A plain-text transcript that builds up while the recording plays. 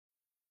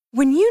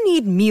When you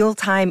need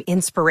mealtime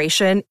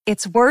inspiration,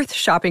 it's worth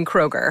shopping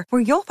Kroger,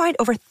 where you'll find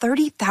over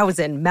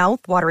 30,000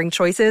 mouth-watering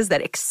choices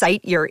that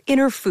excite your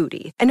inner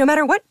foodie. And no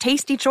matter what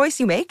tasty choice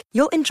you make,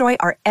 you'll enjoy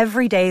our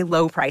everyday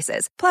low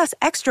prices, plus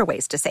extra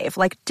ways to save,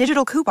 like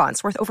digital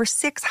coupons worth over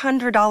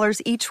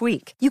 $600 each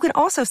week. You can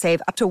also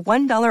save up to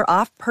 $1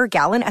 off per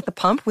gallon at the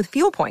pump with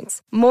fuel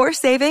points. More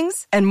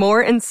savings and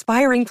more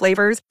inspiring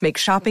flavors make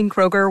shopping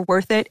Kroger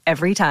worth it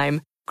every time.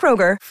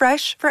 Kroger,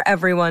 fresh for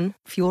everyone.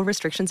 Fuel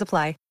restrictions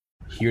apply.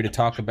 Here to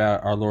talk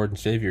about our Lord and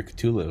Savior,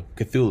 Cthulhu.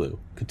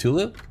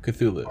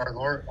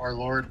 Our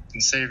Lord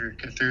and Savior,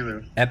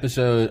 Cthulhu.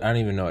 Episode, I don't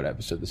even know what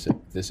episode this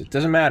is. It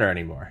doesn't matter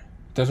anymore.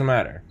 Doesn't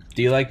matter.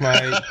 Do you like my...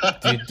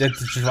 I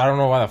don't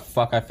know why the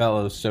fuck I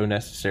felt it was so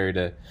necessary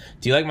to...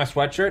 Do you like my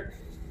sweatshirt?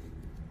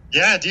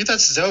 Yeah, dude,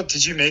 that's dope.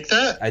 Did you make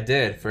that? I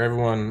did. For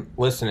everyone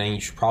listening, you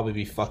should probably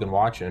be fucking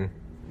watching.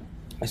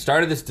 I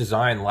started this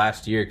design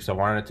last year because I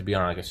wanted it to be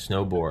on like a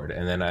snowboard,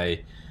 and then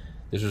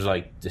this was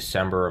like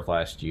December of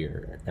last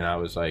year, and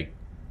I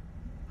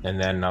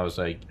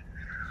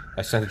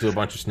sent it to a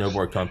bunch of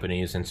snowboard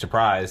companies, and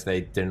surprise,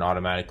 they didn't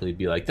automatically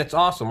be like, that's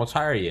awesome, let's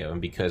hire you.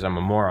 And because I'm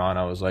a moron,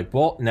 I was like,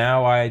 well,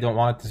 now I don't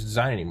want this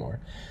design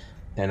anymore.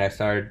 And I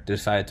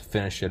decided to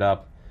finish it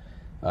up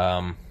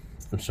from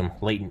some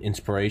latent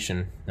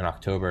inspiration in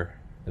October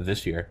of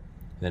this year,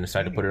 and then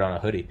decided to put it on a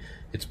hoodie.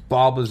 It's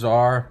Ball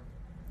Bazaar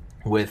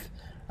with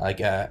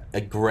like a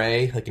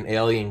gray, like an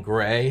alien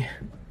gray.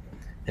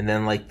 And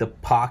then, like, the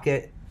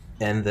pocket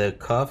and the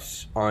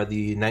cuffs are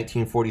the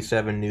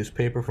 1947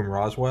 newspaper from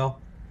Roswell.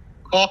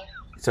 Oh.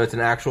 So it's an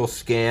actual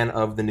scan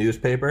of the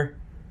newspaper.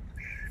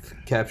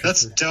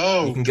 That's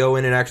dope. You can go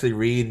in and actually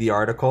read the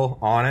article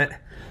on it.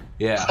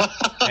 Yeah.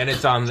 and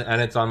it's on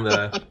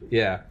the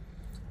yeah.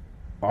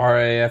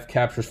 RAF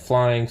captures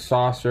flying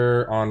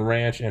saucer on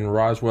ranch in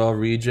Roswell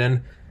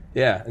region.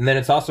 Yeah. And then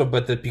it's also,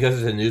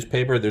 because it's a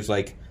newspaper, there's,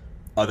 like,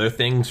 other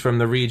things from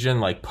the region,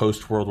 like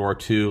post-World War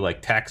II,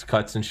 like tax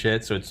cuts and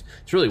shit. So it's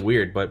really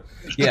weird. But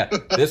yeah,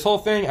 this whole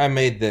thing, I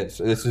made this.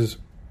 It's,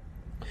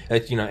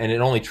 and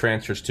it only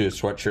transfers to a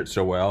sweatshirt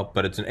so well,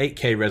 but it's an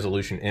 8K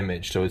resolution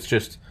image. So it's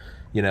just,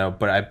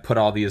 but I put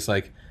all these,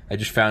 like, I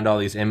just found all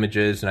these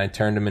images and I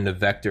turned them into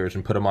vectors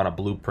and put them on a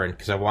blueprint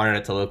because I wanted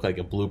it to look like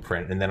a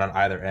blueprint. And then on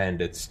either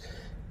end, it's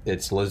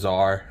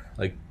Lazar.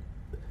 Like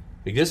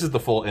this is the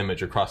full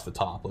image across the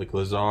top. Like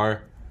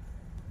Lazar.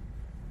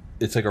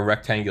 It's like a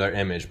rectangular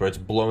image, but it's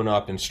blown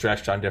up and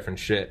stretched on different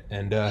shit.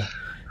 And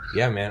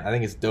yeah, man, I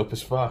think it's dope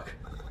as fuck.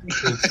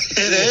 It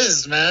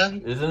is,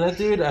 man. Isn't it,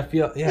 dude? I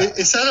feel, yeah.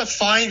 Is that a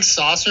flying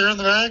saucer on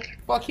the back?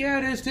 Fuck yeah,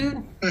 it is,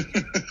 dude.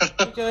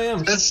 Fuck I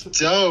am. That's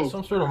dope.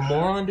 Some sort of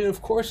moron, dude.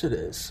 Of course it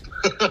is.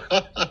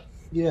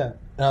 Yeah.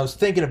 And I was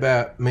thinking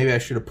about maybe I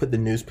should have put the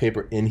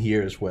newspaper in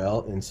here as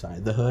well,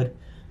 inside the hood.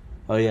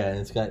 Oh yeah, and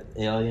it's got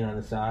alien on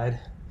the side.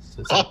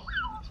 So it's like...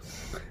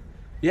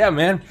 Yeah,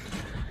 man.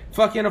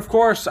 Fucking, of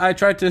course, I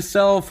tried to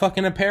sell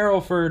fucking apparel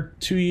for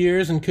 2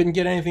 years and couldn't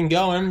get anything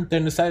going.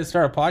 Then decided to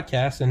start a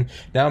podcast, and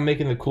now I'm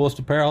making the coolest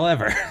apparel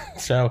ever.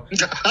 So,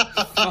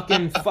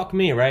 fucking fuck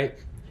me, right?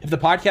 If the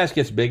podcast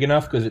gets big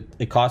enough, because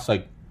it costs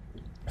like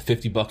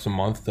 $50 a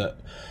month to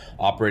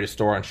operate a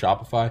store on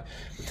Shopify.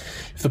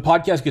 If the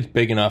podcast gets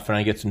big enough and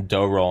I get some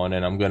dough rolling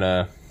in, I'm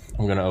gonna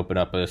open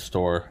up a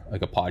store,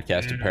 like a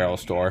podcast apparel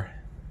store.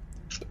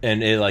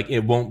 And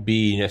it won't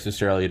be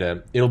necessarily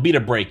it'll be to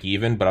break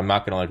even, but I'm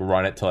not gonna like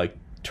run it to like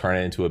turn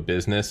it into a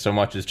business so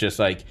much as just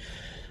like,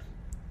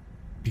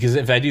 because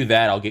if I do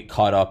that, I'll get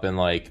caught up in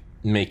like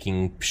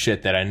making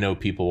shit that I know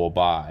people will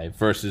buy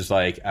versus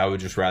like I would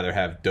just rather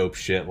have dope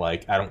shit.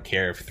 Like I don't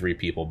care if 3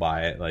 people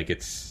buy it. Like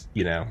it's,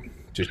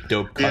 just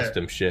dope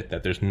custom shit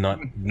that there's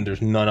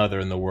none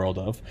other in the world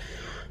of.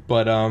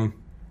 But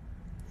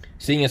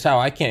seeing as how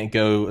I can't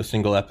go a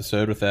single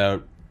episode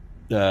without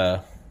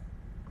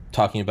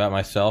talking about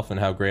myself and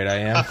how great I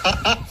am.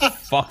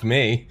 Fuck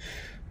me.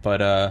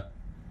 But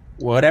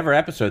whatever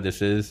episode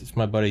this is, it's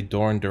my buddy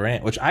Doran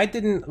Durant, which I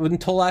didn't,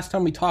 until last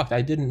time we talked,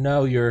 I didn't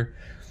know your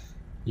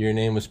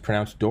name was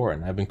pronounced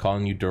Doran. I've been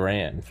calling you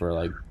Duran for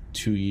like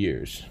 2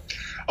 years.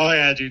 Oh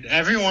yeah, dude.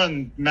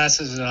 Everyone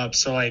messes it up.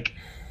 So like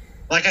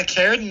I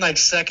cared in like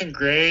 2nd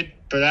grade,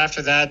 but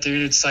after that,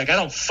 dude, it's like I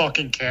don't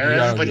fucking care.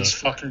 Everybody's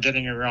fucking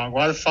getting it wrong.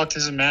 Why the fuck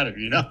does it matter,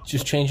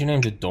 Just change your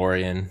name to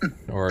Dorian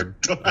or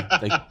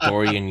like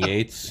Dorian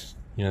Yates.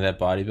 You know that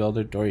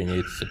bodybuilder? Dorian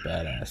Yates is a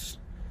badass.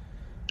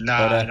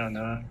 Nah, but, I don't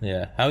know.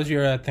 Yeah. How was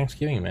your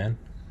Thanksgiving, man?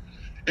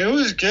 It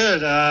was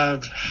good.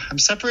 I'm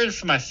separated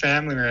from my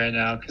family right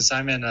now because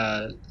I'm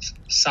in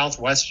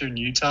southwestern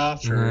Utah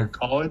for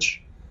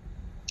college.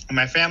 And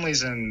my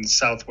family's in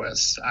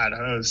southwest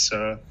Idaho,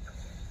 so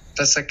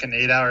that's like an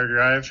 8-hour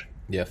drive.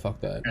 Yeah,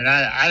 fuck that. And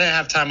I didn't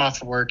have time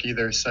off of work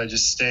either, so I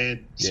just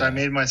stayed. Yeah. So I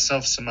made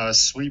myself some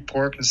sweet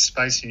pork and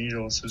spicy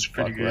noodles. It was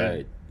pretty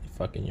good.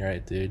 Right. You're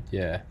right, dude.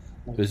 Yeah.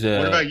 It was,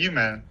 what about you,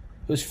 man?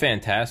 It was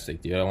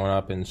fantastic, dude. I went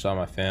up and saw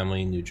my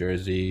family in New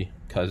Jersey,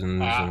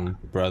 cousins and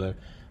brother.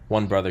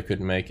 One brother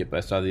couldn't make it, but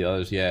I saw the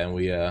others, and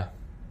we were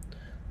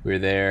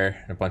there.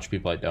 And a bunch of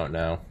people I don't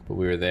know, but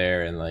we were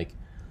there, and like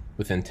it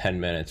within 10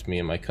 minutes, me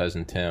and my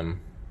cousin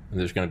Tim, and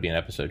there's going to be an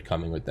episode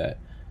coming with that.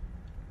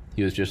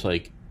 He was just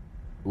like,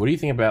 what do you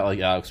think about like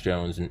Alex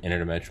Jones and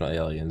interdimensional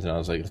aliens? And I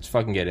was like, let's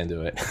fucking get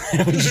into it.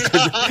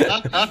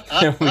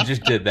 And we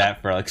just did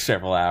that for like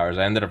several hours.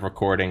 I ended up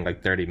recording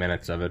like 30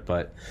 minutes of it,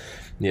 but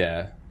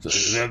yeah. So,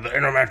 the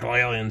interdimensional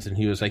aliens. And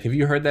he was like, have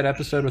you heard that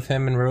episode with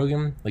him and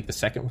Rogan? Like the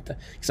second with that?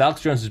 Because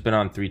Alex Jones has been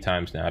on 3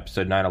 times now.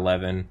 Episode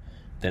 9/11,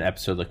 then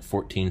episode like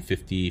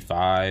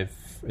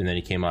 1455, and then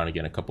he came on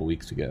again a couple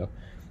weeks ago.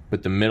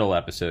 But the middle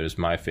episode is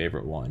my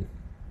favorite one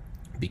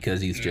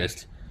because he's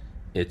just...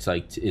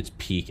 It's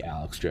peak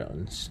Alex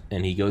Jones.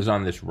 And he goes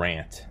on this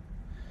rant.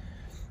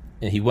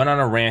 And he went on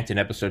a rant in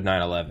episode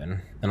 9/11.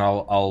 And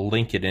I'll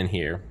link it in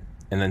here.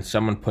 And then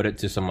someone put it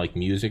to some like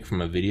music from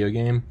a video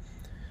game.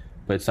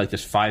 But it's like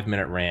this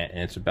 5-minute rant.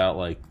 And it's about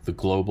like the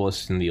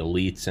globalists and the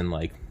elites and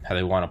like how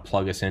they want to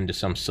plug us into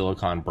some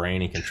silicon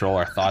brain and control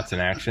our thoughts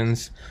and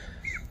actions.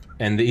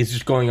 And he's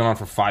just going on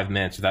for 5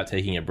 minutes without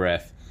taking a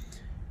breath.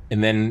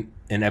 And then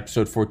in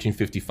episode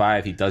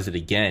 1455, he does it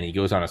again. He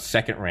goes on a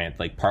second rant,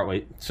 like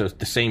partway. So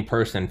the same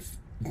person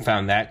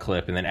found that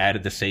clip and then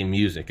added the same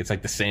music. It's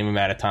like the same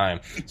amount of time.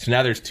 So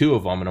now there's 2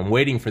 of them, and I'm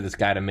waiting for this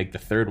guy to make the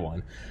third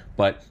one.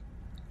 But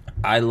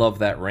I love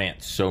that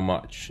rant so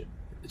much.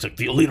 It's like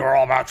the elite are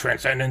all about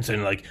transcendence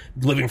and like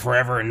living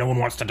forever, and no one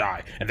wants to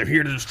die, and they're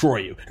here to destroy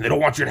you, and they don't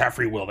want you to have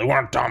free will. They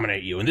want to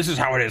dominate you, and this is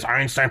how it is.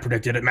 Einstein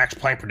predicted it. Max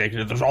Planck predicted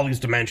it. There's all these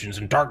dimensions,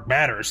 and dark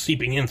matter is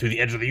seeping in through the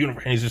edge of the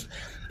universe. And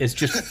it's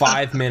just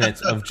 5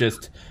 minutes of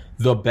just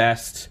the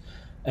best.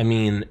 I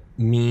mean,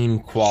 meme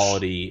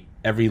quality.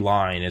 Every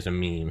line is a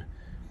meme.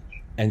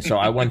 And so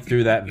I went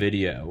through that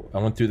video. I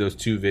went through those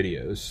 2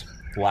 videos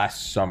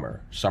last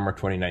summer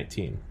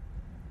 2019.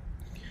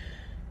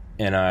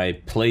 And I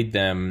played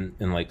them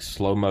in like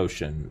slow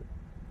motion,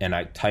 and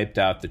I typed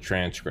out the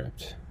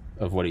transcript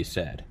of what he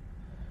said,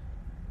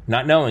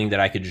 not knowing that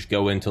I could just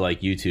go into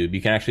like YouTube.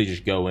 You can actually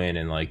just go in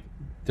and like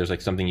there's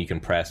like something you can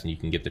press and you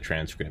can get the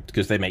transcript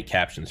because they make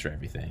captions for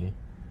everything.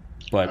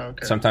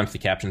 But sometimes the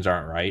captions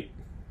aren't right,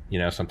 you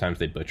know, sometimes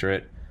they butcher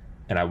it,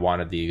 and I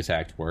wanted the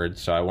exact words,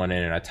 so I went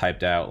in and I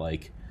typed out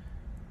like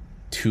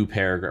 2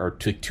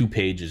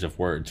 pages of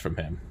words from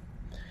him,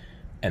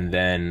 and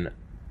then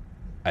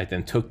I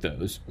took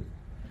those.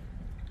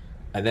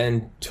 I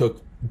then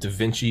took Da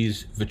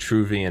Vinci's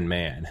Vitruvian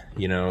Man,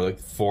 you know, like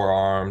 4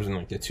 arms and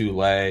like the 2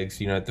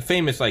 legs, you know, the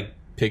famous like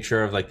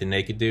picture of like the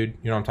naked dude,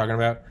 you know what I'm talking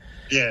about?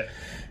 Yeah.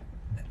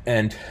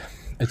 And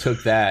I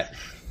took that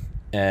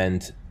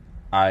and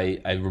I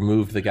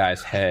removed the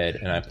guy's head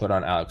and I put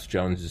on Alex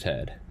Jones's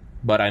head.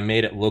 But I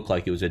made it look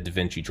like it was a Da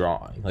Vinci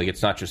drawing. Like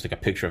it's not just like a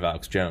picture of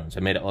Alex Jones.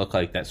 I made it look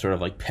like that sort of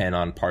like pen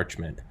on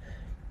parchment.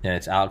 And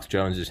it's Alex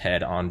Jones's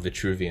head on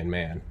Vitruvian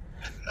Man.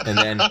 And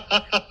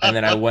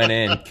then I went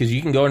in, because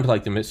you can go into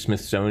like the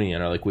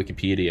Smithsonian or like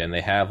Wikipedia, and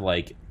they have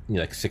like, you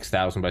know, like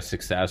 6,000 by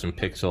 6,000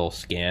 pixel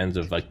scans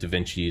of like Da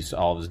Vinci's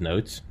all of his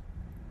notes.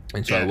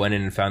 And so I went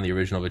in and found the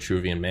original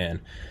Vitruvian Man,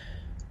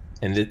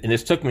 and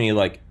this took me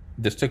like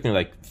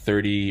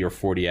 30 or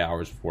 40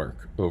 hours of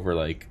work over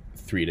like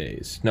 3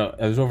 days. No,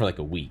 it was over like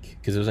a week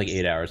because it was like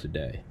 8 hours a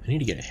day. I need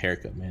to get a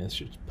haircut, man. It's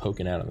just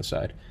poking out on the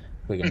side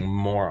like a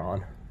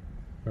moron,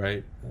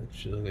 right? I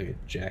should look like a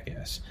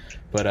jackass.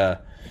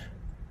 But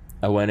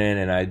I went in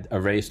and I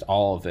erased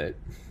all of it,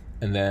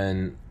 and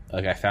then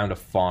like I found a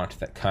font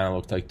that kind of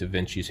looked like Da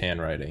Vinci's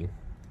handwriting,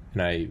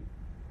 and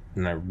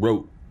I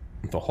wrote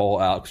the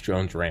whole Alex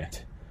Jones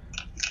rant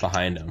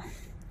behind him.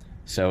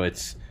 So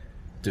it's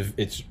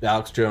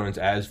Alex Jones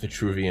as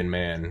Vitruvian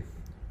Man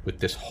with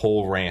this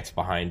whole rant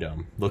behind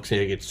him. Looks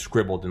like it's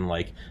scribbled in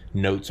like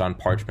notes on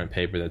parchment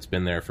paper that's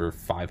been there for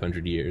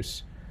 500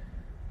 years.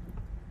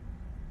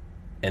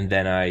 And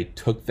then I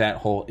took that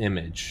whole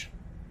image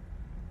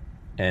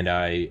and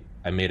I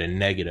made a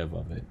negative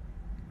of it.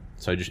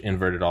 So I just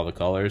inverted all the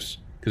colors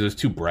because it was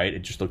too bright. It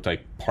just looked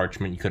like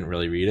parchment. You couldn't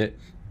really read it.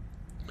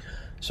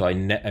 So I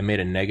made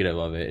a negative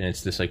of it, and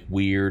it's this like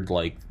weird,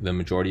 like the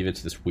majority of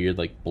it's this weird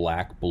like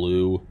black,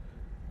 blue,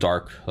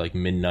 dark like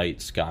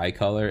midnight sky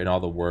color, and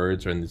all the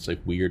words are in this like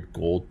weird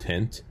gold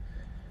tint.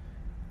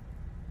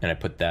 And I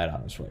put that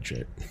on a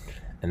sweatshirt,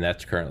 and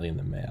that's currently in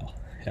the mail.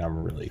 And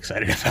I'm really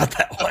excited about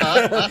that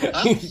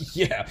one.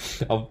 Yeah,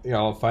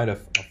 I'll find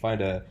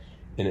an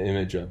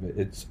image of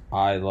it.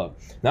 I love.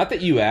 Not that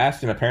you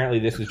asked, and apparently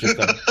this is just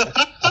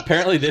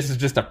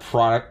a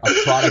product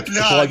plugging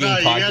podcast.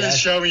 You gotta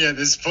show me at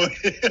this point.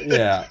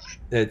 Yeah,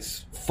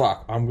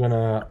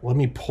 let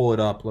me pull it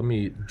up. Let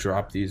me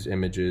drop these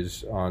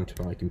images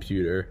onto my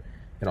computer,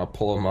 and I'll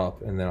pull them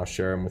up, and then I'll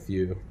share them with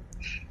you.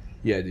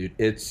 Yeah, dude,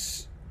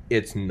 it's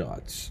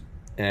nuts.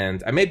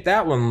 And I made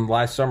that one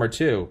last summer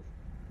too.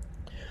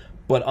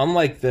 But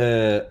unlike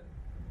the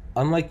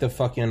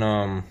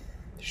fucking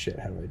shit,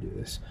 how do I do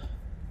this?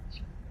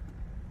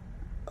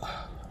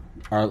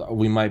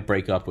 We might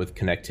break up with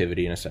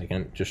connectivity in a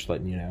second, just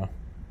letting you know.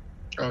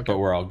 Okay. But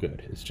we're all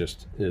good. It's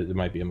just it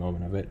might be a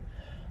moment of it.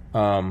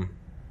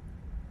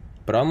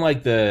 But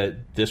unlike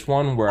this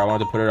one where I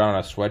wanted to put it on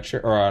a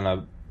sweatshirt or on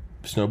a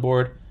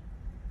snowboard,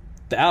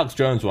 The Alex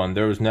Jones one,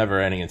 there was never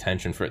any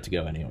intention for it to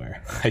go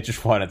anywhere. I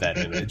just wanted that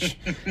image.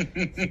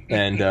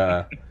 And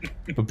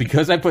but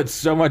because I put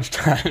so much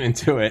time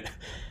into it,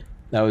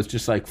 I was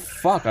just like,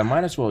 fuck, I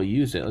might as well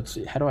use it. Let's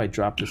see, how do I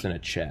drop this in a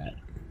chat?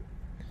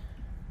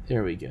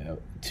 There we go.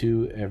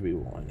 To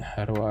everyone.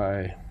 How do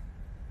I...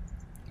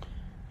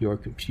 Your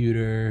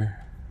computer...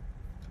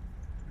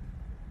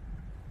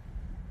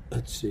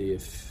 Let's see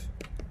if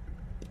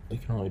I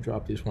can only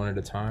drop these one at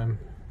a time.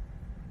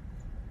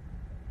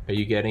 Are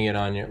you getting it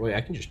on your... Wait,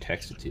 I can just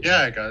text it to you.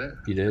 Yeah, I got it.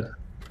 You did?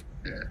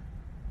 Yeah.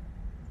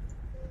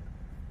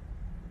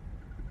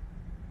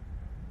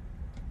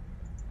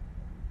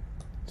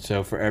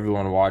 So for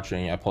everyone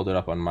watching, I pulled it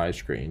up on my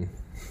screen.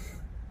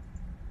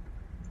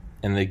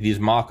 And these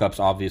mock-ups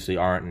obviously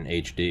aren't in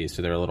HD,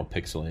 so they're a little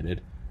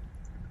pixelated.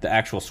 The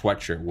actual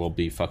sweatshirt will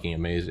be fucking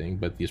amazing,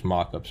 but these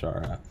mock-ups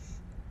are...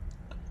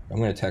 I'm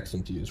going to text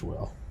them to you as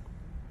well.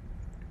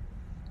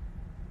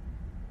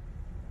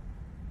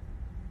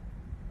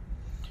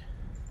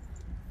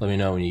 Let me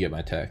know when you get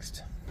my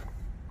text.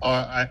 Oh,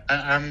 I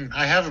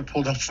have it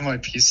pulled up on my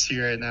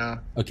PC right now.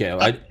 Okay,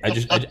 well, I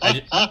just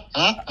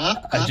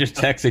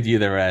texted you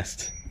the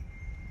rest,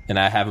 and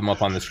I have them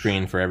up on the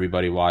screen for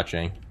everybody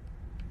watching.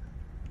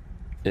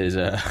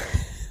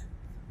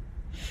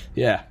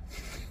 Yeah,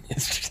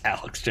 it's just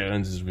Alex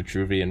Jones as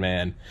Vitruvian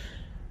Man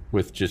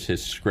with just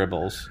his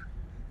scribbles.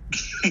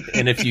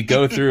 And if you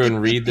go through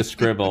and read the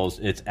scribbles,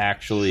 it's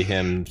actually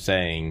him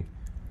saying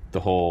the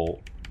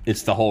whole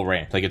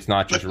rant. Like, it's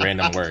not just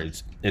random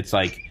words. It's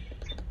like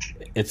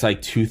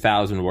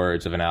 2,000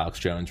 words of an Alex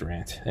Jones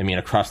rant. I mean,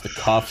 across the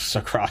cuffs,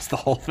 across the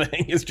whole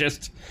thing is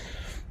just...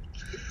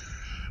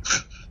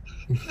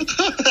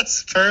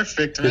 That's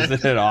perfect, man.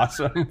 Isn't it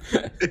awesome?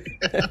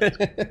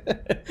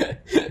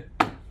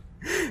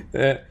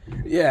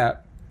 Yeah.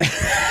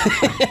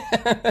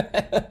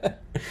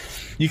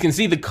 You can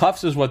see the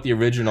cuffs is what the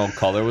original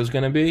color was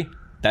going to be.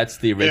 That's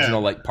the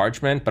original like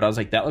parchment, but I was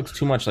like, that looks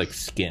too much like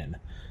skin.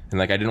 And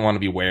like, I didn't want to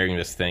be wearing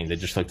this thing that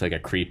just looked like a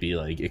creepy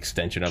like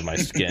extension of my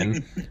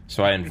skin.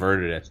 So I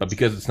inverted it. But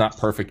because it's not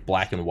perfect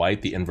black and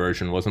white, the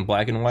inversion wasn't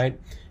black and white.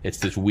 It's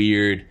this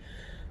weird...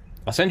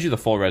 I'll send you the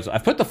full res.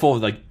 I've put the full,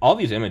 like, all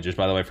these images,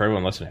 by the way, for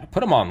everyone listening. I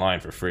put them online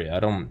for free.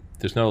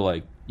 There's no,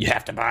 like, you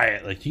have to buy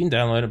it. Like, you can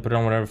download it, put it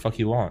on whatever the fuck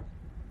you want.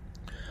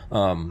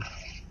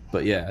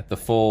 But yeah, the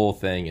full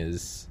thing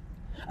is...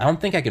 I don't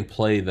think I can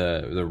play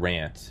the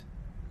rant,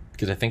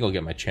 because I think I'll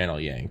get my channel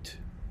yanked.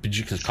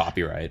 Because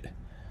copyright.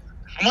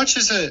 How much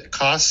does it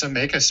cost to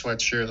make a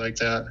sweatshirt like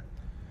that?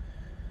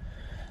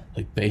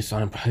 Like, based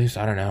on price,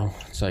 I don't know.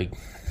 It's like,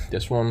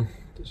 this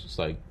is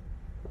like,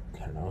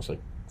 I don't know, it's like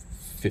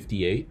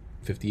 58,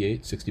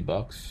 60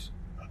 bucks.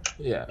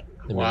 Yeah.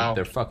 I mean, wow.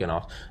 They're fucking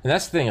off. And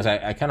that's the thing, is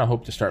I kind of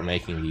hope to start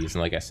making these,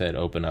 and like I said,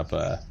 open up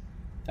I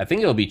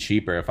think it'll be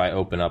cheaper if I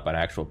open up an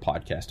actual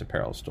podcast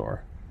apparel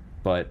store.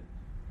 But,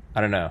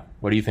 I don't know.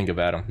 What do you think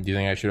about them? Do you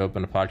think I should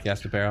open a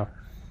podcast apparel?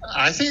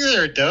 I think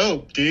they're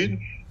dope, dude.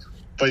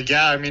 But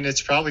yeah, I mean,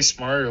 it's probably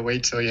smarter to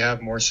wait till you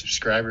have more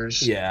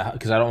subscribers. Yeah,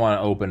 because I don't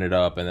want to open it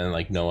up and then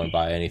like no one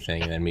buy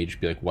anything, and then me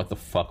just be like, what the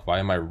fuck? Why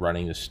am I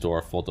running this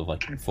store full of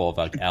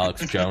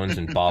Alex Jones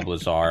and Bob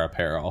Lazar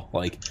apparel?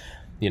 Like,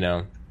 you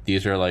know,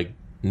 these are like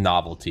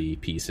novelty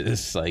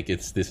pieces. Like,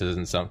 this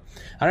isn't some...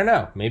 I don't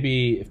know.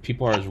 Maybe if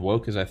people are as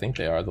woke as I think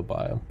they are, they'll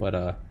buy them.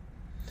 But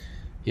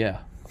yeah.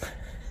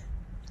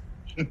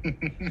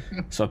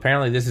 So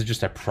apparently this is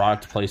just a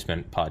product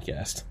placement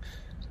podcast.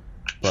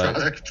 But,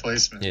 product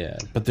placement. Yeah,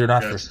 but they're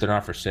not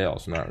for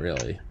sales, not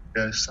really.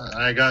 Yes,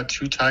 I got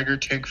 2 Tiger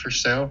Tank for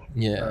sale.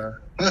 Yeah.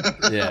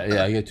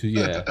 Yeah, I get 2.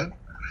 Yeah,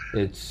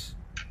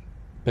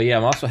 but yeah,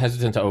 I'm also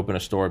hesitant to open a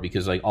store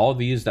because like all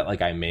these that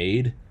like I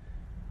made,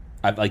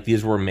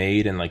 these were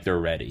made and like they're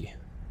ready.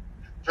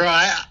 Bro,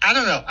 I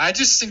don't know. I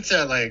just think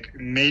that like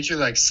major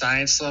like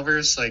science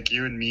lovers like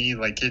you and me,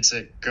 like kids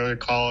that go to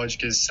college,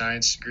 get a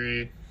science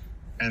degree,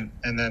 and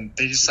then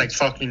they just like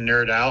fucking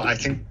nerd out. I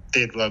think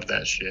they'd love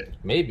that shit.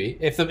 Maybe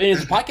if the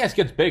podcast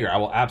gets bigger, I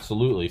will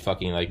absolutely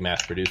fucking like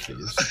mass produce these.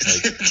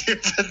 Like,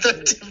 dude, but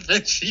the Da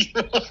Vinci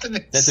one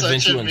is Da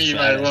Vinci such a meme.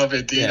 I love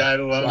it, dude. Yeah. I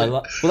love it.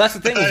 Well, that's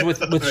the thing is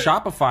with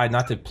Shopify.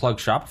 Not to plug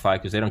Shopify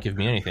because they don't give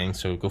me anything.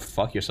 So go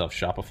fuck yourself,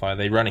 Shopify.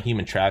 They run a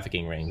human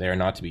trafficking ring. They are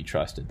not to be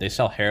trusted. They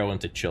sell heroin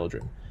to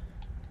children.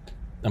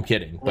 I'm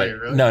kidding. But wait,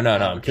 really? No,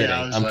 I'm kidding.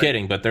 I'm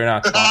kidding, but they're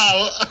not.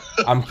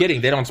 I'm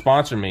kidding. They don't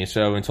sponsor me,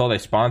 so until they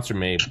sponsor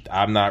me,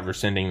 I'm not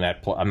rescinding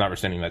that. I'm not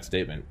rescinding that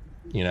statement.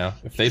 You know,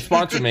 if they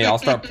sponsor me, I'll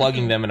start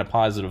plugging them in a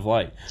positive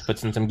light. But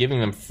since I'm giving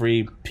them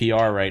free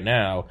PR right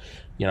now,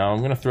 you know, I'm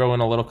going to throw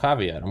in a little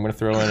caveat. I'm going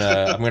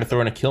to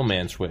throw in a kill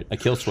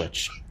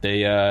switch.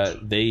 They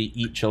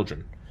eat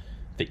children.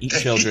 They eat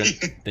children.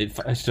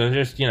 So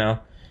just, you know.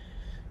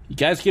 You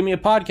guys give me a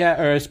podcast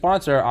or a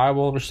sponsor, I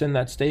will rescind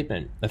that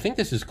statement. I think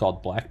this is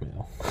called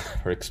blackmail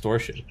or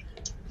extortion.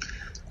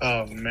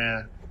 Oh,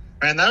 man,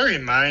 that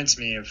reminds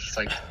me of,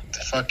 like, the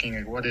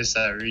fucking, what is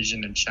that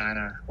region in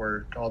China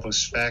where all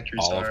those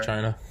factories all are? All of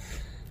China?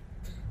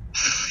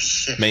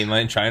 Yeah.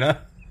 Mainland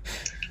China?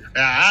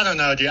 Yeah, I don't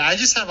know, dude. I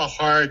just have a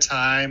hard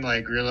time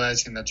like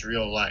realizing that's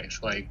real life.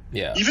 Like,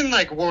 even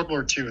like World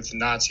War II with the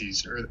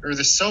Nazis or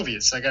the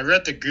Soviets. Like, I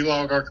read the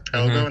Gulag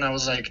Archipelago and I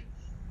was like,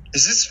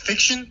 is this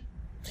fiction?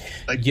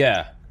 Like,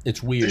 yeah,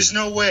 it's weird. There's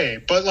no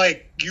way. But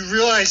like, you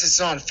realize it's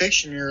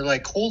non-fiction. You're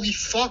like, holy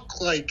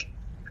fuck! Like,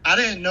 I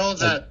didn't know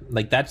that.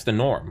 Like that's the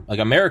norm. Like,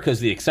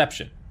 America's the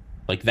exception.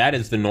 Like, that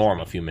is the norm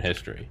of human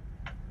history.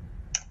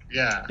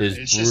 Yeah,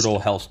 is brutal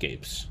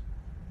hellscapes.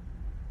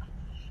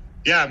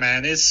 Yeah,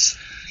 man, it's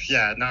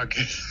not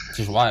good. Which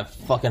is why I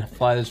fucking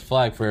fly this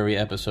flag for every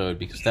episode,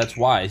 because that's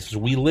why. It's just,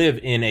 we live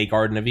in a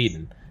Garden of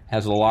Eden.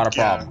 Has a lot of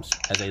problems.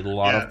 Has a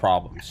lot of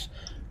problems.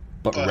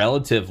 But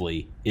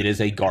relatively, it is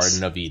a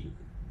Garden of Eden.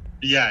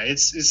 Yeah,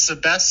 it's the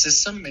best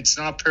system. It's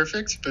not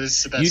perfect, but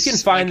it's the best. You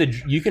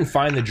can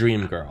find the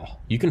dream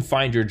girl. You can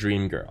find your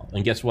dream girl,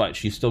 and guess what?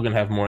 She's still gonna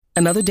have more.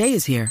 Another day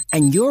is here,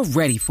 and you're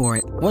ready for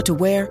it. What to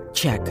wear?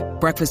 Check.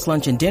 Breakfast,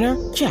 lunch, and dinner?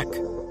 Check.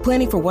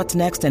 Planning for what's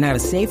next and how to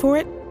save for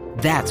it?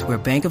 That's where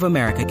Bank of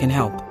America can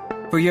help.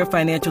 For your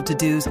financial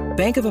to-dos,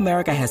 Bank of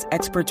America has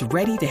experts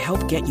ready to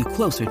help get you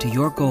closer to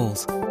your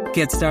goals.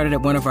 Get started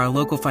at one of our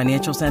local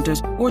financial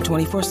centers or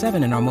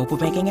 24/7 in our mobile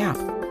banking app.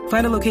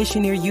 Find a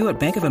location near you at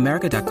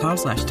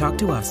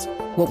bankofamerica.com/talktous.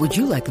 What would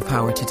you like the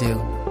power to do?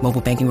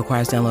 Mobile banking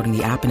requires downloading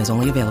the app and is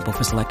only available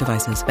for select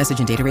devices. Message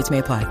and data rates may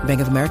apply.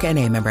 Bank of America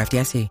N.A., member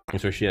FDIC.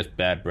 So she has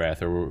bad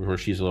breath or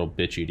she's a little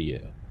bitchy to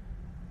you.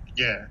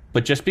 Yeah.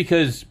 But just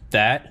because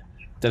that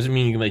doesn't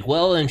mean you can be like,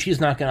 well, and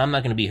I'm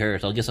not gonna be her,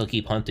 so I guess I'll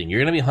keep hunting. You're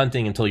gonna be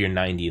hunting until you're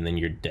 90 and then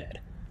you're dead.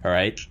 All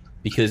right?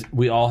 Because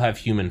we all have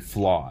human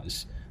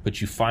flaws,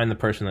 but you find the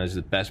person that is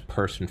the best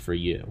person for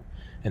you.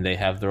 And they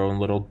have their own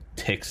little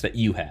ticks that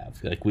you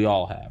have, like we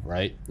all have,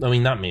 right? I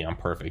mean, not me, I'm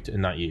perfect,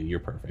 and not you, you're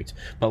perfect.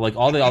 But like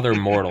all the other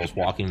mortals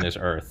walking this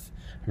earth,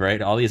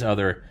 right? All these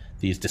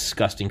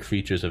disgusting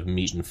creatures of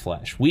meat and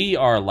flesh. We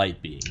are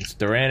light beings.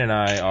 Doran and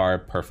I are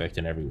perfect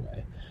in every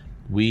way.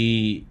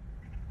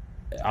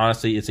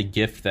 Honestly, it's a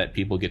gift that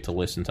people get to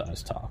listen to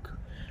us talk,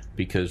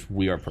 because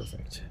we are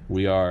perfect.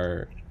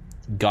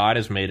 God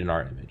is made in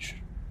our image,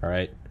 all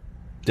right?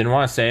 Didn't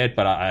want to say it,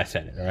 but I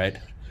said it, all right?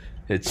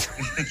 It's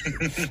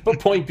but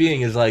point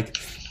being is like,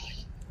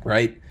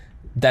 right?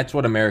 That's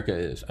what America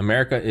is.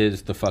 America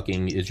is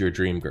your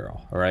dream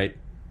girl, all right?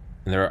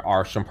 And there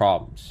are some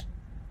problems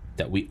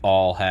that we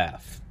all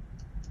have,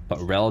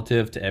 but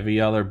relative to every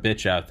other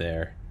bitch out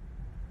there,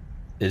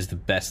 is the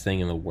best thing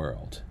in the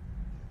world.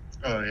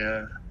 Oh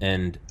yeah.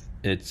 And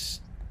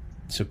it's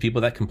so people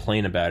that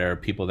complain about it are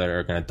people that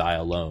are going to die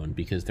alone,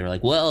 because they're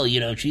like, well,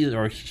 he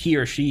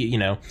or she,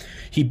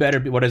 he better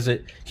be, what is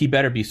it? He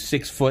better be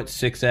 6 foot,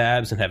 6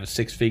 abs, and have a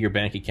 6-figure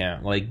bank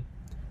account. Like,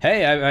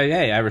 hey,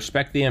 I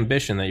respect the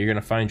ambition that you're going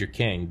to find your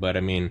king, but I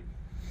mean,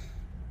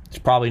 it's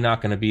probably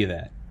not going to be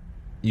that.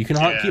 You can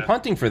keep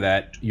hunting for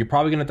that. You're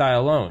probably going to die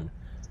alone.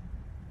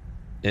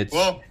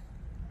 Well,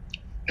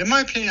 in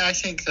my opinion, I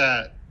think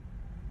that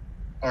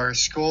our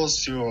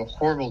schools do a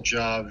horrible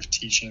job of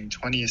teaching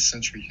 20th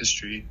century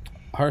history.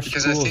 Our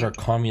schools are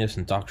communist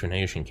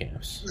indoctrination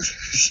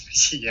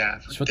camps.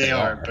 Yeah, they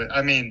are. But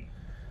I mean,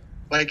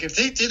 like, if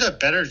they did a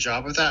better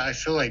job of that, I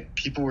feel like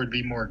people would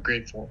be more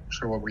grateful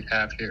for what we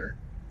have here.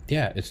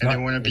 Yeah, they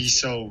wouldn't be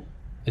so.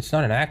 It's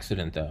not an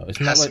accident, though.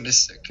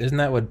 Pessimistic. Isn't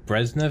that what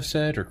Brezhnev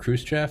said, or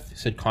Khrushchev? He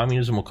said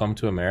communism will come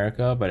to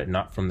America, but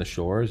not from the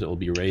shores. It will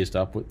be raised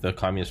up. The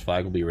communist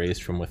flag will be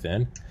raised from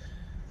within.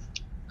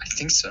 I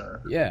think so.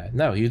 Yeah,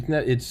 no,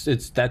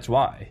 that's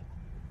why.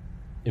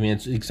 I mean,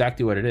 it's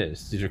exactly what it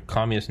is. These are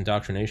communist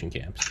indoctrination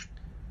camps.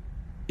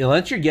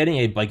 Unless you're getting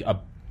a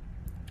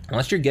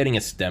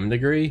STEM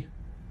degree,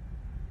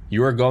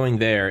 you are going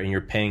there and you're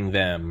paying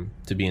them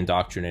to be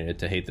indoctrinated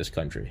to hate this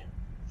country.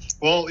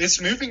 Well, it's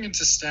moving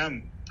into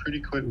STEM pretty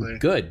quickly.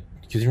 Good,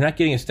 because you're not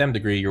getting a STEM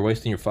degree, you're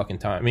wasting your fucking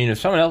time. I mean, if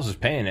someone else is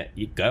paying it,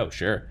 you go,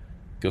 sure.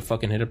 Go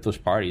fucking hit up those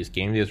parties.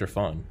 Game days are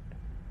fun.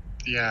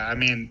 Yeah, I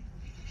mean,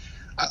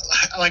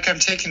 I'm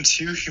taking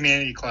 2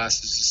 humanity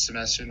classes this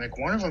semester, and like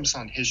one of them's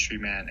on history,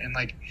 man, and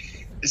like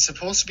it's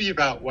supposed to be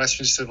about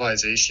Western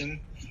civilization,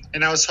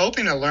 and I was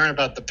hoping to learn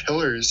about the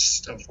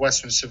pillars of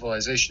Western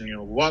civilization.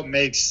 What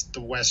makes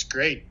the West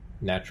great?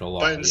 Natural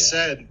law. But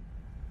instead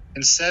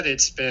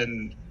it's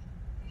been,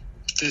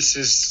 this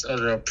is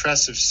an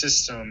oppressive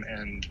system,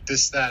 and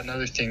this, that, and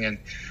other thing, and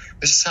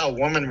this is how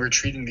women were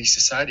treating these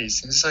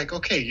societies. And it's like,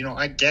 okay,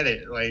 I get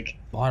it. Like,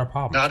 a lot of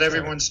problems. Not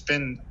everyone's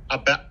been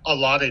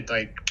allotted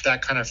like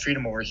that kind of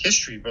freedom over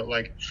history, but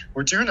like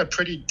we're doing a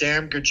pretty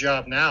damn good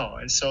job now.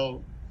 And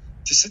so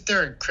to sit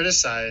there and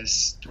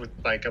criticize with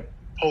like a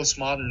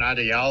postmodern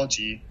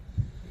ideology,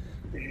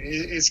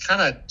 it's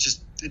kind of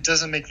just, it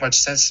doesn't make much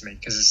sense to me,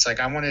 because it's like,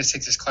 I wanted to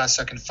take this class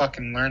so I can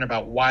fucking learn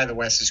about why the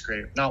West is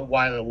great, not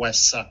why the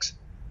West sucks.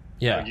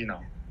 Yeah. But,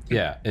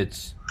 Yeah,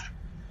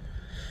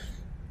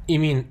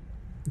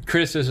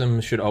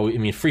 criticism should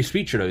always, free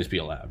speech should always be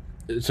allowed.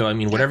 So,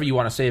 whatever you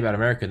want to say about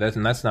America, that's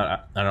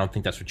not, I don't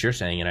think that's what you're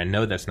saying, and I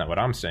know that's not what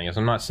I'm saying.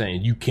 I'm not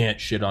saying you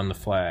can't shit on the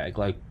flag.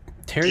 Like,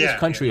 tear this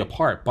country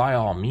apart by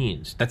all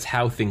means. That's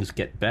how things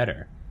get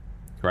better.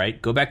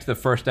 right? Go back to the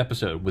first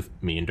episode with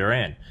me and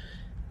Duran.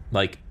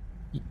 Like,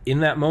 in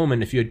that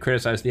moment, if you had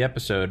criticized the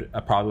episode, I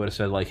probably would have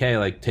said, like, hey,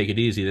 like, take it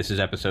easy. This is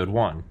episode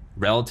 1.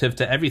 Relative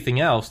to everything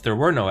else, there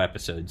were no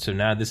episodes. So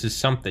now this is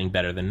something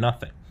better than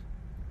nothing.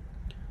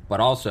 But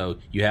also,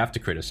 you have to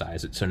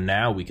criticize it. So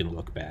now we can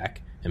look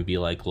back and be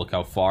like, look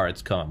how far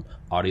it's come.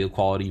 Audio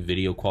quality,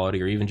 video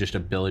quality, or even just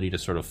ability to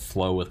sort of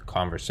flow with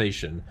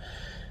conversation.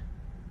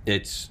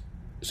 It's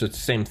the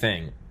same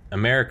thing.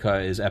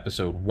 America is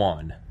episode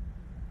 1.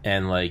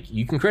 And, like,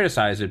 you can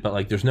criticize it, but,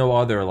 like, there's no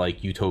other,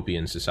 like,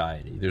 utopian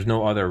society. There's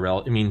no other,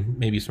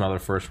 maybe some other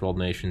first world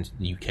nations,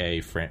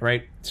 UK, France,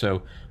 right?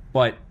 So,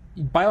 but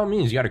by all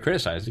means, you got to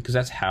criticize it because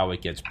that's how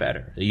it gets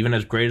better. Even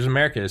as great as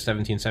America is,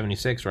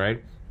 1776,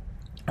 right?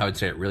 I would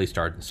say it really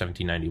started in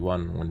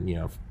 1791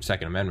 when,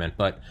 Second Amendment.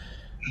 But,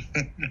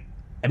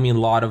 I mean, a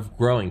lot of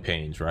growing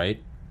pains,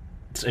 right?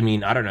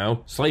 I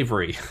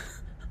slavery,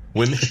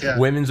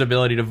 women's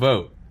ability to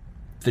vote,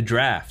 the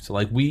draft.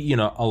 Like, we,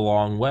 a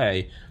long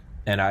way.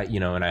 And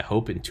I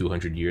hope in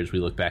 200 years we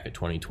look back at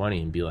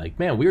 2020 and be like,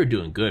 man, we were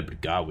doing good, but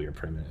God, we were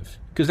primitive.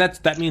 Because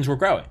that means we're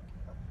growing,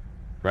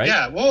 right?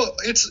 Yeah, well,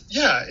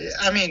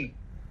 I mean,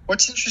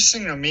 what's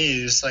interesting to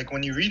me is, like,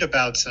 when you read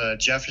about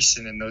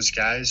Jefferson and those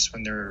guys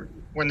when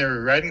they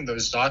were writing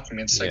those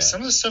documents, like,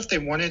 some of the stuff they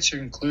wanted to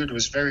include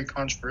was very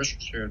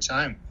controversial to their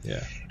time.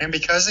 Yeah. And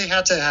because they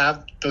had to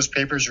have those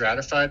papers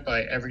ratified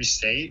by every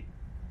state,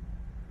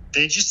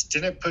 they just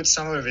didn't put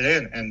some of it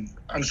in. And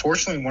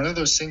unfortunately, one of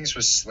those things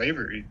was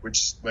slavery,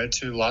 which led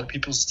to a lot of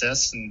people's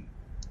deaths and,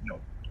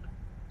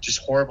 just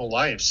horrible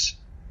lives.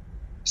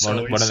 So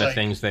one of the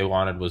things they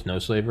wanted was no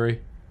slavery?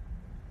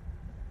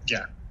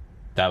 Yeah.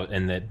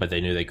 But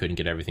they knew they couldn't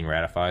get everything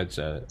ratified,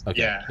 so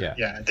okay.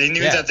 Yeah. They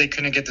knew that they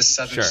couldn't get the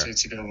southern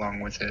states to get along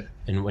with it.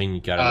 And when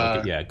you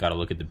gotta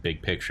look at the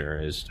big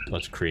picture is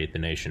let's create the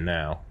nation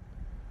now.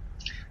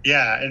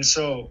 Yeah, and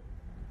so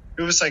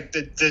it was like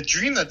the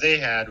dream that they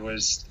had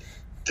was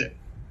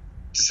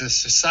the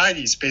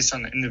society is based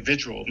on the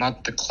individual,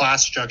 not the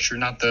class structure,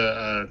 not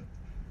the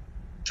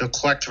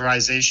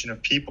collectivization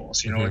of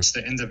peoples. It's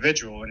the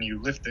individual, and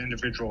you lift the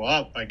individual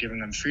up by giving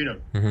them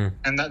freedom.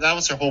 And that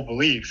was their whole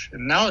belief.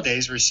 And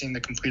nowadays we're seeing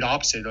the complete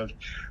opposite of,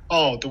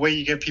 the way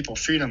you give people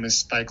freedom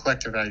is by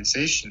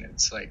collectivization.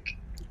 It's like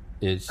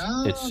it's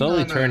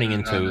slowly turning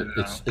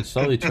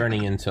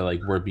into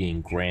like we're being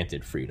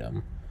granted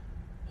freedom.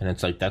 And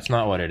it's like, that's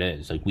not what it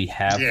is. Like, we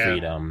have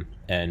freedom,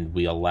 and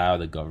we allow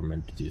the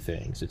government to do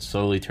things. It's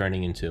slowly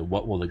turning into,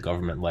 what will the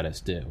government let us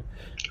do?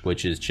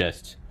 Which is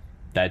just,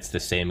 that's the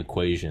same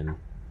equation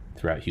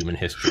throughout human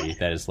history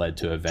that has led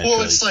to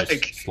eventually it's like,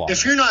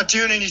 if you're not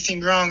doing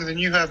anything wrong, then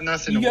you have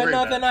nothing to worry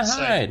about. You got nothing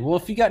to hide. Well,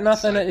 if you got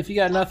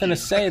nothing to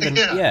say, then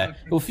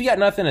Well, if you got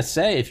nothing to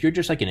say, if you're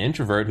just like an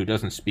introvert who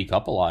doesn't speak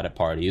up a lot at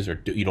parties, or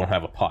you don't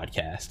have a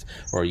podcast,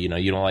 or you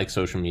don't like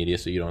social media,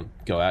 so you don't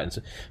go out and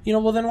say,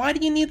 well, then why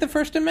do you need the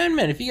First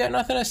Amendment? If you got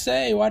nothing to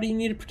say, why do you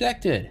need it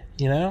protected?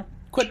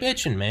 Quit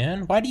bitching,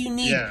 man. Why do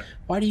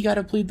you got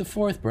to plead the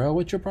Fourth, bro?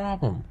 What's your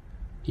problem?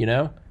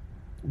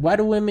 Why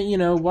do women,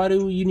 why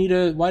do you need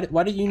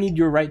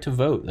your right to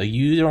vote? Like,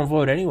 you don't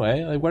vote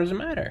anyway. Like, what does it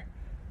matter?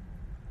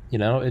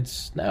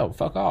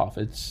 Fuck off.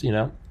 It's,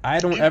 I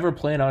don't ever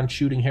plan on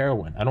shooting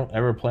heroin. I don't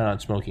ever plan on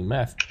smoking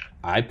meth.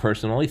 I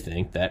personally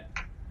think that,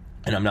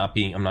 and I'm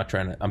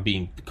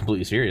being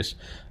completely serious.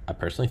 I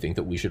personally think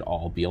that we should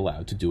all be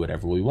allowed to do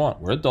whatever we want.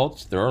 We're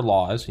adults. There are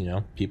laws.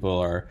 People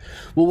are,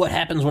 well, what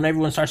happens when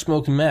everyone starts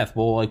smoking meth?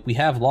 Well, like, we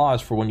have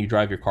laws for when you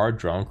drive your car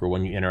drunk or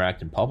when you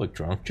interact in public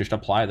drunk. Just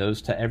apply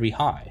those to every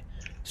high.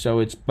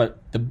 So I'm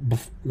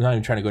not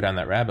even trying to go down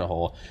that rabbit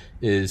hole,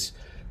 is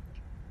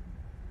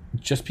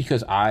just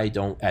because I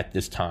don't at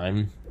this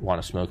time want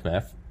to smoke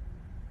meth,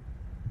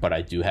 but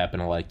I do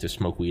happen to like to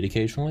smoke weed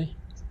occasionally.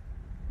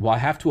 Well, I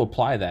have to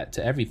apply that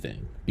to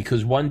everything,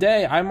 because one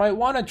day I might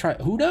want to try.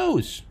 Who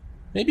knows?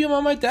 Maybe I'm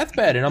on my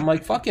deathbed and I'm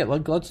like, fuck it,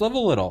 let's live a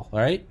little, all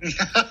right?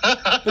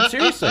 But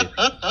seriously,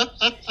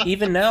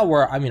 even now,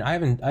 where I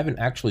haven't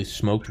actually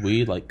smoked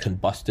weed, like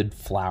combusted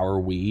flower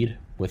weed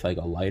with like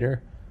a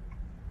lighter.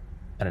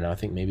 I don't know. I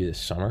think maybe this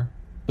summer.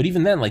 But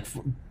even then,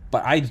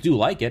 but I do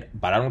like it.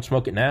 But I don't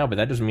smoke it now. But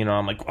that doesn't mean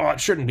I'm like, it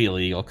shouldn't be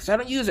illegal because I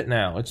don't use it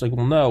now. It's like,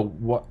 well, no.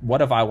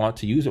 What if I want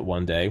to use it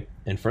one day?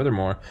 And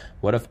furthermore,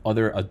 what if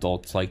other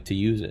adults like to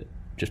use it?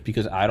 Just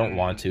because I don't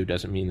want to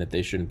doesn't mean that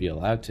they shouldn't be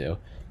allowed to.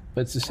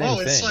 But it's the same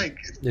thing. It's like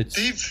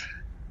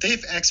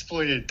they've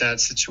exploited that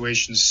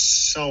situation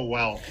so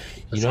well.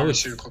 The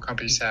pharmaceutical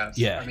companies have.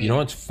 Yeah. You know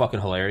what's fucking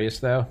hilarious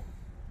though?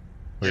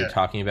 We were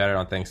talking about it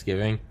on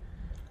Thanksgiving.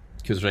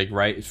 Because,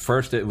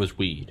 first it was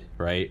weed,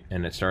 right?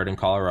 And it started in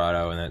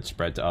Colorado, and then it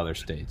spread to other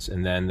states.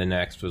 And then the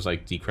next was,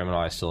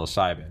 decriminalized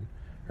psilocybin,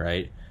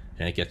 right?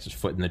 And it gets its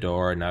foot in the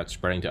door, and now it's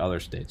spreading to other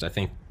states. I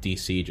think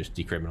D.C. just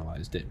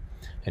decriminalized it.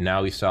 And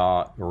now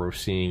we're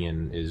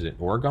seeing is it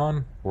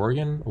Oregon,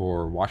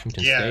 or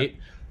Washington State?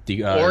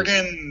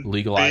 Oregon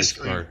legalized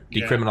or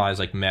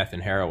decriminalized, meth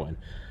and heroin.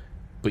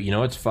 But you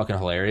know what's fucking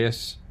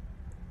hilarious?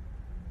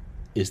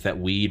 Is that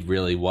weed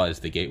really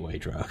was the gateway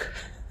drug.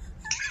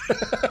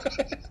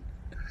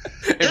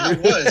 Yeah,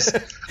 it was.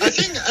 I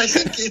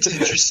think it's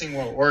interesting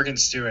what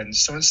Oregon's doing.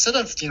 So instead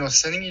of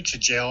sending you to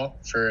jail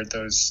for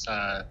those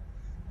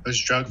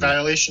drug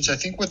violations, I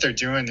think what they're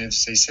doing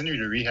is they send you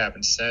to rehab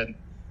instead,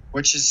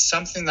 which is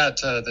something that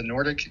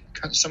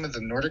some of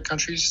the Nordic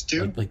countries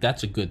do. Like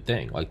that's a good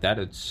thing. Like that,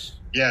 it's.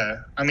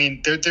 Yeah, I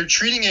mean they're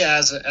treating it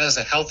as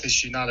a health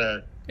issue, not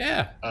a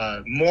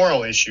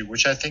moral issue,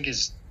 which I think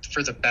is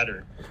for the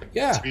better.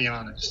 Yeah, to be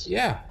honest.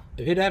 Yeah,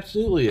 it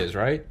absolutely is,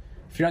 right?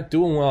 If you're not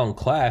doing well in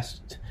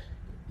class,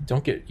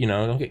 don't get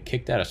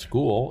kicked out of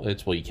school.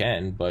 You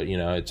can, but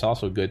it's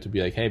also good to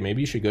be like, hey,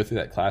 maybe you should go through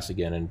that class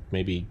again and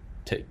maybe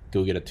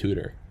go get a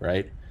tutor,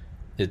 right?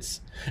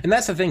 And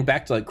that's the thing.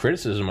 Back to like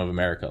criticism of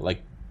America,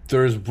 like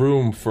there's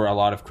room for a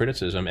lot of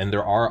criticism, and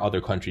there are other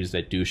countries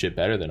that do shit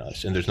better than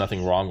us, and there's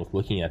nothing wrong with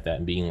looking at that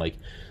and being like,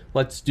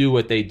 let's do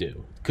what they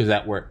do because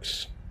that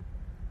works.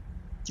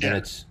 Yeah.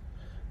 And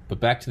but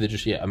back to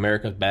the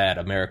America bad,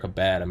 America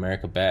bad,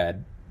 America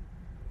bad.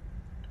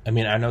 I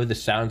mean, I know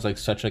this sounds like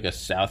such like a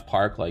South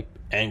Park, like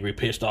angry,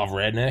 pissed off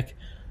redneck,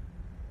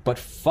 but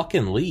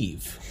fucking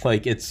leave.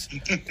 Like it's,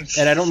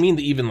 and I don't mean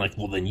to even like,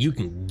 well, then you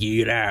can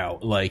get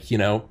out. Like,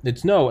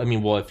 it's no, I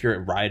mean, well, if you're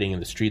rioting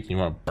in the streets and you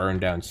want to burn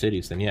down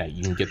cities, then yeah,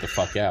 you can get the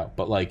fuck out.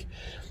 But like,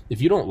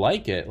 if you don't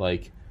like it,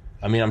 like,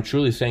 I mean, I'm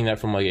truly saying that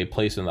from like a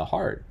place in the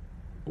heart,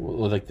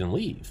 like then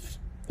leave.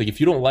 Like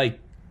if you don't like,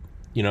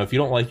 if you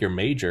don't like your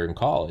major in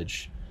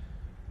college,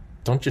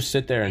 don't just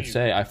sit there and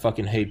say, I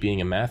fucking hate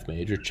being a math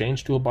major.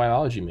 Change to a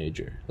biology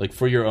major, like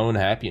for your own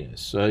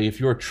happiness. So if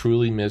you're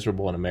truly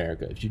miserable in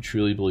America, if you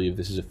truly believe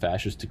this is a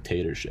fascist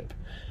dictatorship,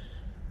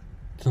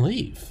 then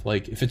leave.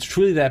 Like if it's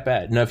truly that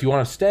bad. Now, if you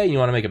want to stay and you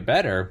want to make it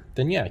better,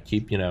 then yeah,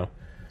 keep,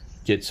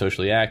 get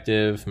socially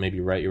active, maybe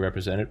write your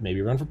representative,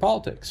 maybe run for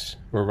politics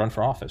or run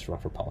for office, run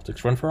for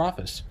politics, run for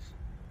office.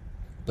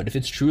 But if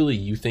it's truly,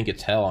 you think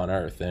it's hell on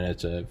earth and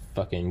it's a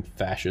fucking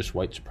fascist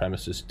white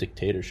supremacist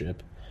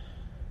dictatorship,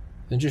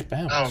 then just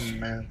bounce. Oh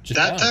man,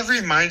 that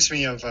reminds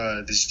me of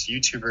this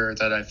YouTuber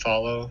that I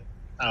follow.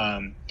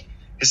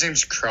 His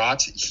name's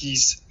Kraut.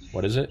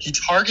 What is it? He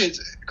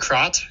targets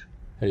Kraut,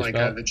 like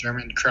the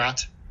German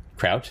Kraut.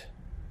 Kraut.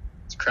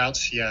 It's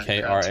Kraut, yeah.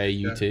 Kraut.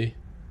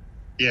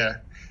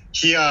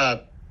 Yeah.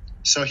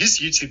 So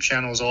his YouTube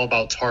channel is all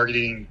about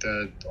targeting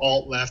the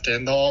alt left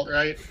and the alt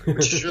right,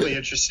 which is really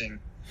interesting.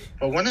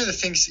 But one of the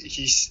things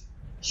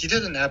he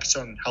did an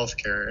episode on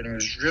healthcare, and it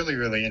was really,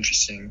 really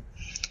interesting.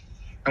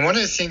 And one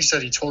of the things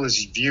that he told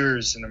his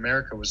viewers in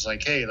America was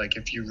like, hey, like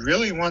if you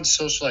really want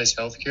socialized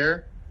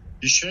healthcare,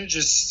 you shouldn't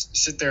just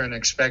sit there and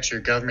expect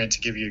your government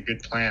to give you a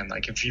good plan.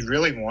 Like if you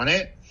really want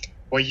it,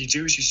 what you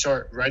do is you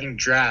start writing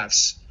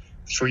drafts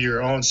for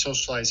your own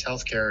socialized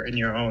healthcare in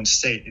your own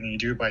state, and you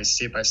do it by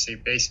state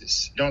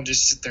basis. You don't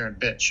just sit there and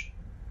bitch.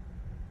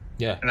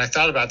 Yeah. And I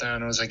thought about that,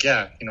 and I was like,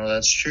 yeah,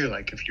 that's true.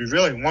 Like if you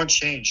really want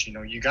change,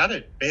 you got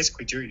to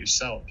basically do it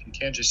yourself. You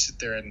can't just sit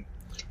there and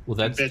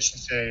bitch and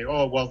say,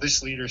 oh, well,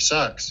 this leader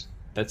sucks.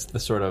 That's the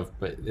sort of,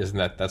 but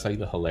that's like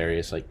the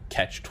hilarious like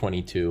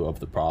catch-22 of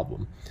the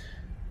problem.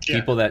 Yeah.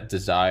 People that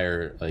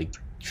desire like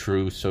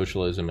true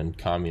socialism and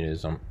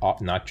communism,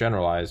 not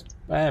generalized,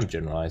 I am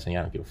generalizing,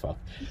 I don't give a fuck,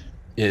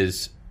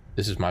 this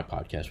is my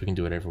podcast, we can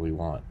do whatever we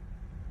want.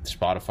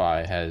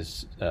 Spotify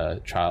has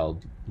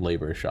child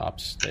labor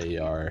shops.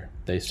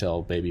 They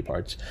sell baby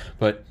parts,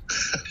 but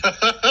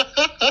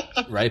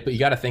right, but you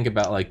got to think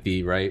about like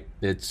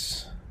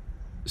it's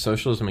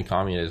socialism and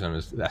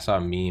communism I saw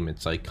a meme.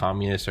 It's like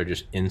communists are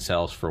just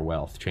incels for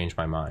wealth. Changed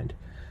my mind.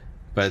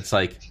 But it's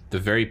like the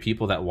very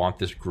people that want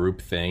this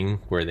group thing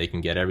where they can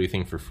get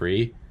everything for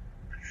free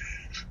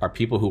are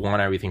people who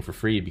want everything for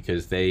free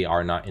because they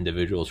are not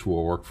individuals who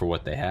will work for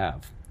what they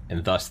have.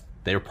 And thus,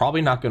 they're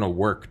probably not going to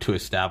work to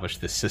establish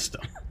this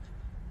system.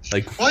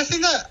 Well, I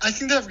think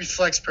that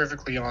reflects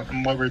perfectly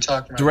on what we're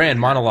talking about. Duran,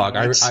 monologue.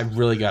 I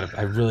really gotta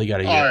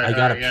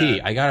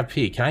pee. I gotta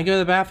pee. Can I go to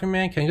the bathroom,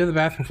 man? Can I go to the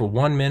bathroom for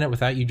 1 minute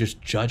without you just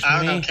judging me?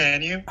 I don't know,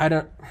 can you? I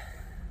don't.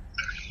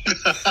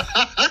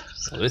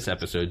 So this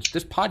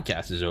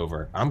podcast is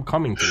over. I'm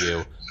coming to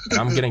you, and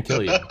I'm gonna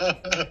kill you.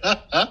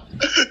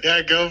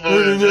 Yeah, go for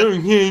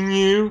it. Can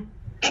you?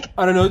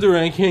 I don't know,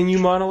 Duran. Can you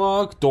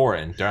monologue?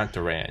 Doran.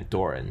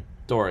 Doran.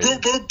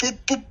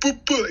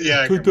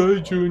 Yeah. Good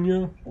day,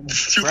 Junior.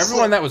 For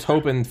everyone that was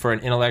hoping for an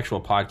intellectual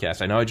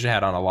podcast, I know I just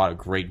had on a lot of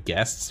great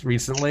guests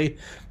recently.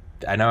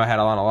 I know I had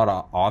on a lot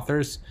of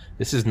authors.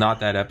 This is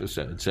not that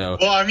episode. So,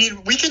 well, I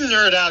mean, we can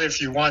nerd out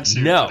if you want to.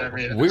 No, I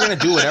mean, we're going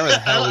to do whatever the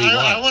hell we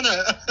want. I want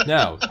to.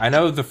 No, I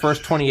know the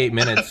first 28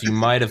 minutes you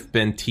might have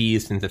been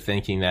teased into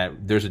thinking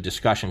that there's a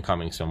discussion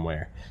coming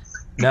somewhere.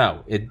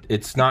 No,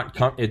 it's not.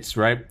 It's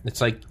right.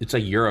 It's like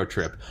Euro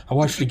Trip. I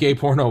watched a gay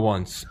porno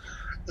once.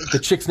 The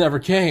chicks never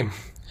came.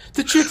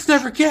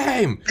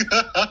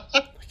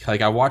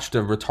 Like I watched a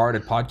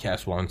retarded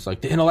podcast once.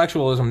 Like the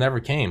intellectualism never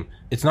came.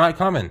 It's not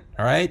coming.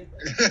 All right.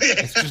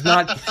 It's just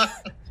not.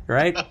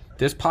 Right.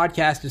 This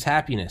podcast is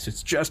happiness.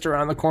 It's just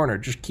around the corner.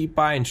 Just keep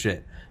buying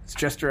shit. It's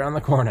just around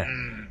the corner.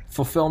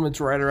 Fulfillment's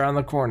right around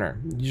the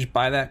corner. You just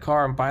buy that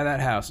car and buy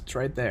that house. It's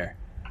right there.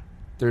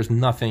 There's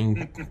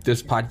nothing.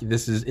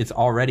 It's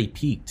already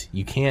peaked.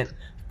 You can't,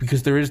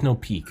 because there is no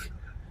peak.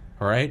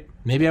 All right?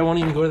 Maybe I won't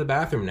even go to the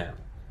bathroom now.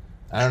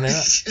 I don't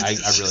know. I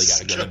really got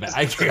to go to the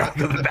bathroom. I got to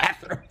go to the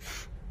bathroom.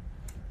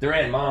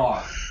 Durant,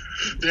 monologue.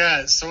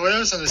 Yeah, so what I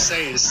was going to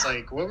say is,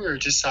 like, what we were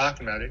just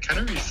talking about, it kind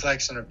of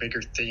reflects on a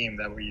bigger theme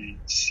that we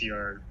see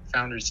our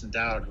founders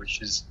endowed,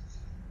 which is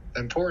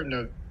the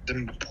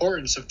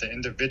importance of the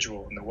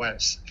individual in the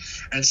West.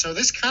 And so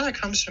this kind of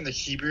comes from the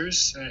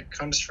Hebrews, and it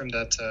comes from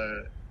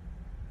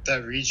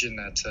that region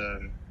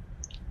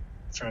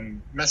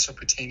from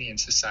Mesopotamian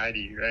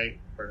society, right,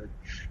 where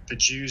the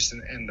Jews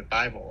and the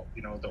Bible,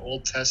 the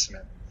Old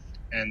Testament.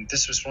 And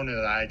this was one of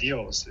the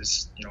ideals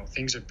is,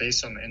 things are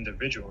based on the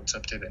individual. It's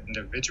up to the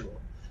individual.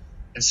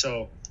 And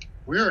so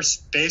we're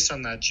based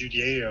on that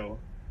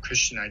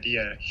Judeo-Christian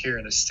idea here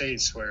in the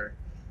States, where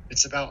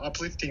it's about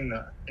uplifting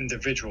the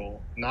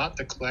individual, not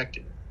the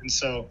collective. And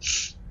so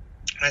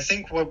I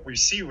think what we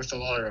see with a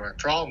lot of our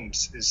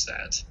problems is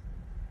that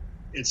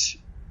it's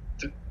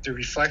the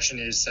reflection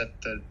is that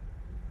the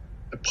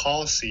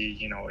policy,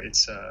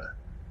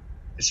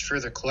 it's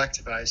further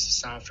collectivized.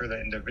 It's not for the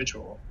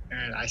individual.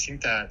 And I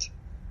think that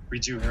we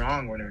do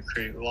wrong when we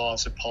create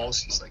laws or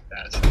policies like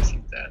that. I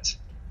think that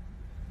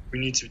we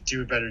need to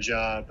do a better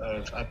job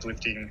of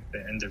uplifting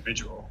the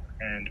individual.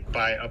 And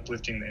by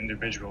uplifting the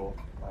individual,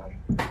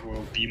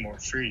 we'll be more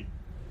free.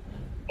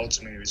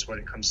 Ultimately, is what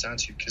it comes down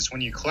to. Because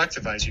when you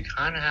collectivize, you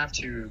kind of have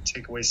to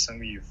take away some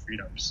of your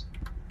freedoms.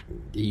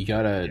 You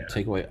gotta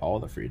take away all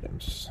the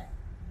freedoms.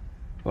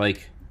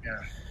 Like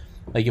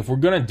if we're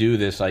gonna do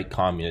this like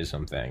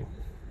communism thing,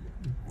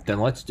 then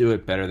let's do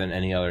it better than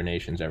any other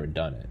nation's ever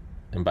done it.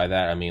 And by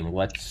that I mean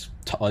let's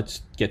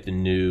get the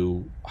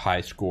new high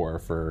score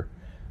for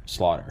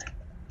slaughter,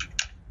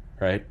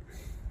 right?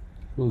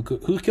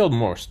 Who killed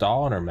more,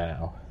 Stalin or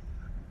Mao?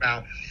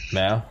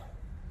 Mao.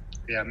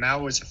 Yeah,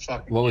 Mao was a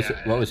fucking. What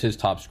was his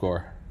top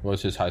score? What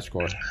was his high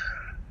score?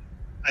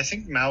 I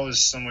think Mao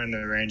was somewhere in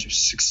the range of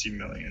 60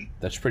 million.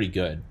 That's pretty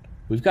good.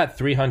 We've got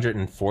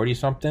 340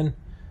 something.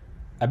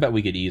 I bet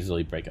we could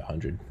easily break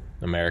 100.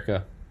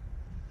 America.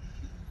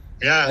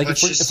 Yeah, like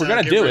let's if we're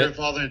gonna do it, of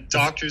all the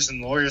doctors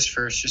and lawyers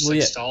first,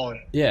 like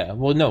Stalin. Yeah,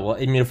 well, no,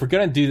 I mean, if we're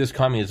gonna do this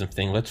communism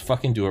thing, let's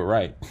fucking do it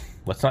right.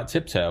 Let's not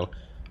tiptoe.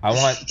 I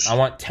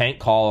want tank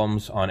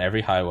columns on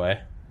every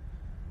highway.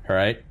 All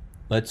right,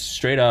 let's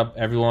straight up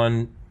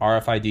everyone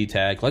RFID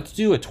tag. Let's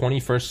do a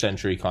 21st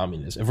century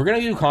communism. If we're gonna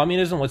do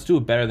communism, let's do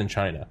it better than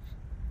China.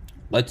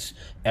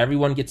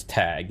 Everyone gets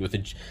tagged with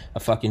a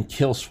fucking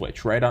kill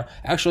switch right on.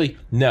 Actually,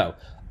 no,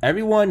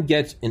 everyone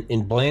gets an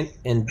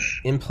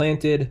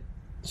implanted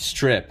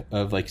strip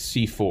of like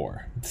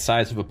C4, the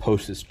size of a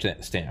postage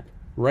stamp,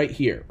 right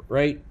here,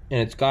 right, and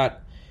it's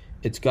got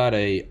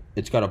a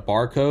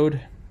barcode,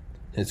 and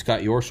it's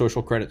got your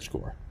social credit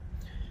score,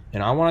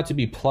 and I want it to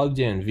be plugged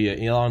in via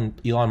Elon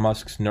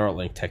Musk's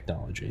Neuralink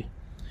technology,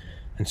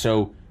 and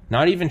so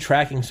not even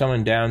tracking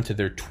someone down to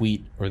their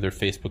tweet or their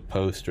Facebook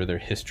post or their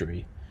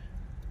history.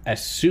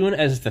 As soon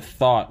as the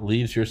thought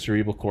leaves your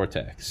cerebral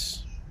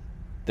cortex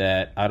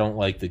that I don't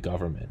like the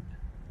government,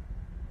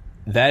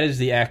 that is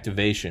the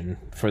activation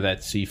for that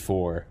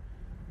C4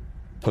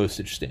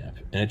 postage stamp,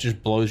 and it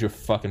just blows your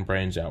fucking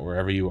brains out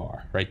wherever you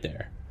are, right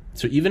there.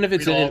 So even if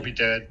it's all be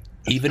dead.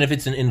 Even if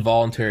it's an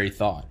involuntary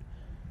thought,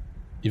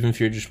 even if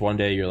you're just one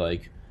day you're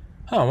like,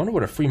 oh, I wonder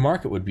what a free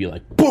market would be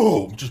like.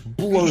 Boom, just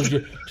blows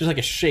you, just like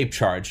a shape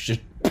charge.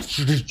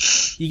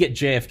 Just you get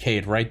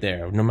JFK'd right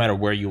there, no matter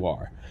where you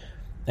are.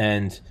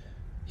 And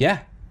yeah,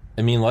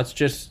 I mean,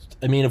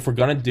 if we're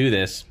gonna do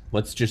this,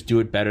 let's just do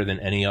it better than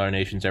any other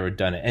nation's ever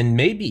done it. And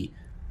maybe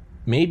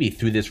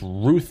through this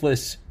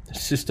ruthless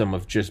system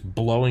of just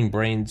blowing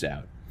brains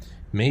out,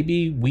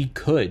 maybe we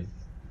could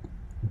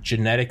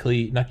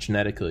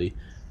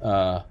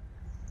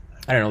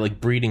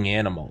like breeding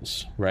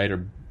animals, right? Or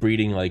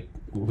breeding like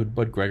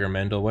what Gregor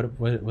Mendel, what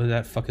was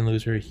that fucking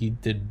loser? He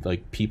did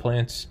like pea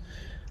plants,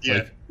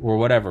 or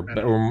whatever,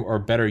 or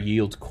better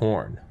yield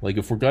corn. Like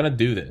if we're gonna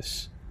do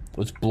this,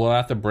 let's blow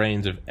out the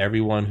brains of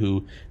everyone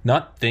who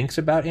not thinks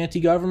about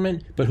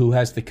anti-government, but who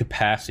has the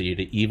capacity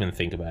to even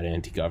think about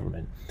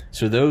anti-government.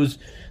 So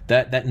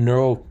that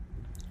neural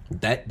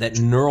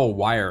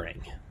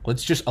wiring,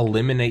 let's just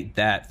eliminate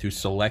that through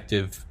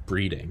selective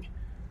breeding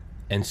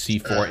and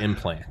C4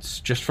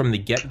 implants, just from the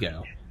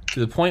get-go, to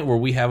the point where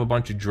we have a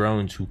bunch of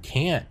drones who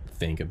can't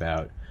think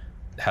about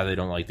how they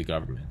don't like the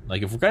government.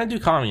 Like if we're gonna do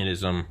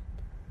communism,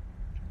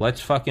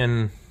 let's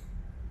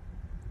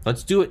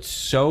do it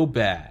so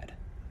bad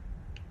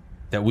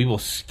that we will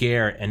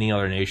scare any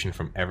other nation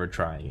from ever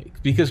trying it.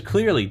 Because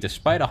clearly,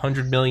 despite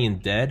 100 million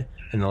dead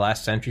in the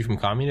last century from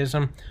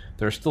communism,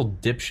 there are still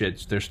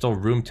dipshits, there's still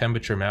room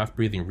temperature,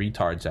 mouth-breathing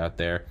retards out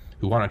there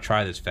who want to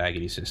try this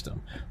faggoty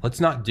system. Let's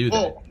not do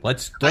that.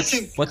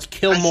 Let's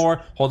kill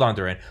more. Hold on,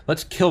 Doran.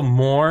 Let's kill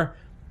more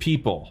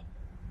people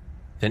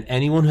than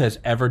anyone has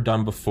ever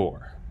done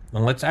before.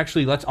 And let's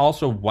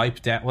also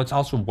wipe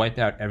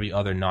out every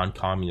other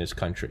non-communist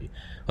country.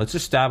 Let's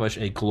establish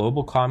a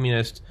global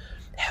communist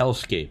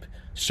hellscape,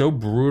 so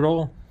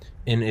brutal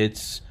in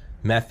its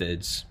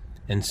methods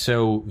and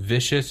so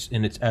vicious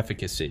in its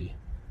efficacy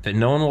that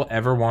no one will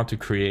ever want to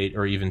create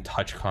or even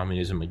touch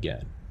communism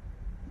again.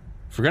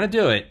 If we're going to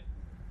do it,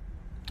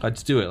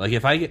 let's do it. Like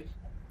if I get,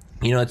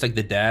 it's like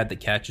the dad that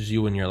catches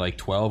you when you're like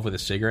 12 with a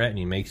cigarette and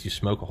he makes you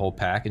smoke a whole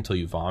pack until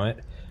you vomit.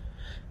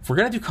 If we're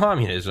going to do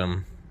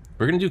communism,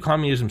 we're going to do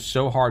communism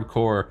so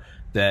hardcore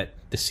that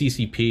the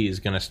CCP is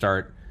going to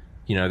start,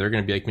 they're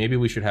going to be like, maybe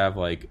we should have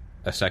like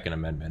a Second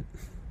Amendment.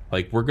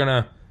 Like we're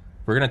going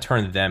to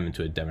turn them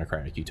into a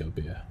democratic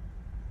utopia.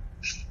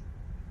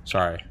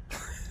 Sorry.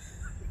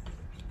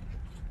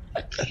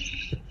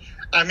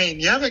 I mean,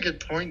 you have a good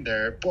point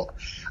there. Well,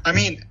 I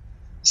mean,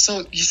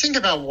 so you think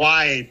about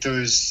why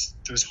those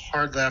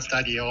hard left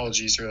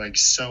ideologies are like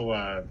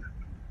so.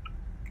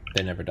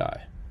 They never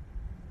die.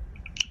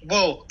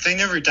 Well, they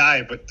never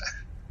die, but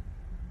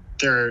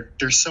they're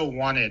so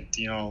wanted.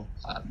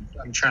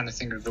 I'm trying to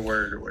think of the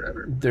word or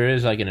whatever. There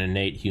is like an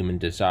innate human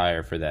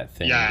desire for that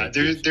thing. Yeah,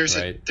 there's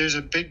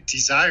a big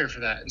desire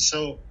for that, and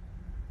so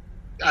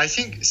I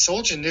think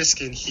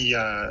Solzhenitsyn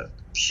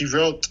he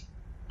wrote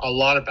a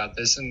lot about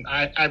this, and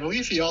I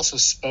believe he also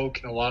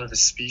spoke in a lot of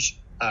his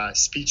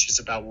speeches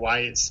about why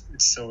it's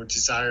so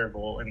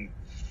desirable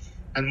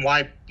and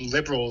why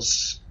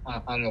liberals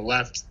on the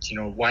left,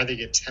 why they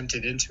get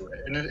tempted into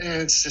it, and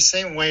it's the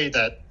same way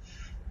that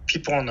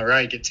people on the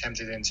right get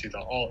tempted into the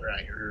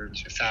alt-right or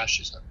into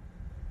fascism.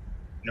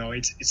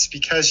 It's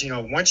because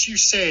once you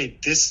say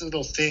this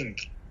little thing,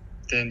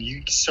 then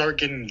you start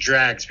getting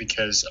dragged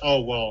because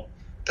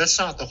that's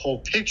not the whole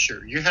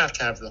picture. You have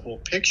to have the whole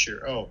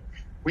picture.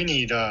 We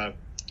need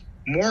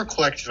more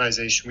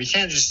collectivization. We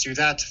can't just do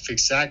that to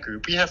fix that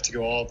group. We have to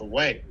go all the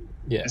way.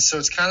 Yeah. And so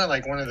it's kind of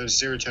like one of those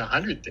 0 to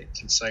 100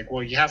 things. It's like,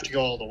 you have to go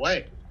all the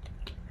way.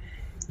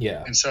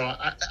 Yeah. And so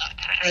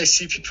I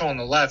see people on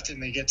the left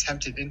and they get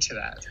tempted into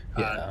that,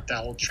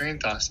 that whole train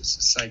process.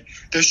 It's like,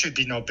 there should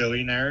be no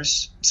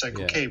billionaires. It's like,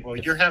 okay, well,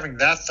 you're having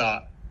that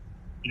thought.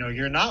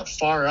 You're not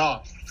far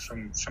off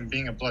from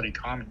being a bloody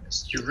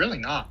communist. You're really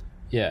not.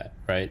 Yeah,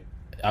 right.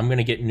 I'm going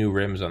to get new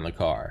rims on the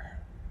car.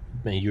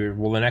 The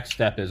next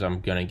step is I'm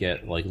going to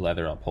get like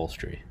leather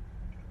upholstery.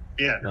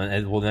 Yeah.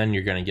 Well, then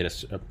you're going to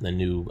get a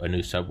new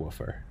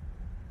subwoofer.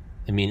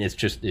 I mean, it's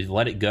just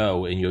let it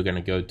go, and you're going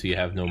to go till you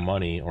have no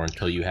money or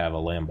until you have a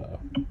Lambo.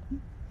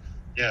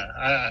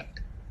 Yeah,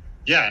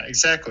 yeah,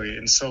 exactly.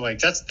 And so like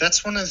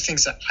that's one of the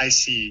things that I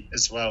see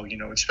as well.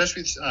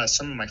 Especially with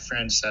some of my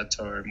friends that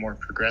are more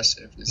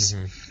progressive, is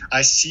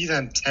I see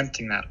them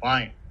tempting that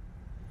line.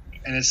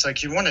 And it's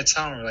like you want to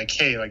tell them, like,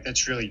 hey, like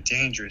that's really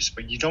dangerous,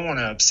 but you don't want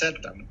to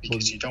upset them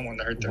because you don't want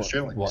to hurt their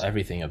feelings. Well,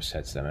 everything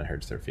upsets them and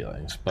hurts their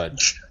feelings,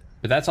 but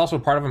that's also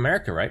part of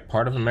America, right?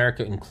 Part of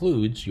America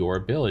includes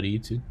your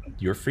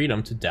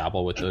freedom to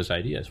dabble with those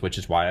ideas, which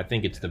is why I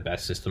think it's the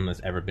best system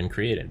that's ever been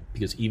created.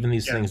 Because even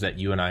these things that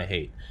you and I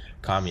hate,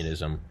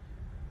 communism,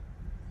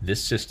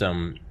 this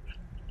system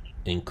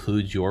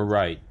includes your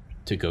right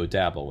to go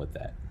dabble with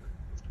that.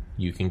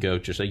 You can go,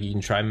 just like you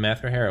can try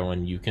meth or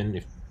heroin, you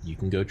can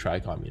go try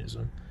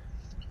communism.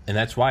 And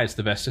that's why it's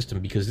the best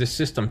system, because this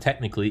system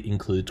technically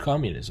includes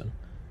communism.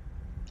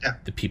 Yeah.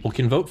 The people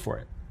can vote for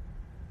it.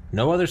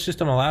 No other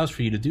system allows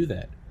for you to do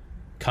that.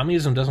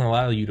 Communism doesn't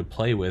allow you to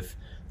play with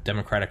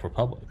democratic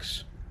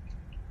republics.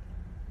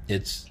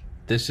 This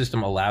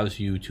system allows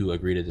you to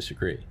agree to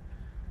disagree.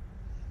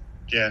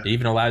 Yeah. It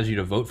even allows you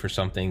to vote for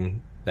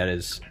something that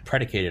is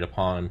predicated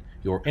upon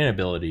your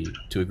inability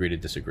to agree to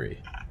disagree.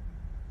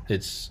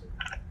 It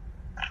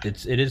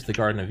is the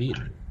Garden of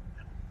Eden.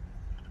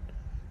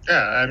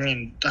 Yeah, I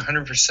mean,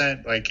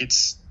 100%. Like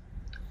it's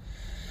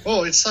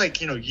like,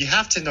 you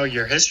have to know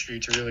your history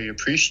to really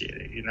appreciate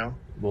it,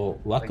 Well,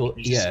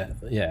 luckily,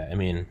 I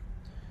mean,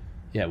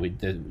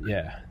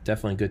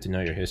 definitely good to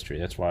know your history.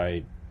 That's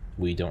why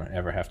we don't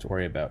ever have to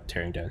worry about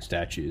tearing down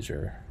statues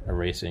or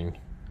erasing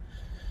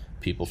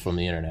people from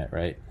the internet,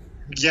 right?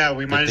 Yeah,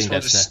 we might as well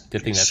just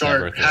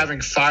start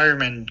having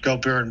firemen go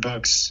burn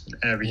books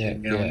and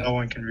everything. No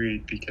one can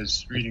read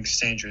because reading's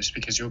dangerous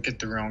because you'll get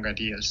the wrong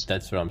ideas.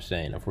 That's what I'm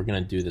saying. If we're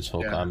going to do this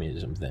whole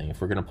communism thing, if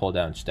we're going to pull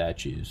down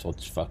statues,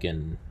 let's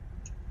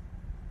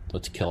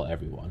kill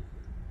everyone.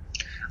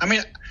 I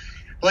mean,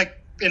 like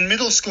in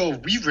middle school,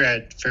 we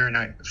read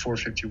Fahrenheit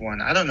 451.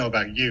 I don't know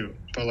about you,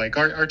 but like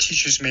our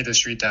teachers made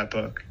us read that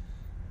book.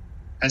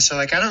 And so,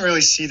 like, I don't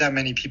really see that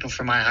many people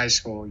from my high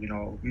school,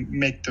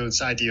 make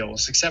those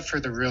ideals, except for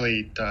the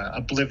really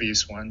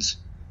oblivious ones,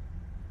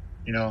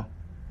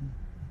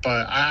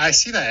 But I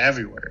see that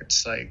everywhere.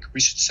 It's like, we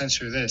should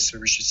censor this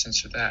or we should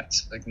censor that.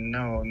 It's like,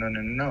 no.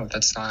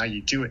 That's not how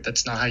you do it.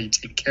 That's not how you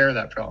take care of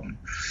that problem.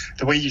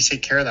 The way you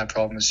take care of that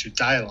problem is through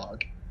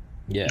dialogue.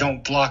 Yeah. You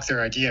don't block their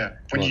idea.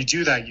 When you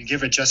do that, you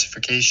give a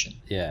justification.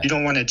 Yeah. You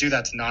don't want to do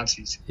that to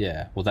Nazis.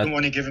 Yeah. Well, you don't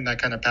want to give them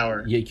that kind of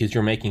power. Yeah, because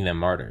you're making them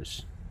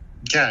martyrs.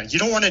 Yeah, you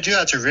don't want to do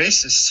that to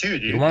racists too,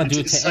 dude. You don't want to do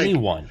it to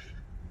anyone.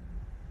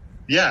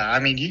 Yeah, I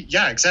mean,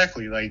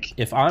 exactly. Like,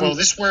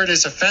 this word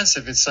is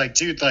offensive. It's like,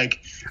 dude, like,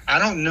 I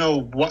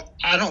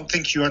don't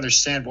think you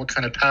understand what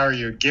kind of power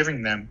you're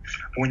giving them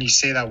when you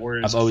say that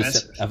word is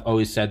offensive. I've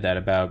always said that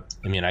about.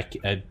 I mean,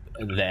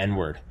 the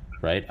N-word,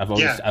 right? I've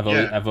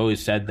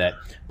always said that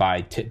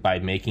by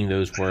making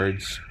those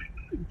words,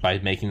 by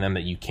making them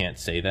that you can't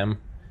say them,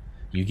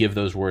 you give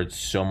those words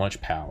so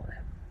much power.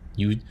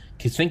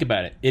 Because think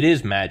about it, it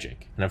is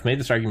magic, and I've made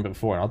this argument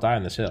before, and I'll die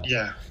on this hill.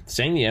 Yeah,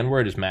 saying the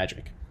N-word is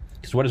magic.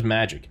 Because what is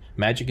magic?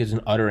 Magic is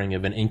an uttering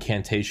of an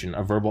incantation,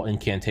 a verbal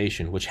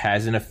incantation, which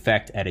has an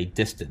effect at a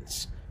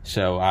distance.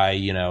 So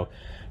a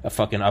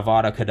fucking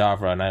Avada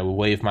Kedavra, and I will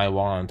wave my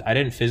wand. I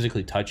didn't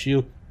physically touch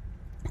you,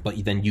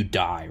 but then you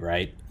die,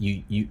 right?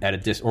 You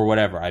at a or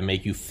whatever. I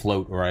make you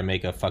float, or I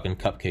make a fucking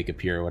cupcake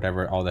appear, or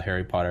whatever. All the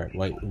Harry Potter,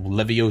 like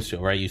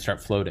Levioso, right? You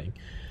start floating.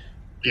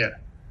 Yeah.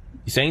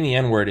 Saying the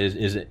N-word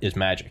is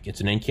magic. It's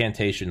an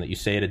incantation that you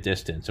say at a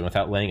distance, and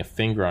without laying a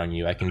finger on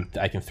you, I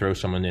can throw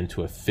someone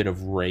into a fit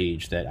of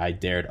rage that I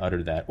dared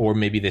utter that, or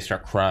maybe they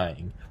start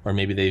crying, or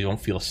maybe they don't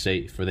feel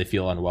safe, or they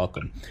feel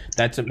unwelcome.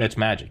 That's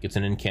magic. It's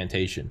an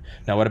incantation.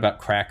 Now, what about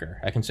cracker?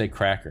 I can say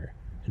cracker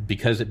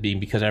because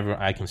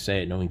everyone I can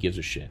say it. No one gives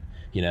a shit.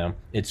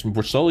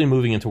 We're slowly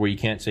moving into where you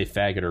can't say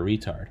faggot or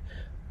retard.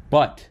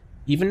 But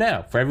even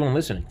now, for everyone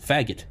listening,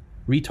 faggot,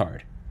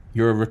 retard,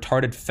 you're a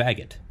retarded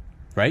faggot.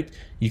 Right?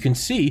 You can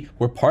see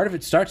where part of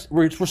it starts.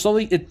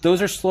 Those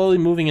are slowly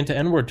moving into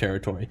N-word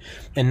territory.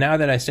 And now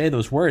that I say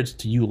those words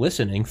to you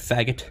listening,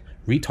 faggot,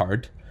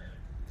 retard,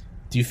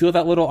 do you feel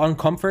that little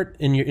uncomfort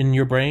in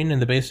your brain, in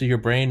the base of your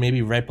brain,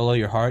 maybe right below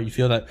your heart? You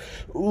feel that,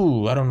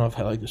 ooh, I don't know if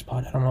I like this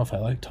pod. I don't know if I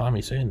like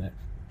Tommy saying that.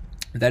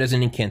 That is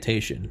an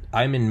incantation.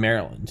 I'm in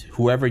Maryland.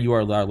 Whoever you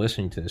are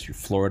listening to this, you're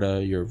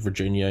Florida, you're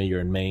Virginia,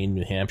 you're in Maine,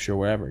 New Hampshire,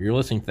 wherever. You're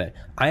listening to that.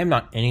 I am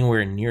not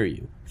anywhere near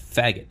you.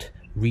 Faggot.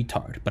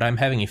 Retard, but I'm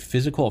having a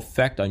physical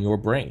effect on your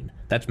brain.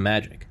 That's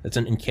magic. That's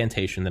an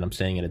incantation that I'm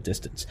saying at a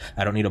distance.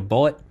 I don't need a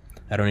bullet.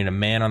 I don't need a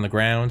man on the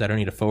ground. I don't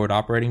need a forward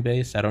operating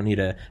base. I don't need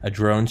a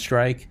drone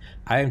strike.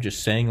 I am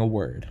just saying a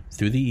word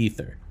through the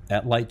ether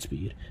at light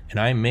speed,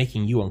 and I am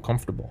making you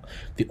uncomfortable.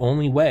 The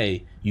only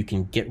way you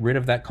can get rid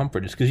of that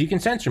comfort is because you can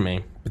censor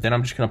me, but then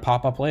I'm just going to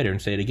pop up later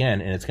and say it again,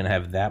 and it's going to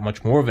have that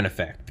much more of an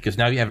effect because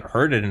now you haven't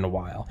heard it in a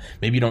while.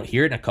 Maybe you don't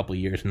hear it in a couple of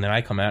years, and then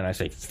I come out and I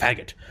say,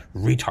 faggot,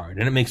 retard,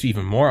 and it makes you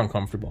even more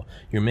uncomfortable.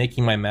 You're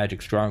making my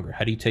magic stronger.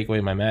 How do you take away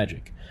my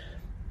magic?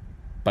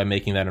 By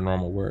making that a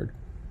normal word.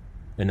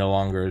 It no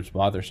longer is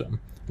bothersome.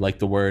 Like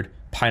the word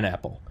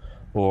pineapple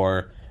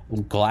or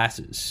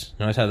glasses.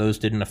 Notice how those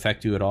didn't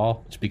affect you at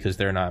all? It's because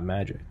they're not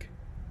magic.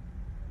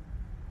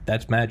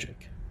 That's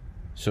magic.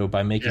 So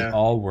by making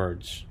all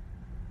words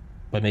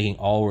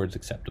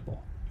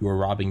acceptable, you are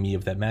robbing me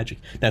of that magic.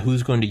 Now,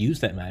 who's going to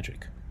use that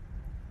magic?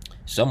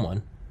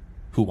 Someone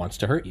who wants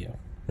to hurt you.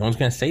 No one's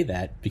going to say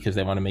that because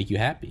they want to make you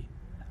happy.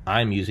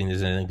 I'm using this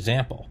as an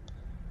example.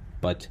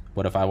 But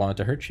what if I wanted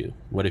to hurt you?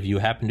 What if you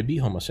happen to be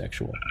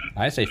homosexual?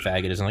 I say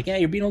faggot isn't like, yeah,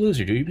 you're being a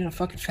loser, dude. You're being a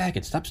fucking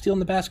faggot. Stop stealing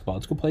the basketball.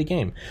 Let's go play a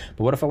game.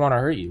 But what if I want to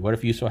hurt you? What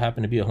if you so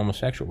happen to be a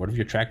homosexual? What if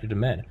you're attracted to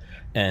men?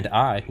 And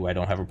I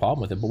don't have a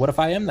problem with it, but what if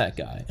I am that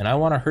guy? And I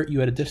want to hurt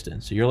you at a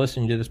distance. So you're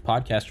listening to this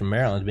podcast from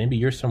Maryland. Maybe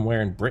you're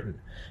somewhere in Britain.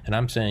 And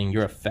I'm saying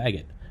you're a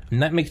faggot.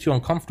 And that makes you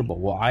uncomfortable.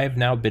 Well, I have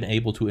now been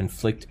able to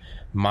inflict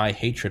my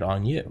hatred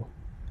on you.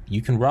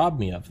 You can rob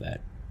me of that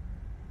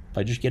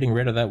by just getting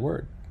rid of that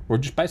word. Or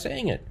just by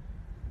saying it.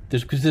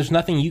 Because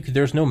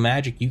there's no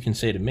magic you can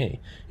say to me.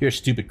 You're a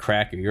stupid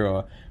cracker.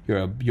 You're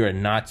a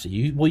Nazi.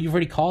 You've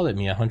already called it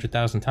me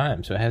 100,000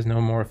 times, so it has no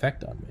more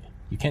effect on me.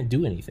 You can't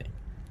do anything.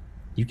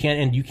 You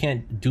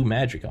can't do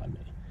magic on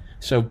me.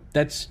 So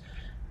that's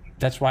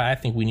why I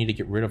think we need to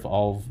get rid of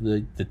all of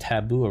the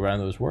taboo around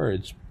those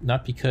words.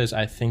 Not because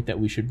I think that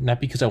we should, not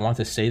because I want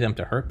to say them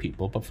to hurt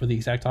people, but for the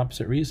exact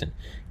opposite reason.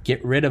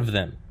 Get rid of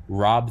them.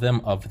 Rob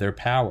them of their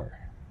power.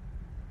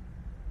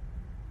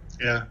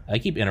 Yeah. I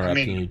keep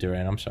interrupting you,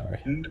 Durant. I'm sorry.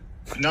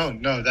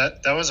 No,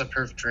 that was a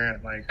perfect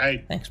rant.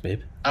 Thanks,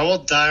 babe. I will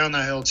die on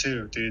that hill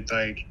too, dude.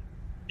 Like,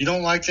 you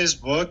don't like this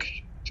book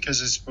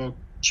because this book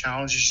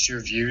challenges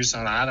your views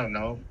on, I don't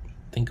know.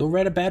 Then go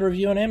write a bad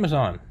review on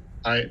Amazon.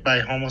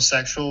 By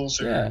homosexuals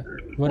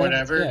or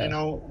whatever,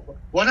 yeah.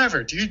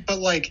 Whatever, dude.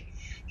 But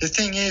the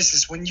thing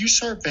is when you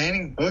start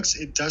banning books,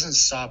 it doesn't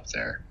stop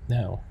there.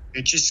 No.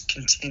 It just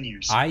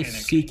continues. I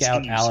seek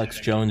out Alex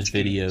Jones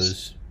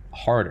videos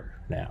harder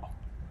now.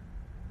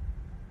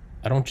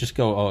 I don't just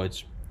go,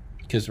 it's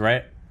because,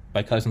 right?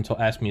 My cousin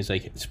asked me, he's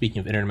like, speaking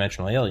of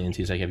interdimensional aliens,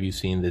 he's like, have you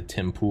seen the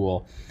Tim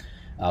Pool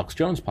Alex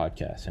Jones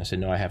podcast? And I said,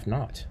 no, I have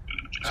not.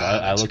 So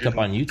I looked up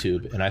on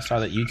YouTube, and I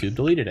saw that YouTube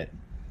deleted it.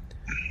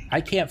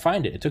 I can't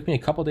find it. It took me a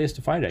couple days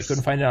to find it. I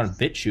couldn't find it on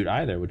BitChute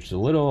either, which is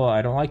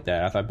I don't like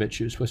that. I thought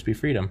BitChute was supposed to be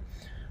freedom.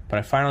 But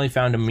I finally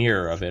found a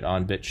mirror of it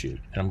on BitChute,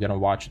 and I'm going to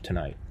watch it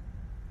tonight.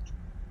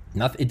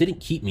 It didn't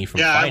keep me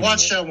from finding it. Yeah, I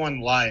watched that one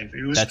live.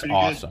 It was That's pretty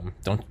awesome.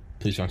 Good.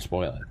 Please don't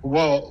spoil it.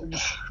 Well,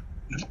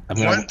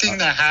 one thing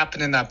that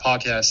happened in that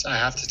podcast, I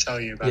have to tell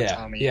you about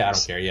Tommy. Yeah, I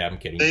don't care. Yeah, I'm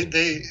kidding.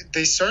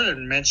 They started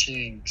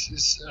mentioning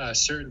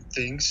certain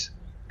things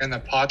in the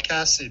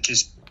podcast.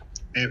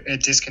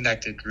 It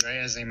disconnected right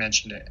as they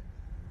mentioned it,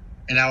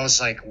 and I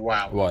was like,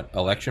 wow. What,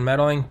 election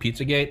meddling,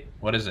 Pizzagate?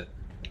 What is it?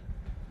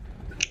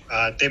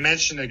 They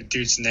mentioned a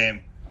dude's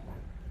name.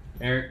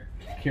 Eric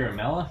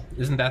Kiramella?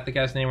 Isn't that the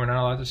guy's name we're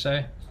not allowed to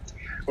say?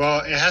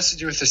 Well, it has to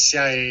do with the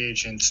CIA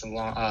agents.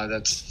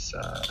 That's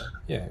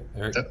Eric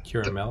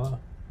Kiramella.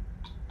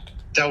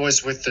 That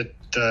was with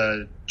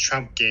the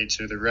Trump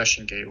gates or the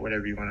Russian gate,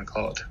 whatever you want to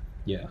call it.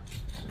 Yeah.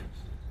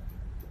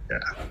 Yeah.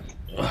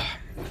 Ugh,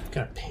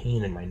 got a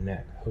pain in my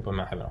neck. Hope I'm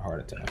not having a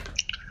heart attack.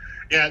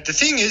 Yeah, the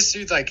thing is,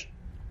 dude, like,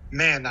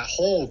 man, that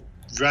whole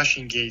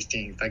Russian gate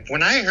thing. Like,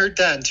 when I heard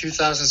that in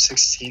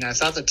 2016, I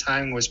thought the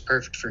time was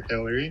perfect for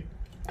Hillary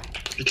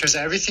because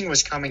everything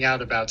was coming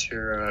out about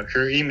her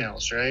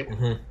emails, right?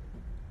 Mm-hmm.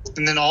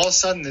 And then all of a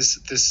sudden,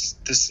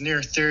 this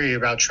near theory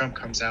about Trump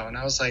comes out, and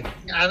I was like,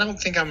 I don't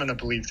think I'm going to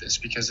believe this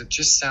because it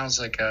just sounds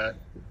like a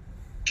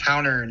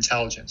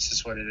counterintelligence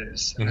is what it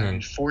is. And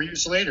then 4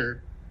 years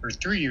later, or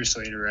 3 years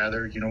later,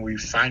 rather, we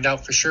find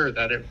out for sure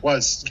that it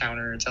was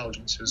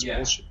counterintelligence. It was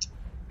bullshit.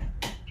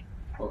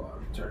 Hold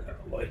on, turn down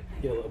the light.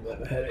 Get a little bit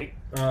of a headache.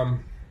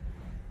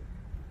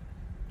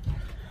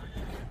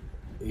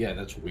 Yeah,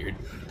 that's weird.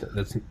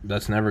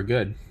 That's never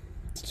good.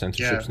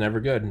 Censorship's never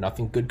good.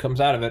 Nothing good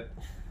comes out of it.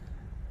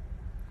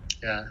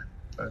 Yeah,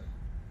 but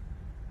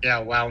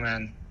wow,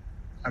 man.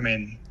 I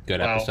mean,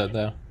 good episode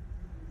though.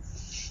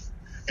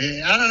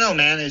 I don't know,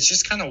 man. It's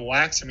just kind of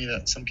whack to me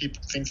that some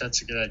people think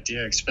that's a good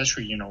idea,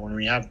 especially when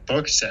we have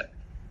books that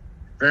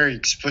very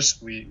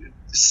explicitly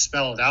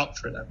spell it out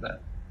for them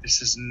that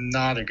this is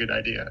not a good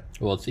idea.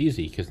 Well, it's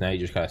easy because now you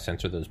just gotta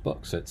censor those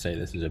books that say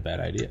this is a bad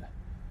idea.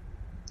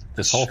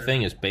 This whole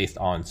thing is based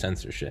on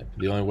censorship.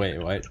 The only way,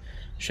 right?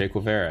 Che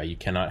Guevara, you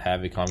cannot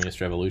have a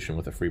communist revolution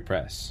with a free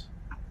press.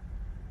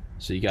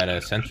 So you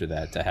gotta censor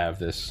that to have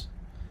this.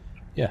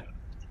 Yeah.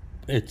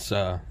 It's,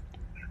 I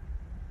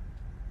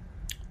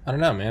don't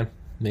know, man.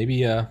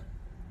 Maybe, right?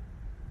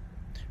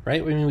 I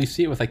mean, we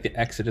see it with, like, the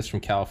Exodus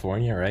from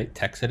California, right?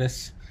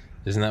 Texodus.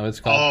 Isn't that what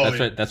it's called?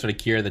 That's what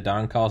Akira the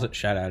Don calls it.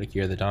 Shout out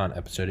Akira the Don,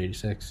 episode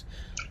 86.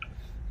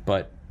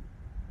 But,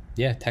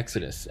 yeah,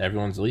 Texodus.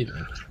 Everyone's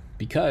leaving.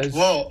 Because...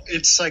 Well,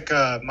 it's like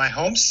my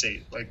home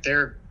state. Like,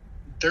 they're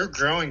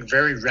growing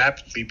very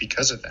rapidly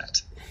because of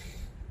that.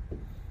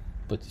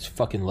 But these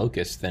fucking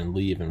locusts then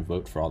leave and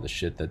vote for all the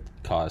shit that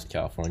caused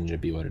California to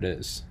be what it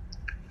is.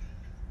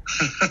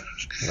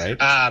 Right?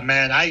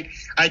 Man, I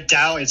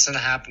doubt it's going to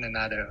happen in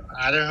Idaho.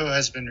 Idaho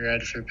has been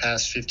red for the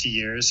past 50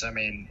 years. I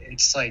mean,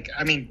 it's like,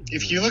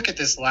 if you look at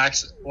this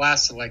last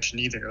election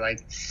either,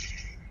 like,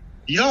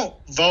 you don't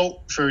vote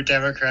for a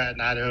Democrat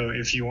in Idaho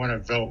if you want to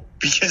vote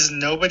because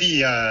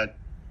nobody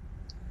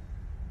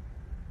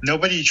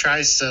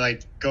tries to,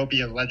 like, go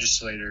be a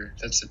legislator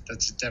that's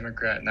a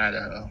Democrat in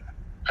Idaho.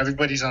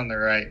 Everybody's on the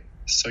right.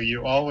 So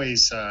you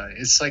always,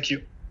 it's like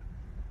you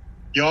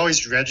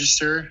always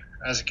register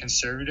as a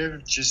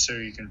conservative just so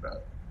you can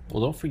vote.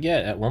 Well, don't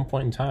forget, at one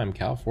point in time,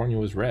 California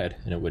was red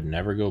and it would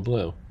never go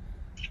blue.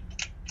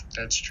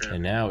 That's true.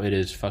 And now it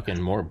is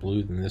fucking more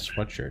blue than this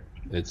sweatshirt.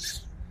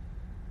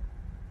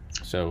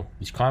 So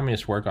these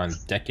communists work on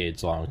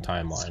decades-long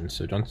timelines,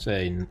 so don't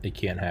say it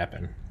can't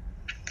happen.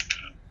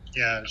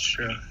 Yeah, it's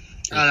true.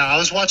 I don't know. I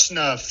was watching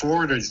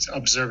Forward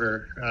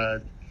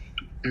Observer,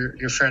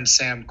 your friend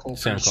Sam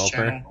Colfer's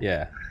channel.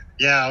 Yeah,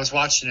 I was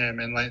watching him,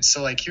 and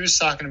he was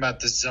talking about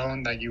the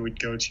zone that you would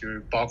go to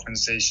if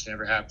balkanization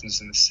ever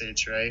happens in the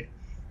States, right?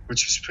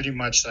 Which was pretty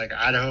much like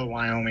Idaho,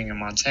 Wyoming, and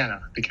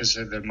Montana because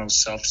they're the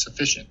most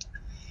self-sufficient.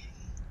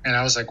 And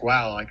I was like,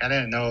 wow, like I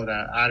didn't know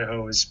that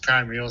Idaho is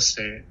prime real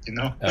estate,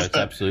 Oh, it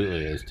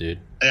absolutely is, dude.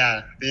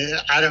 Yeah,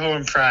 Idaho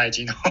and pride,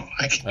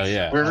 like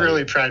we're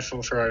really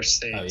prideful for our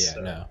state. Oh yeah,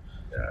 no.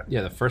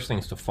 Yeah, the first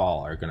things to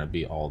fall are going to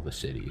be all the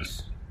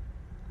cities.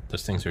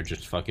 Those things are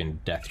just fucking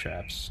death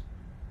traps.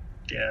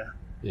 Yeah,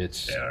 they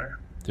are.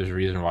 There's a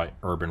reason why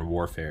urban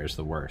warfare is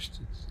the worst.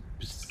 It's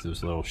just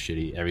those little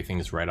shitty,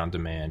 everything's right on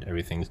demand,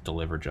 everything's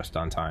delivered just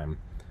on time.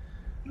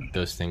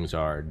 Those things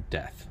are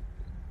death.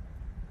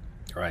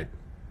 Right.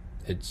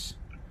 It's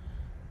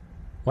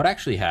what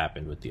actually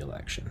happened with the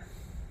election.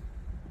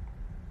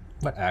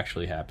 What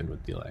actually happened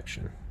with the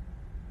election?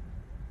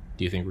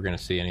 Do you think we're going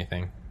to see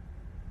anything?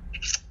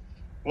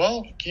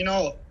 Well,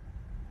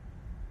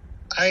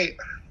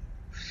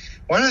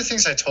 one of the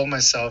things I told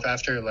myself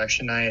after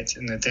election night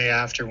and the day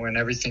after when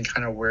everything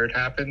kind of weird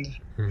happened,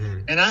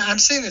 and I'm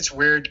saying it's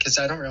weird because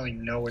I don't really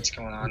know what's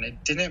going on.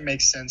 It didn't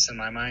make sense in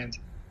my mind.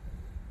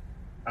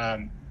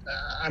 I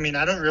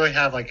don't really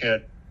have like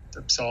a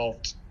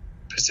absolved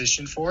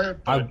position for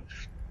it, but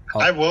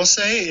I will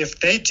say if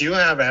they do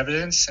have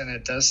evidence and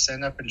it does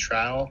stand up in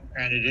trial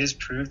and it is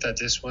proved that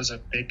this was a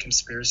big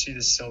conspiracy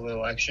to steal the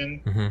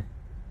election,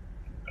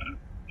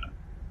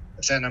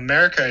 then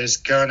America is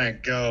gonna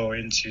go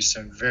into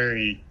some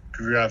very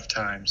rough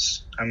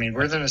times. I mean,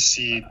 we're gonna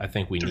see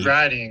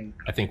writing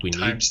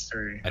times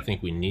 3. I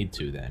think we need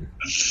to then.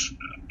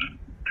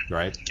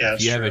 Right? Yeah,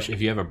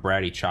 if you have a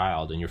bratty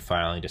child and you're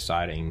finally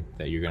deciding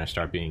that you're going to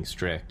start being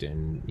strict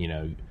and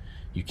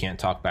you can't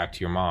talk back to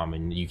your mom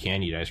and you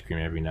can eat ice cream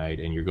every night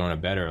and you're going to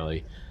bed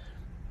early,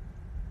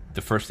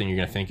 the first thing you're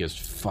going to think is,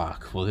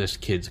 fuck, well, this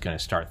kid's going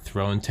to start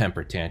throwing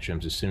temper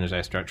tantrums as soon as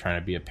I start trying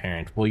to be a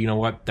parent. Well, you know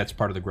what? That's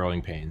part of the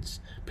growing pains.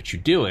 But you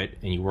do it,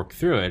 and you work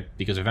through it,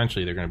 because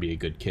eventually they're going to be a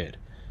good kid.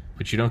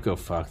 But you don't go,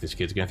 fuck, this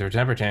kid's going to throw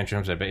temper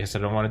tantrums. I guess I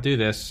don't want to do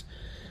this.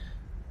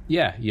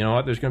 Yeah, you know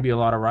what? There's going to be a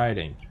lot of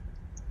rioting.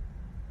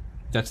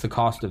 That's the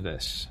cost of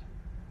this.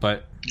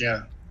 But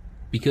yeah,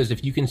 because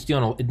if you can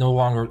steal,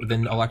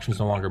 then elections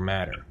no longer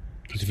matter.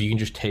 Because if you can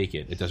just take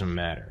it, it doesn't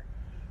matter.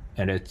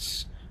 And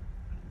it's...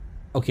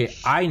 Okay,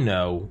 I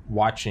know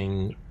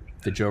watching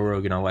the Joe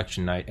Rogan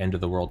election night End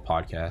of the World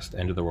podcast,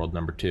 End of the World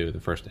number 2,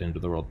 the first End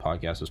of the World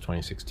podcast was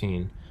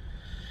 2016,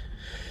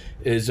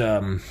 is,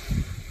 and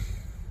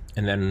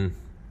then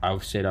I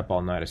stayed up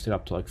all night. I stayed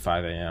up till like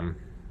 5 a.m.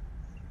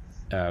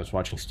 I was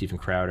watching Stephen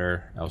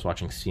Crowder. I was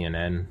watching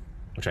CNN,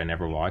 which I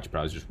never watched, but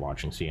I was just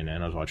watching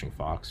CNN. I was watching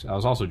Fox. I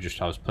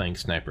was playing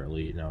Sniper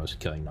Elite, and I was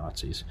killing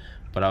Nazis.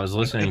 But I was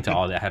listening to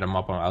all that. I had them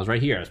up on, I was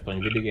right here. I was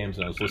playing video games,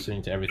 and I was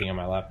listening to everything on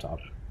my laptop.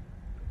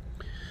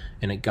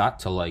 And it got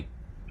to like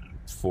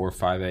 4 or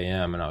 5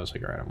 a.m. and I was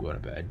like, all right, I'm going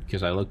to bed.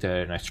 Because I looked at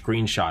it and I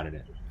screenshotted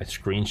it. I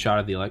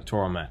screenshotted the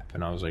electoral map.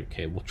 And I was like,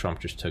 okay, well, Trump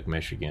just took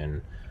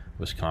Michigan,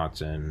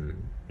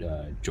 Wisconsin,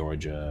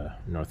 Georgia,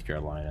 North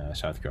Carolina,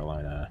 South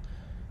Carolina,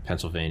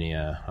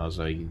 Pennsylvania. I was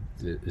like,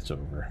 it's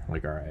over.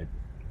 Like, all right.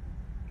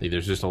 Like,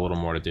 there's just a little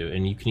more to do.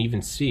 And you can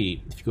even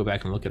see, if you go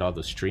back and look at all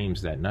the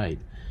streams that night,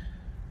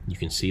 you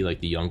can see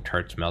like the Young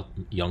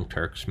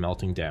Turks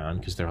melting down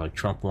because they're like,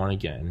 Trump won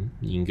again.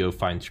 You can go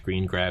find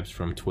screen grabs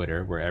from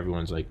Twitter where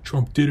everyone's like,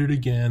 Trump did it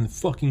again, the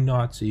fucking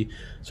Nazi.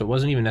 So it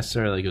wasn't even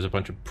necessarily like it was a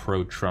bunch of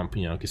pro-Trump,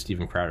 you know, because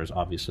Stephen Crowder is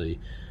obviously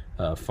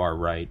far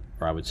right,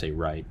 or I would say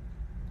right.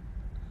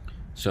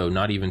 So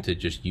not even to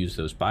just use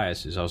those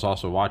biases. I was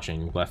also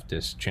watching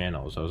leftist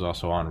channels. I was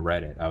also on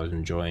Reddit. I was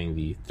enjoying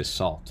the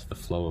salt, the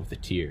flow of the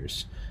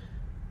tears.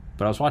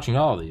 But I was watching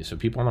all of these, so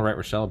people on the right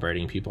were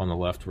celebrating, people on the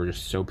left were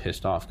just so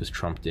pissed off because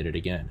Trump did it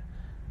again.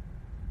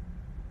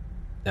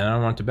 And I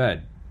went to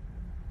bed.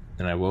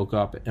 And I woke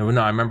up, and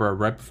no, I remember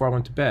right before I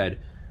went to bed,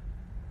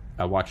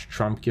 I watched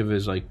Trump give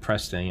his like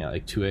press thing at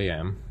like 2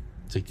 a.m.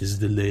 It's like, this is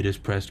the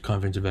latest press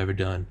conference I've ever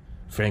done.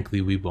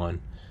 Frankly, we won.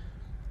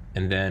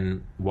 And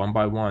then, one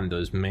by one,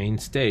 those main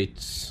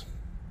states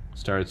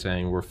started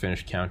saying, we're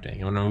finished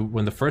counting. And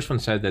when the first one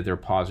said that they're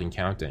pausing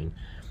counting,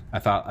 I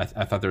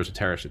thought there was a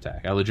terrorist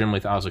attack. I legitimately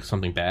thought, I was like,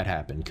 something bad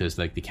happened because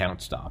like the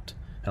count stopped.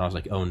 And I was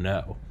like, oh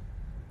no.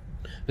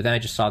 But then I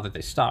just saw that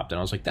they stopped, and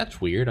I was like, that's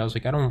weird. I was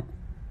like, I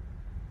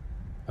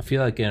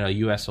feel like in a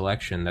U.S.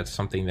 election, that's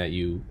something that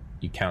you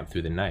count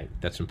through the night.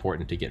 That's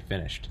important to get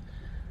finished.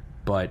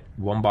 But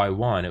one by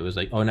one, it was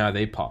like, oh, now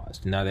they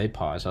paused. Now they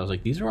paused. I was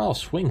like, these are all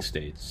swing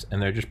states,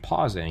 and they're just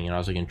pausing. And I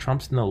was like, and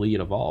Trump's in the lead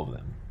of all of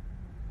them.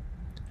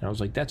 And I was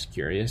like, that's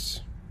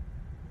curious.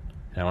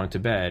 And I went to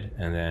bed,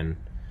 and then...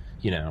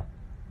 You know,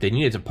 they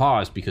needed to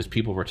pause because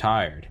people were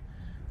tired.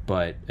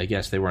 But I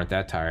guess they weren't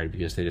that tired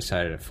because they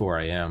decided at 4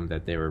 a.m.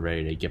 that they were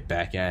ready to get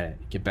back at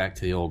it, get back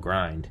to the old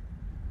grind.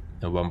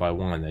 And one by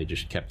one,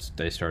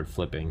 they started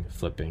flipping.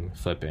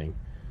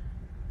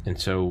 And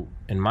so,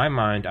 in my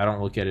mind, I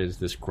don't look at it as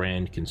this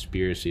grand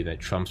conspiracy that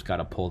Trump's got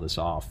to pull this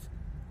off.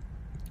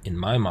 In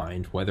my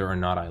mind, whether or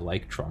not I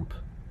like Trump,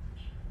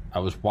 I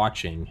was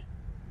watching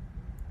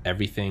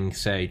everything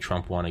say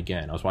Trump won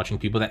again. I was watching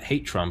people that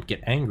hate Trump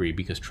get angry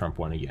because Trump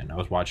won again. I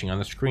was watching on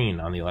the screen,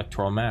 on the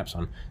electoral maps,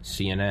 on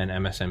CNN,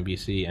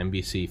 MSNBC,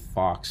 NBC,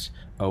 Fox,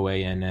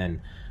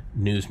 OANN,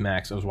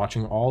 Newsmax. I was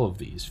watching all of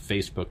these.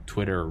 Facebook,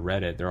 Twitter,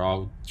 Reddit. They're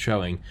all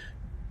showing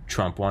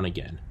Trump won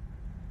again.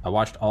 I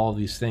watched all of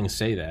these things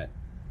say that,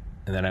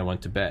 and then I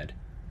went to bed.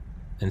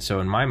 And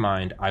so in my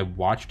mind, I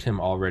watched him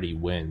already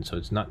win. So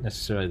it's not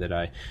necessarily that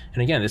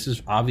and again, this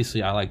is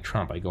obviously, I like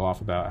Trump. I go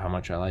off about how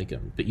much I like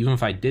him. But even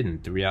if I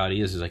didn't, the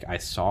reality is like I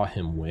saw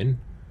him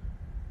win.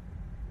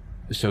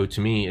 So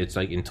to me, it's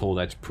like until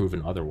that's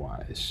proven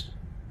otherwise.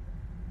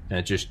 And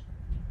it just,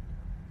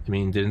 I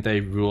mean, didn't they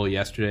rule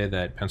yesterday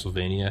that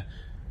Pennsylvania,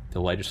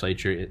 the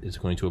legislature is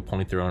going to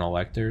appoint their own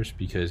electors?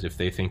 Because if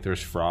they think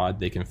there's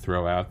fraud, they can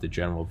throw out the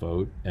general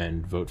vote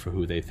and vote for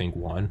who they think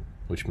won,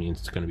 which means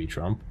it's going to be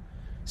Trump.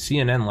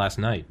 CNN last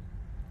night,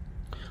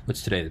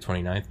 what's today, the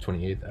 29th,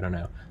 28th? I don't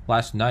know.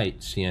 Last night,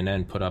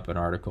 CNN put up an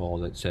article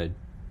that said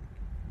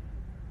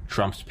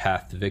Trump's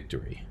path to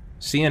victory.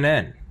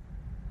 CNN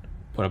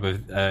put up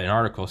an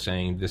article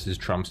saying this is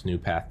Trump's new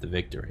path to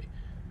victory.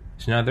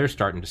 So now they're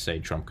starting to say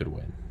Trump could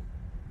win.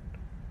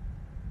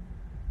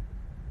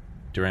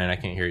 Duran, I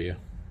can't hear you.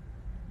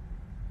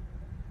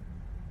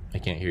 I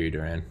can't hear you,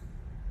 Duran.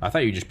 I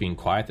thought you were just being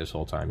quiet this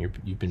whole time.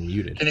 You've been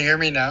muted. Can you hear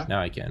me now?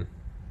 Now I can.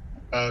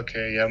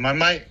 Okay, yeah, my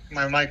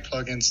mic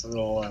plug-in's a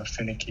little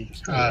finicky.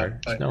 No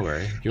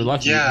worry. You're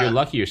lucky. Yeah. You're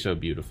lucky. You're so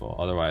beautiful.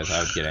 Otherwise, I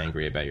would get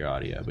angry about your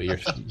audio. But you're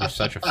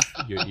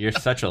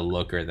such a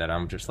looker that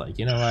I'm just like,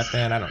 you know what,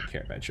 man? I don't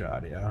care about your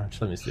audio.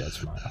 Just let me see that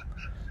smile.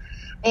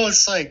 Well,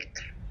 it's like,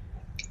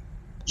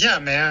 yeah,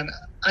 man.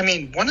 I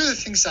mean, one of the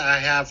things that I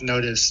have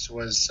noticed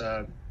was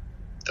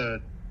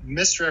the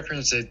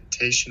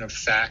misrepresentation of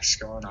facts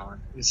going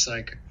on. It's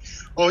like,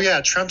 oh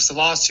yeah, Trump's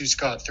lawsuits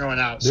got thrown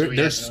out, so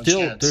there's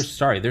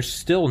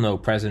still no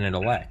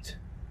president-elect.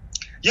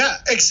 Yeah,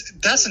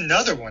 that's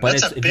another one. But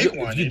that's a big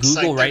one. If you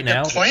Google right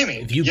now,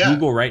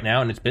 Google right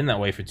now, and it's been that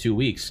way for 2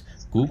 weeks,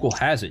 Google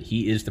has it.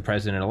 He is the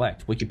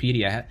president-elect.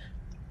 Wikipedia,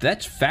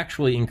 that's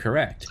factually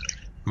incorrect.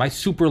 My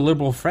super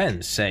liberal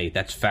friends say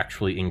that's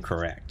factually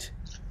incorrect.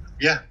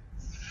 Yeah.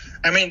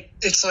 I mean,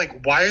 it's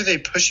like, why are they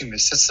pushing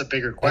this? That's the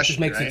bigger question.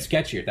 That just makes it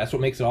sketchier. That's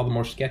what makes it all the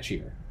more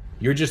sketchier.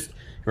 You're just,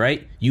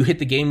 right? You hit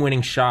the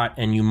game-winning shot,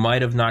 and you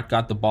might have not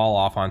got the ball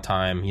off on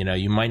time. You know,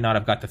 you might not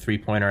have got the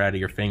three-pointer out of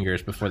your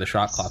fingers before the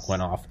shot clock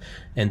went off.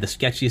 And the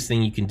sketchiest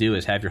thing you can do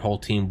is have your whole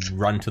team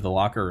run to the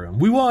locker room.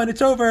 We won.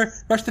 It's over.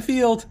 Rush the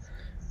field.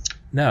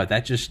 No,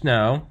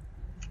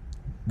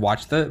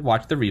 Watch the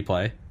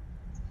replay.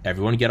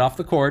 Everyone get off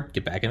the court.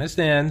 Get back in the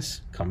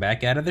stands. Come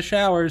back out of the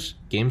showers.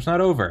 Game's not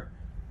over.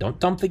 Don't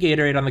dump the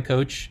Gatorade on the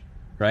coach,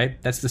 right?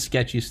 That's the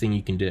sketchiest thing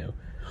you can do.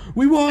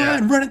 We won! Yeah.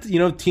 Run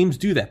into, teams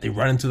do that. They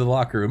run into the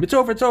locker room. It's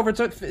over,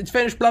 it's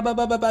finished, blah, blah,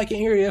 blah, blah, blah, I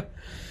can't hear you.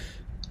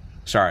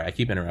 Sorry, I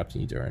keep interrupting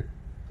you, Doran.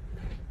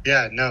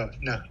 Yeah, no,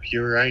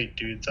 you're right,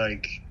 dude.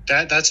 Like,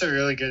 that's a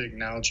really good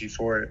analogy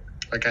for it.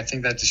 Like, I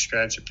think that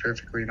describes it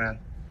perfectly, man.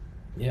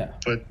 Yeah.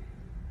 But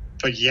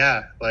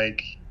yeah,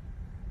 like,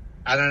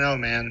 I don't know,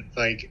 man.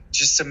 Like,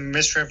 just a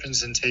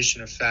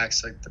misrepresentation of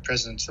facts, like the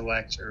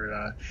president-elect,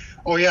 or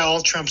oh yeah,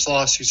 all Trump's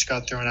lawsuits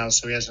got thrown out,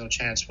 so he has no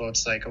chance. Well,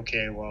 it's like,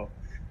 okay, well,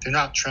 they're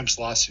not Trump's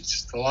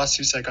lawsuits. The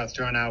lawsuits that got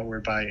thrown out were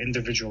by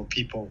individual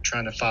people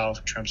trying to file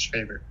for Trump's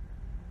favor.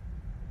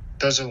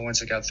 Those are the ones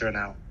that got thrown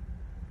out.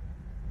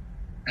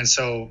 And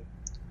so,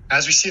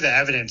 as we see the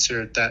evidence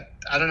here, that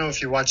I don't know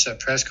if you watched that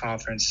press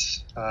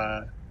conference.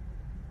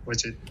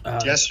 Was it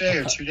yesterday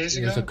or 2 days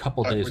ago? It was a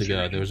couple days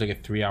ago. There was like a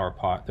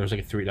 3-hour there was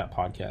like a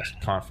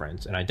 3-podcast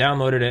conference, and I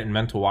downloaded it and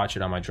meant to watch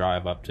it on my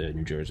drive up to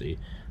New Jersey,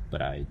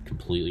 but I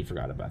completely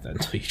forgot about that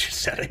until you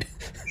just said it.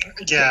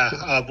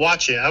 Yeah,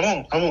 watch it. I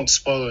won't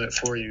spoil it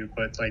for you,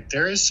 but like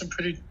there is some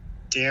pretty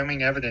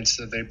damning evidence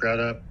that they brought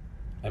up.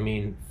 I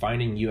mean,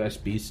 finding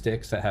USB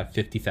sticks that have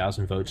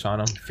 50,000 votes on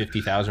them,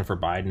 50,000 for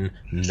Biden,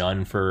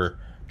 none for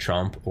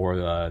Trump or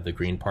the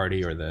Green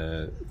Party or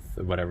the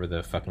whatever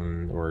the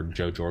fucking, or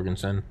Joe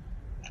Jorgensen.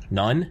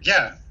 None?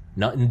 Yeah.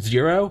 Nothing?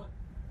 Zero?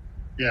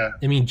 Yeah.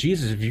 I mean,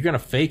 Jesus, if you're gonna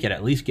fake it,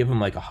 at least give them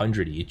like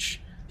 100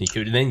 each. You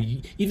could, and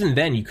then even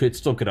then you could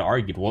have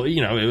argued, well,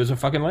 it was a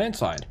fucking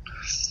landslide.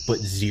 But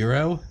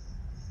zero?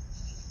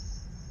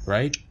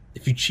 Right?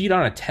 If you cheat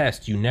on a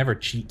test, you never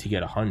cheat to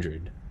get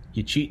 100.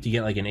 You cheat to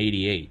get like an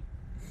 88.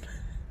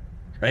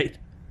 Right?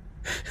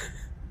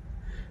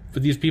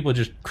 But these people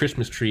just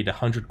Christmas treed a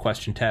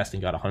 100-question test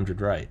and got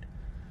 100 right.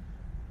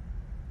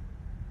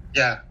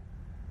 Yeah.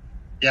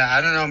 Yeah,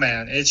 I don't know,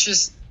 man. It's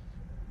just,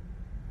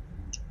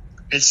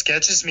 it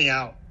sketches me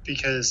out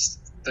because,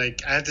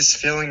 like, I have this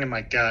feeling in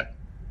my gut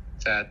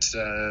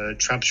that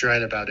Trump's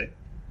right about it.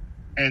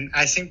 And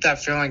I think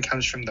that feeling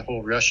comes from the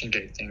whole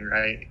Russian-gate thing,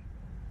 right?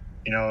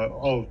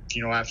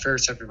 At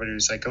first everybody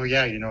was like, oh,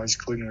 yeah, he's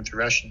colluding with the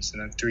Russians.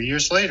 And then 3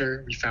 years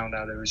later, we found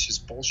out it was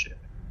just bullshit.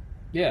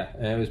 Yeah,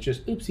 and it was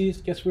just,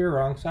 oopsies, guess we were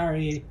wrong,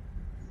 sorry.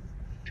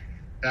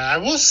 I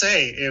will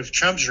say, if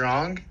Trump's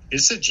wrong,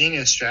 it's a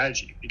genius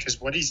strategy because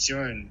what he's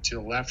doing to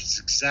the left is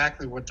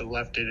exactly what the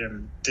left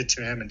did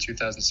to him in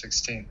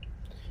 2016.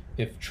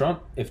 If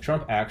Trump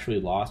actually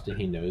lost and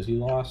he knows he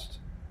lost,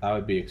 I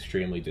would be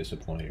extremely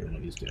disappointed in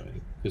what he's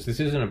doing. Because this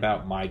isn't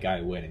about my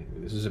guy winning.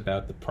 This is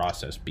about the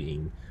process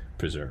being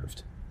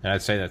preserved. And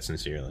I'd say that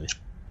sincerely.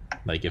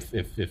 Like, if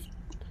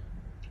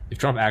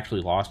Trump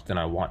actually lost, then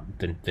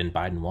then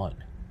Biden won.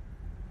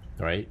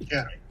 Right?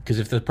 Yeah. Because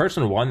if the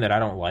person won that I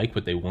don't like,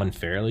 but they won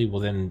fairly,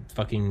 well then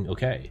fucking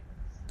okay.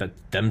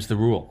 Them's the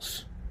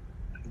rules.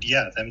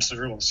 Yeah, them's the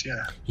rules,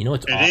 yeah.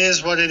 It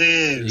is what it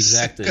is.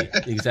 Exactly.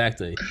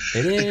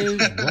 It is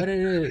what it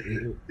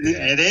is.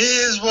 Yeah. It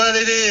is what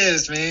it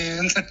is,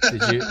 man.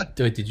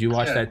 Did you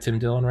watch that Tim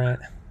Dillon rant?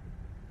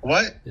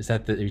 What?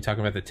 Are you talking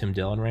about the Tim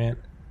Dillon rant?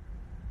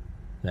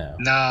 No.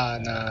 Nah.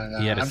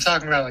 I'm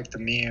talking about like the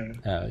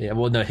meme. Oh, yeah.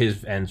 Well, no,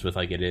 his ends with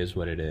like, it is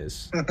what it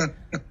is.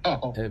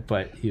 Oh.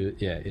 But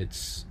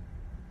it's.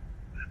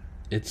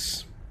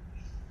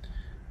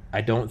 I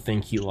don't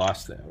think he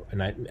lost though,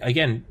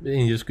 and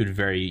this could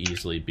very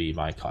easily be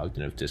my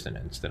cognitive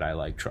dissonance that I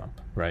like Trump,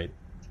 right?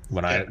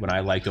 When I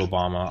liked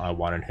Obama, I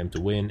wanted him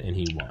to win, and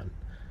he won.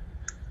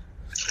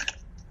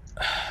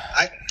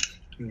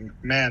 I'm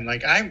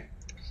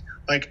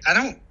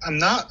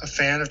not a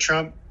fan of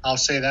Trump. I'll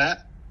say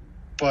that,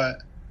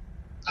 but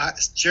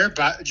Joe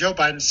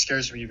Biden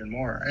scares me even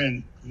more,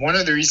 and one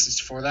of the reasons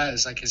for that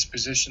is like his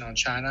position on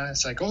China.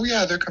 It's like, oh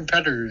yeah, they're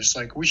competitors.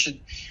 Like we should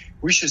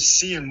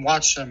see and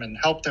watch them and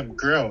help them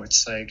grow.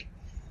 It's like,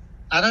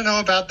 I don't know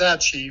about that,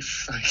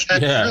 Chief.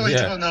 Like, I really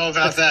don't know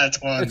about that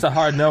one. It's a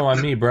hard no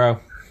on me, bro.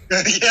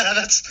 Yeah,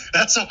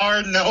 that's a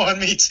hard no on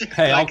me too.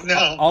 Hey, like,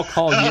 I'll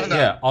call you. No.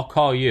 Yeah, I'll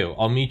call you.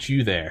 I'll meet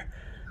you there,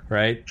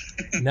 right?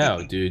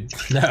 No, dude,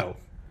 no.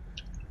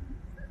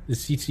 The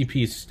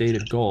CCP's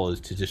stated goal is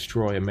to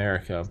destroy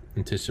America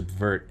and to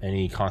subvert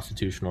any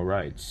constitutional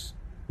rights.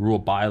 Rule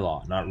by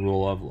law, not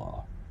rule of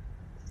law.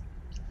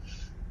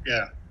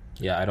 Yeah.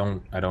 Yeah, I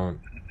don't.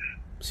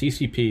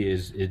 CCP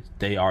is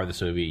they are the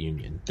Soviet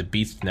Union. The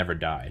beast never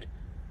died.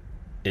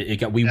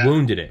 We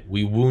wounded it.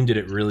 We wounded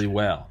it really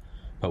well,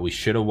 but we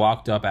should have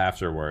walked up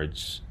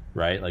afterwards,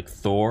 right? Like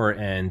Thor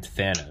and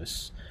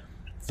Thanos.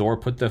 Thor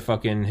put the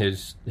fucking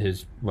his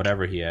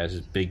whatever he has,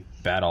 his big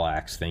battle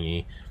axe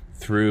thingy,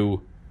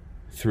 through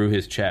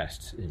his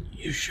chest. And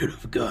you should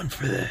have gone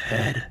for the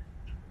head.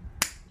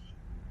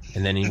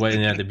 And then he went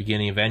in at the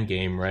beginning of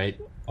Endgame, right?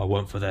 I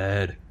went for the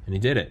head, and he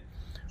did it.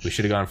 We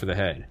should have gone for the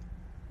head.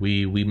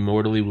 We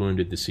mortally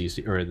wounded the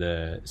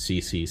CCCP,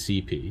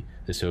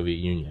 the Soviet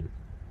Union.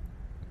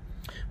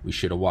 We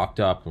should have walked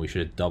up and we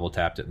should have double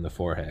tapped it in the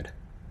forehead,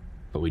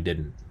 but we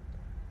didn't.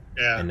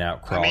 Yeah. And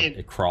now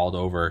it crawled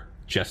over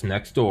just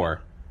next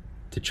door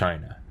to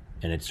China,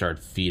 and it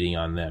started feeding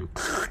on them,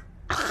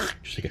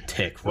 just like a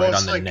tick right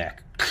on the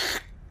neck.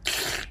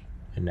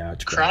 And now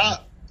it's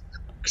Kraut.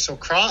 So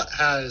Kraut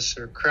has,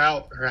 or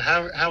Kraut, or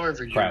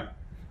however you. Kraut.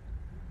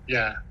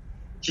 Yeah.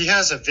 He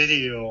has a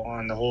video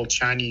on the whole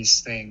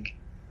Chinese thing,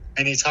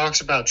 and he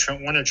talks about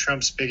one of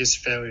Trump's biggest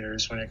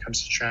failures when it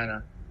comes to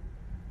China.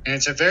 And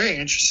it's a very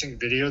interesting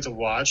video to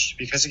watch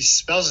because he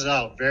spells it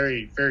out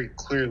very, very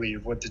clearly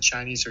of what the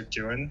Chinese are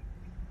doing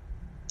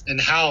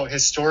and how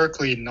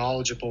historically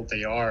knowledgeable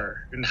they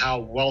are and how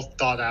well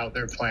thought out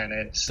their plan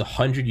is. The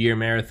 100-Year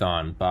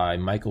Marathon by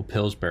Michael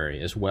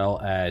Pillsbury, as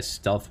well as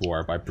Stealth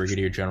War by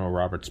Brigadier General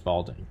Robert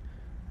Spalding.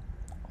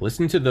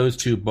 Listen to those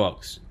two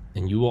books,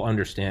 and you will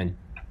understand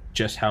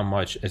just how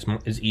much,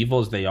 as evil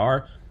as they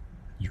are,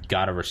 you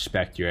gotta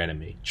respect your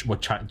enemy.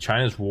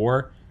 China's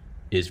war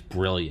is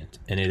brilliant,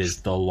 and it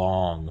is the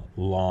long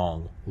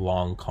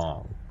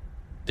Kong.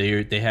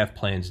 They have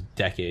plans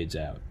decades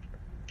out.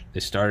 They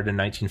started in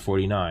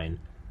 1949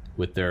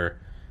 with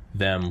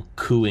them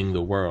cooing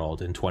the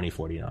world in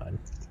 2049.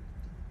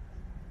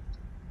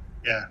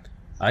 Yeah.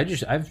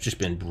 I've just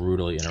been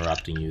brutally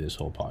interrupting you this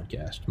whole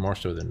podcast, more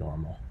so than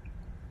normal.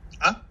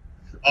 Huh?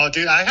 Oh,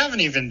 dude, I haven't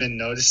even been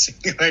noticing.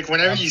 Like,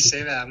 whenever you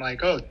say that, I'm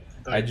like, oh.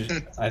 I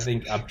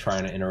think I'm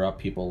trying to interrupt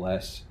people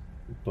less,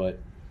 but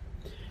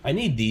I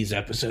need these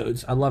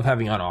episodes. I love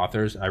having on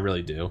authors. I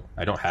really do.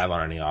 I don't have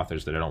on any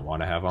authors that I don't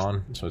want to have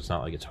on, so it's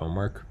not like it's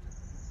homework.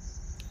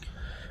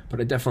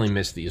 But I definitely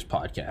miss these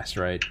podcasts,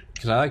 right?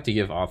 Because I like to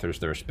give authors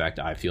the respect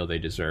I feel they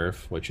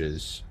deserve, which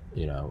is,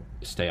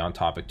 stay on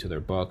topic to their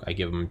book. I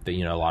give them,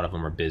 a lot of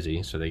them are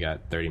busy, so they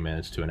got 30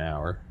 minutes to an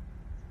hour.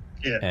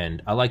 Yeah.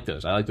 And I like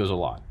those. I like those a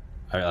lot.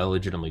 I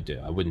legitimately do.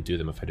 I wouldn't do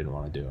them if I didn't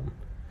want to do them.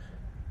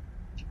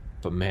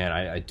 But man,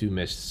 I do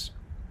miss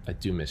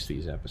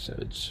these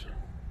episodes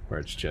where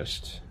it's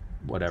just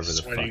whatever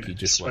the fuck you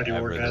just sweaty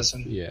whatever.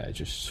 Orgasm.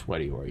 Just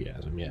sweaty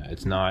orgasm. Yeah,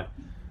 it's not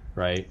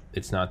right.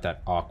 It's not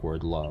that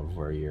awkward love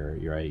where you're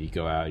right. You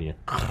go out and you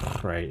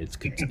right. It's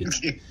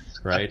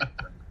right.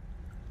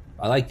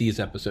 I like these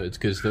episodes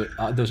because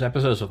those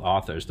episodes with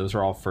authors, those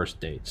are all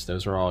first dates.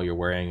 Those are all you're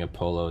wearing a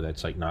polo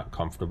that's like not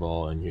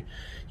comfortable, and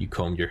you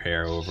combed your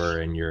hair over,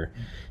 and you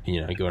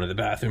go into the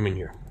bathroom and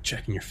you're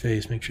checking your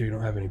face, make sure you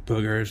don't have any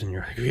boogers, and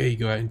you're like, yeah, you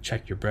go out and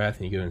check your breath,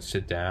 and you go and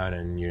sit down,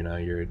 and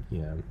you're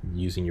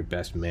using your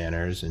best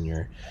manners,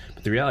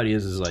 but the reality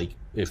is like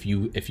if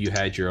you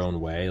had your own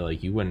way,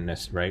 like you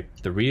wouldn't right.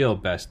 The real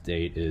best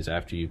date is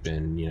after you've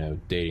been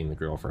dating the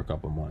girl for a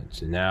couple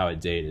months, and now a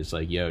date is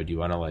like, yo, do you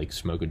want to like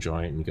smoke a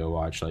joint and go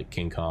watch like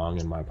King Kong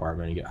in my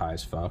apartment and get high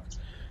as fuck?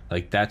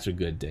 Like that's a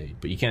good date,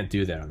 but you can't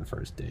do that on the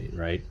first date,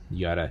 right?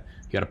 You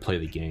gotta play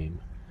the game.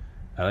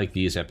 I like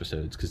these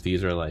episodes because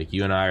these are like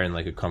you and I are in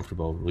like a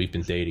comfortable. We've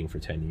been dating for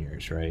 10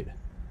 years, right?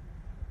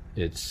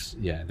 It's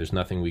there's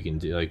nothing we can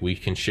do. Like we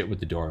can shit with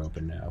the door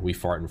open now. We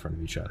fart in front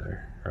of each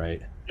other,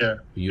 right?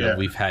 Yeah.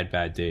 We've had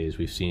bad days.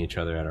 We've seen each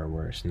other at our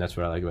worst, and that's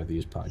what I like about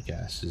these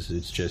podcasts. Is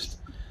it's just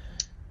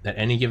at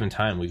any given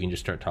time we can just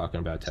start talking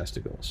about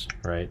testicles,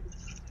 right?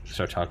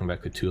 Start talking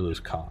about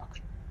Cthulhu's cock.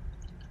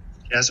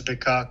 He has a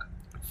big cock.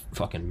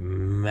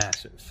 Fucking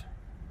massive.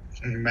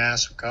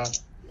 Massive cock.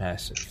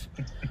 Massive.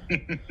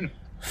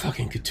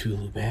 Fucking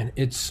Cthulhu, man.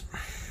 It's.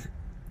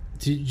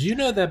 Did you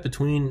know that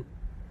between?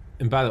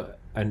 And by the way,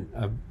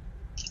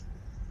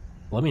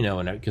 let me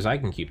know because I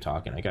can keep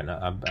talking. I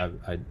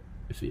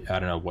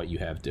don't know what you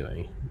have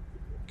doing,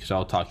 because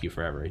I'll talk to you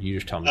forever. You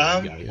just tell me.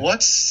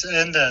 Let's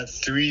end at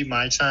 3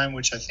 my time,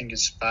 which I think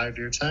is 5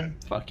 your time.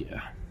 Fuck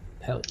yeah.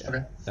 Hell yeah.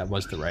 Okay. That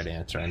was the right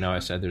answer. I know I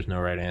said there's no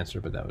right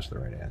answer, but that was the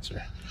right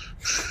answer.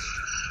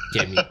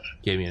 Gave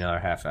me another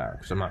half hour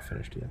because I'm not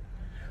finished yet.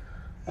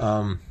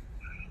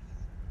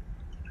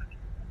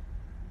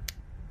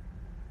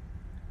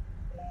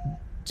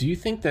 Do you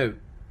think that,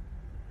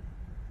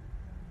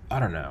 I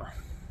don't know,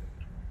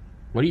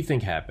 what do you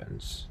think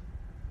happens?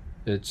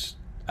 It's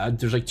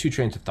there's like 2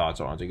 trains of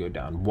thoughts I wanted to go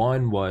down.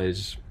 One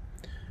was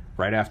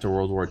right after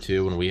World War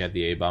II, when we had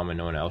the A-bomb and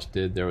no one else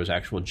did, there was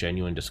actual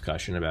genuine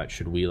discussion about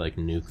should we like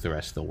nuke the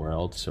rest of the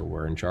world so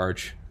we're in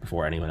charge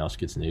before anyone else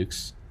gets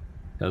nukes.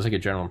 That was like a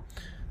general.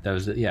 That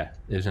was it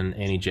was in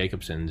Annie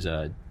Jacobson's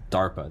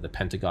DARPA, the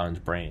Pentagon's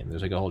brain.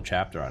 There's like a whole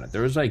chapter on it.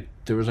 There was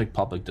like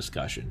public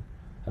discussion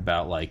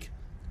about like,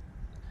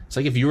 it's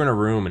like if you were in a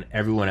room and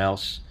everyone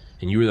else,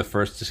 and you were the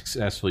first to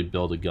successfully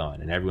build a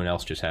gun, and everyone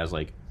else just has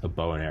like a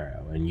bow and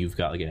arrow, and you've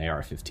got like an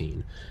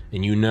AR-15,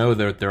 and you know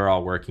that they're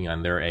all working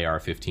on their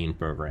AR-15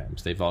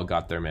 programs. They've all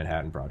got their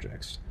Manhattan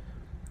projects.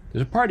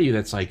 There's a part of you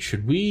that's like,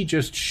 should we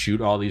just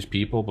shoot all these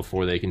people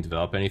before they can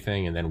develop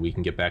anything, and then we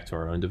can get back to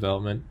our own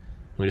development?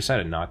 And we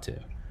decided not to.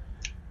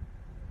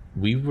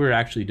 We were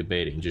actually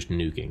debating just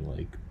nuking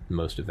like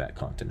most of that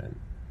continent.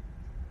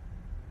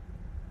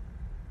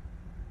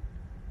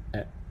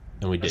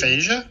 And we did.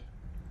 Asia?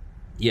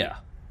 Yeah.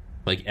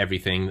 Like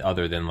everything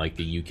other than like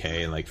the UK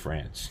and like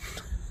France.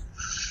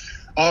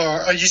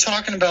 Oh, are you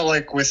talking about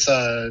like with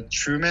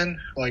Truman,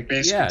 like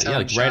basically telling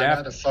like China right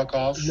after, to fuck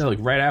off? No, like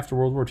right after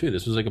World War II.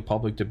 This was like a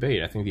public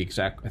debate. I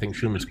think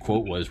Truman's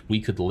quote was,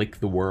 "We could lick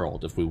the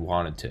world if we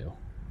wanted to."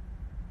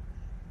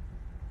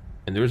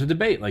 And there was a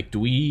debate, like, do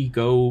we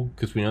go,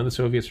 because we know the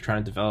Soviets are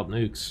trying to develop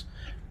nukes,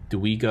 do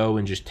we go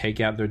and just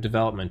take out their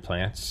development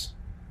plants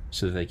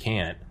so that they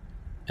can't,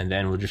 and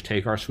then we'll just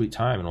take our sweet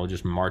time and we'll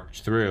just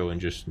march through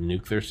and just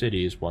nuke their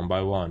cities one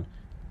by one,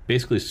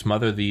 basically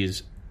smother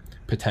these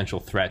potential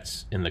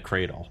threats in the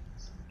cradle,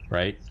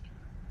 right?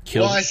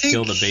 Kill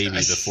the baby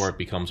before it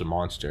becomes a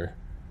monster.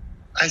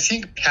 I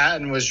think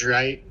Patton was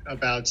right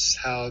about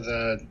how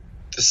the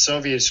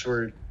Soviets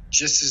were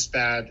just as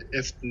bad,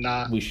 if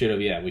not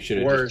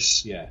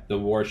worse. The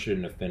war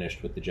shouldn't have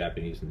finished with the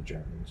Japanese and the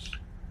Germans.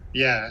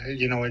 Yeah,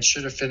 it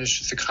should have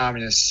finished with the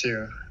communists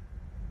too.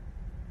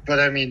 But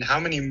I mean,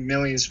 how many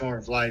millions more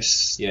of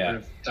lives would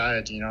have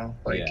died,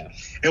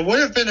 It would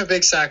have been a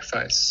big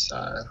sacrifice.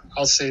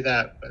 I'll say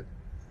that, but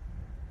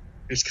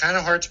it's kind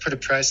of hard to put a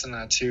price on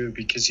that too,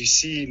 because you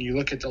see and you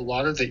look at a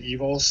lot of the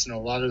evils and a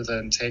lot of the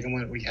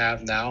entanglement we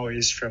have now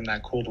is from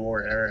that Cold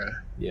War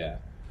era. Yeah.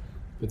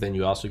 But then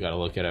you also got to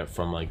look at it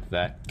from like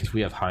that, because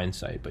we have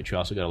hindsight, but you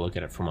also got to look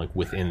at it from like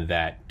within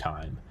that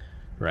time,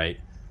 right?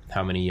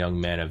 How many young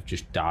men have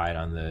just died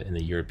in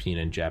the European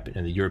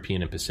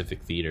and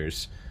Pacific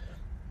theaters,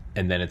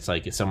 and then it's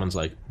like if someone's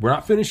like, "We're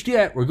not finished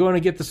yet. We're going to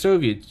get the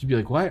Soviets." You'd be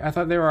like, "What? I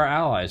thought they were our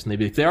allies." And they'd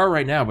be like, "They are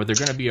right now, but they're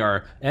going to be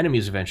our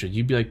enemies eventually."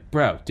 You'd be like,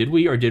 "Bro, did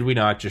we or did we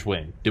not just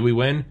win? Did we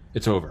win?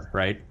 It's over,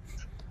 right?"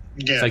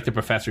 Yeah. It's like the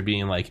professor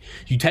being like,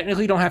 "You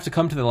technically don't have to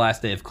come to the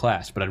last day of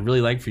class, but I'd really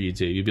like for you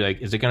to." You'd be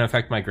like, "Is it going to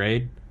affect my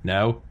grade?"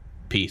 No.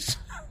 Peace.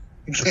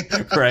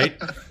 Right?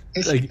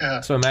 Like,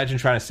 so imagine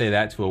trying to say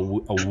that to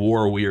a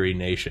war-weary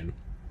nation.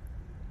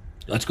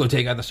 Let's go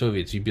take out the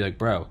Soviets. You'd be like,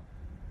 "Bro,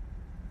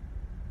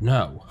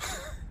 no.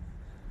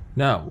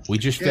 No, we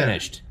just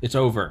finished. It's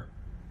over."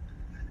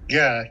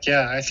 Yeah.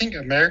 I think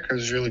America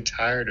was really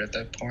tired at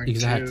that point.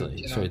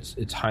 Exactly. Too, So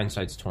it's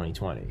hindsight's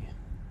 2020.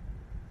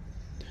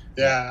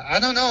 Yeah, I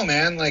don't know,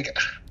 man.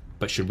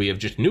 But should we have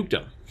just nuked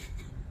them?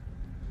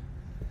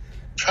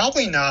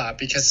 Probably not,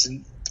 because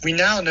we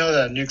now know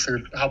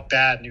that how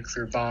bad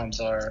nuclear bombs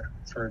are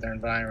for their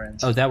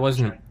environment. Oh, that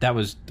was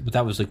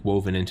like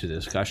woven into the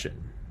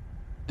discussion.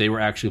 They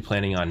were actually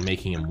planning on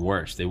making them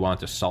worse. They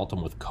wanted to salt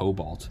them with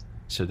cobalt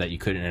so that you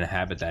couldn't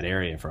inhabit that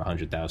area for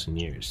 100,000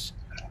 years.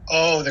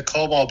 Oh, the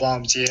cobalt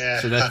bombs,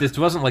 yeah. So that this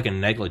wasn't like a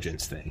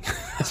negligence thing.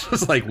 This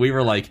was like, we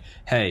were like,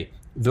 hey,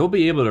 they'll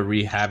be able to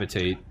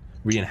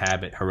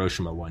re-inhabit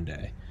Hiroshima one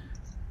day.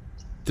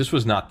 This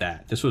was not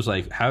that. This was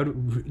like,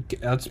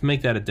 let's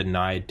make that a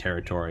denied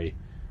territory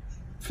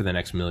for the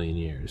next million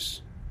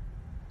years.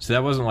 So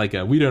that wasn't like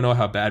we don't know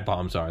how bad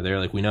bombs are. They're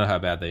like, we know how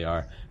bad they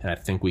are, and I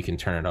think we can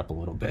turn it up a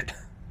little bit.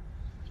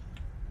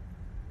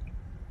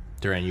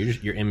 Duran,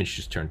 your image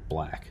just turned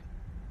black.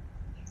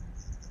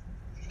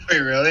 Wait,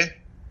 really?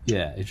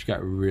 Yeah, it just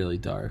got really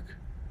dark.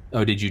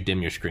 Oh, did you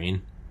dim your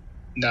screen?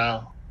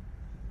 No.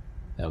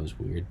 That was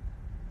weird.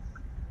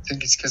 I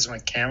think it's because of my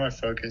camera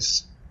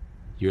focus.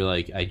 You're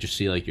like, I just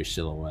see like your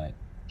silhouette.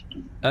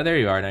 Oh, there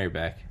you are. Now you're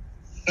back.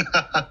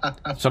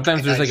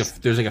 Sometimes there's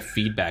like a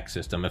feedback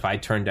system. If I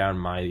turn down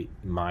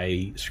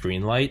my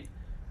screen light,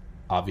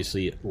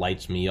 obviously it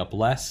lights me up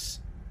less,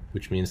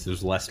 which means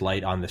there's less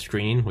light on the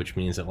screen, which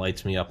means it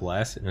lights me up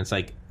less, and it's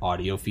like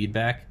audio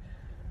feedback.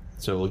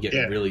 So it will get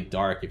really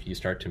dark if you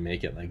start to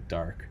make it like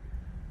dark,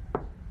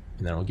 and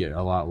then it'll get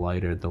a lot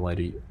lighter. The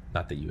lighter,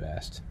 not that you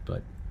asked,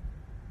 but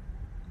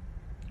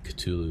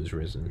Cthulhu's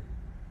risen.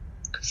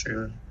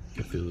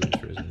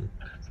 Cthulhu's risen.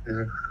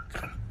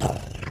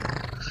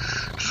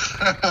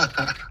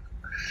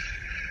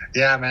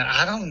 Yeah, man.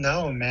 I don't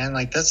know, man.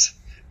 Like that's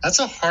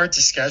a hard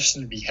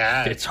discussion to be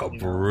had. It's a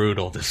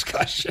brutal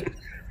discussion.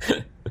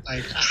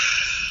 Like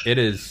it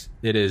is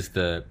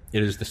the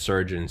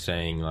surgeon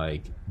saying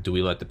like, do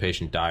we let the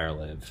patient die or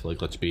live?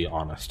 Like, let's be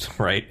honest,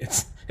 right?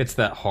 It's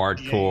that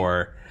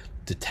hardcore,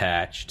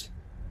 detached,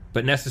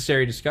 but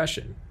necessary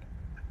discussion.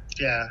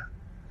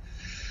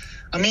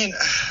 I mean,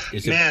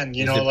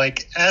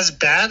 like as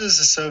bad as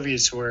the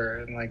Soviets were,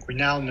 and like we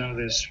now know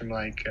this from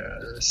like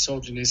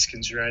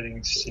Solzhenitsyn's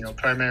writings,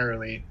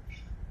 primarily,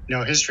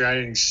 his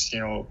writings,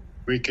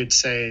 we could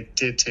say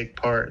did take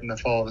part in the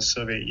fall of the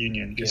Soviet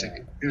Union because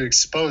it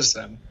exposed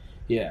them.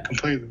 Yeah.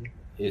 Completely.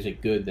 Is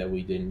it good that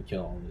we didn't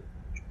kill all of it?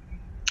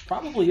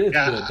 Probably is good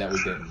that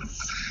we didn't.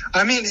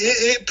 I mean,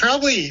 it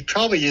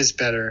probably is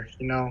better,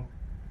 you know,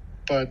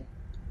 but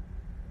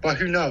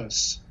who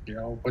knows? You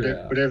know, would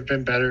it have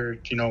been better,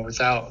 you know,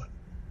 without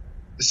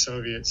the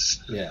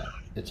Soviets? Yeah,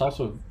 it's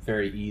also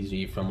very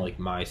easy from like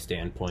my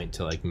standpoint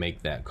to like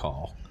make that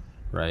call,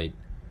 right?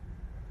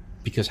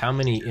 Because how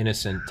many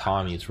innocent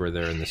Tommies were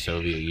there in the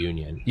Soviet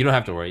Union? You don't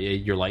have to worry.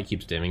 Your light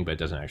keeps dimming, but it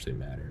doesn't actually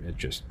matter. It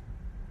just,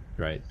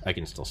 right? I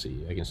can still see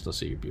you. I can still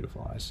see your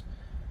beautiful eyes.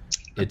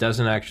 It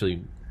doesn't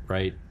actually,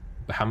 right?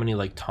 But how many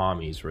like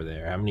Tommies were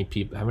there? How many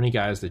people? How many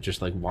guys that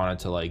just like wanted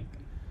to like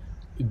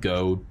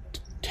go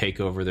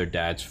take over their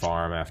dad's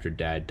farm after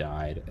dad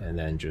died and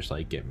then just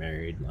like get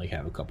married and like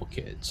have a couple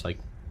kids? Like,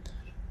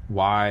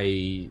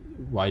 why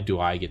do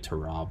I get to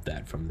rob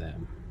that from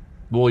them?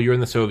 Well, you're in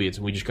the Soviets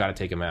and we just got to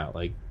take them out.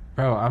 Like,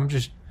 bro, I'm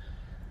just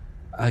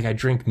like, I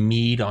drink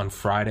mead on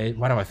Friday.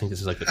 Why do I think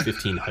this is like the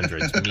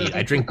 1500s? Mead.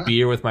 I drink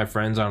beer with my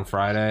friends on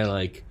Friday.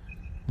 Like,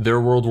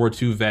 they're World War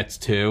II vets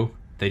too.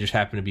 They just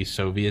happen to be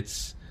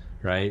Soviets,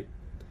 right?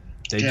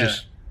 They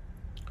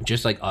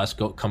just like us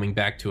coming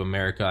back to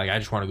America. Like, I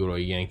just want to go to a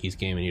Yankees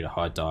game and eat a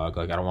hot dog.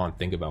 Like, I don't want to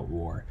think about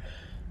war.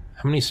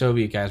 How many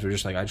Soviet guys were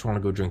just like, I just want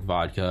to go drink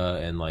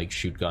vodka and like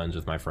shoot guns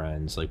with my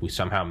friends? Like, we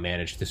somehow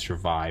managed to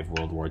survive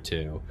World War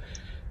II.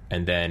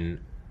 And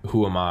then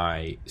who am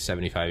I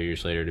 75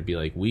 years later to be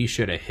like, we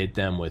should have hit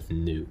them with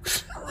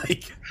nukes?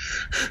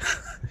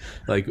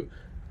 like,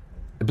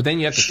 but then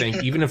you have to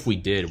think, even if we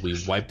did,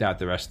 we wiped out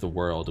the rest of the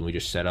world and we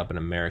just set up an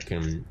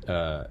American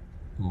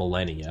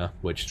millennia,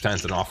 which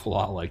sounds an awful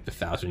lot like the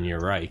 1,000-Year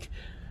Reich,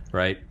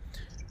 right?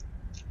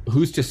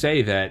 Who's to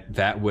say that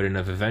that wouldn't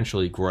have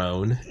eventually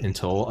grown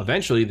until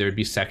eventually there'd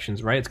be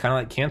sections, right? It's kind of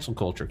like cancel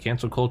culture.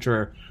 Cancel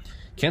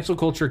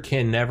culture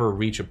can never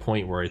reach a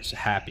point where it's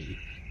happy,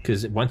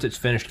 because once it's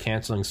finished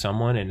canceling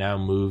someone, it now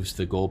moves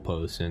the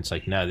goalposts, and it's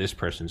like, now this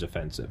person's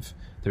offensive.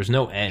 There's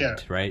no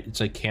end, right?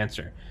 It's like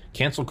cancer.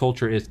 Cancel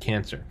culture is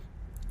cancer,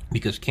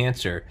 because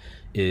cancer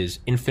is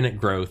infinite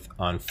growth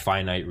on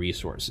finite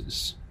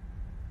resources.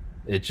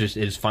 It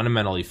is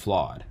fundamentally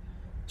flawed.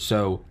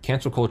 So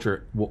cancel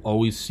culture will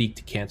always seek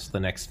to cancel the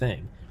next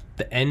thing.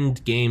 The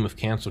end game of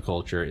cancel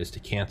culture is to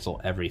cancel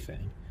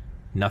everything.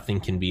 Nothing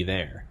can be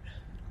there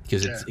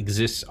because it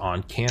exists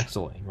on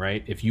canceling,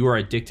 right? If you are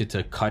addicted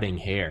to cutting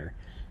hair,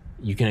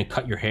 you're going to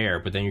cut your hair,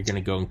 but then you're going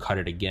to go and cut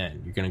it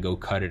again. You're going to go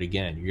cut it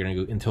again. You're going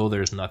to go until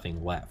there's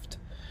nothing left.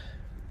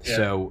 Yeah.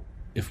 So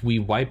if we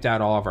wiped out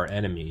all of our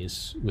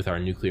enemies with our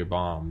nuclear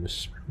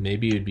bombs,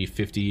 maybe it'd be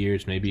 50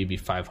 years, maybe it'd be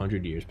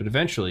 500 years. But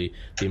eventually,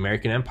 the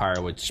American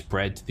empire would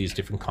spread to these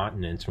different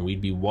continents, and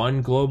we'd be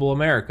one global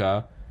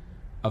America.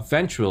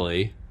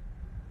 Eventually,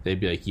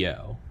 they'd be like,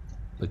 yo,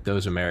 like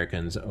those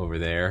Americans over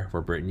there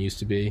where Britain used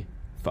to be,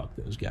 fuck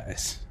those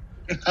guys.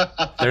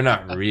 They're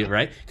not real,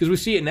 right? Because we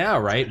see it now,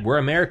 right? We're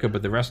America,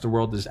 but the rest of the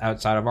world is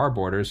outside of our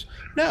borders.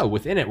 No,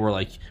 within it, we're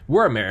like,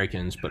 we're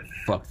Americans, but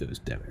fuck those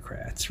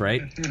Democrats,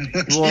 right?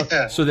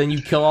 Well, so then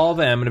you kill all of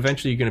them, and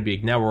eventually you're going to be,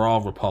 now we're all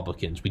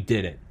Republicans. We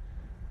did it.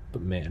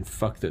 But man,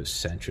 fuck those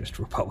centrist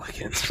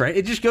Republicans, right?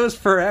 It just goes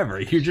forever.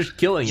 You're just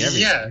killing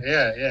everything.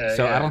 Yeah.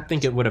 So I don't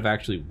think it would have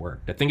actually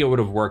worked. I think it would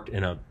have worked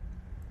it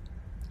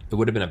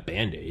would have been a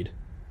Band-Aid.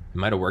 It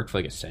might have worked for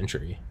like a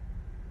century.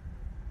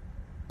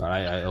 But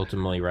I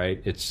ultimately,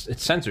 right, it's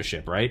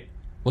censorship, right?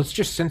 Let's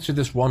just censor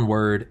this one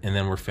word and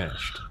then we're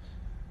finished.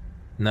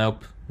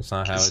 Nope, that's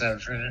not how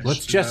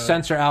let's just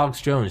censor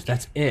Alex Jones.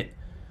 That's it.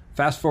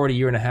 Fast forward a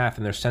year and a half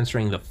and they're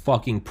censoring the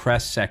fucking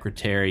press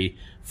secretary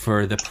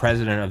for the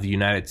president of the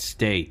United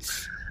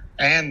States.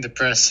 And the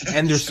president.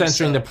 And they're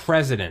censoring the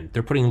president.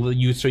 They're putting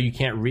you so you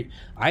can't read.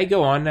 I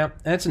go on now.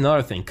 That's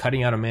another thing,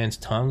 cutting out a man's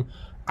tongue.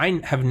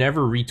 I have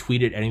never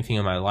retweeted anything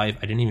in my life.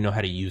 I didn't even know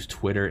how to use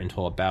Twitter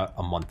until about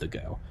a month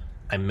ago.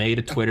 I made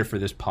a Twitter for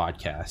this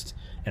podcast,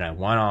 and I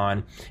went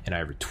on, and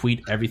I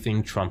retweet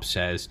everything Trump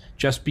says,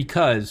 just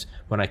because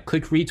when I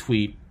click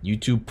retweet,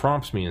 YouTube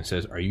prompts me and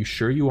says, are you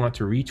sure you want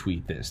to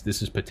retweet this?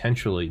 This is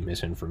potentially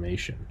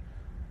misinformation.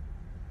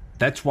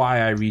 That's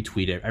why I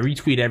retweet it. I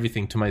retweet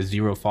everything to my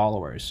 0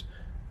 followers,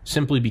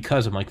 simply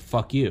because I'm like,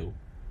 fuck you.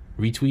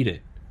 Retweet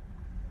it.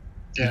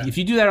 Yeah. If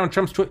you do that on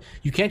Trump's Twitter,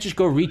 you can't just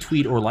go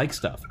retweet or like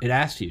stuff. It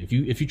asks you.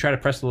 If you try to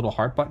press the little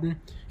heart button,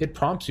 it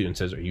prompts you and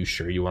says, are you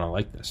sure you want to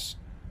like this?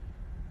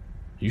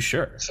 You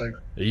sure? It's like,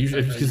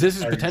 because this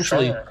is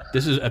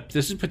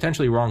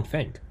potentially wrong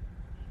thing.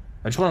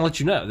 I just want to let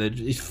you know that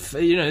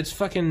it's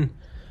fucking,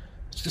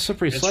 it's a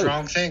slippery slope. It's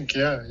wrong thing.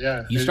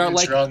 Yeah. You start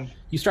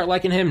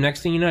liking him.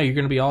 Next thing you know, you're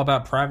going to be all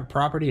about private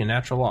property and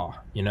natural law.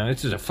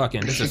 This is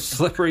a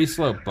slippery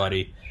slope,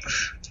 buddy.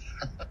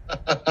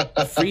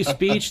 Free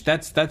speech.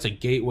 That's a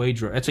gateway.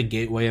 That's a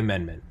gateway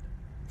amendment.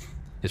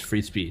 It's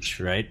free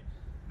speech, right?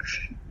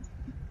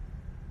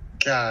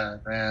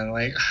 God, man,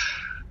 like.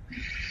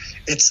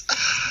 It's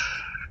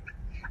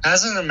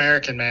as an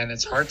American, man,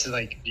 it's hard to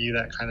like view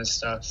that kind of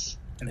stuff.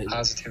 and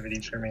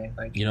positivity for me.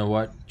 Like, you know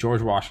what?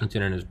 George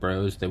Washington and his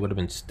bros, they would have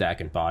been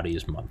stacking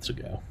bodies months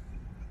ago.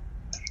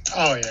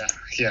 Oh,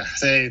 yeah.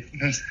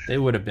 They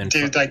would have been...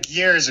 Dude, like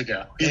years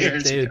ago.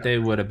 They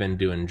would have been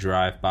doing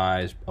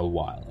drive-bys a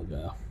while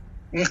ago.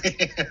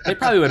 They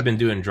probably would have been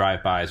doing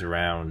drive-bys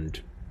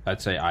around,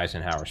 let's say,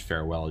 Eisenhower's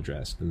farewell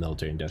address, the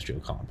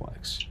military-industrial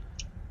complex.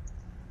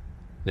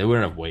 They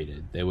wouldn't have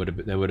waited. They would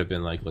have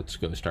been like, let's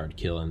go start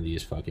killing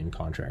these fucking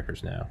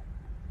contractors now.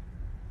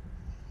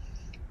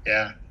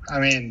 Yeah. I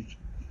mean,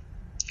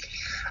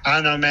 I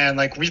don't know, man.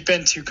 Like, we've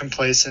been too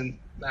complacent.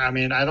 I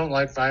mean, I don't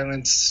like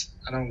violence.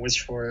 I don't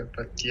wish for it.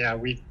 But, yeah,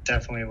 we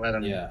definitely let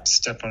them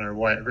step on our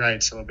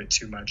rights a little bit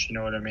too much. You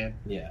know what I mean?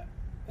 Yeah.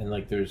 And,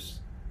 like, there's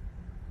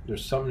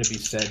something to be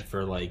said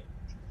for, like,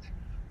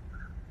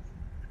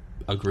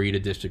 agree to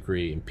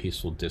disagree in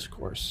peaceful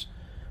discourse.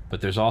 But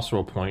there's also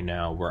a point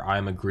now where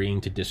I'm agreeing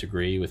to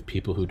disagree with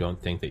people who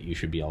don't think that you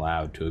should be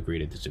allowed to agree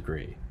to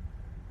disagree.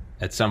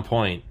 At some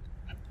point,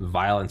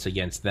 violence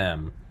against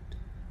them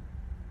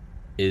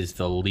is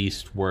the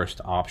least worst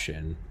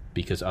option,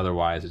 because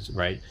otherwise it's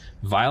right.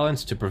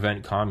 Violence to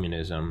prevent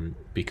communism,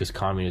 because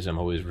communism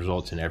always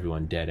results in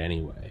everyone dead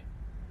anyway.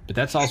 But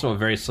that's also a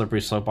very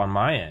slippery slope on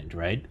my end,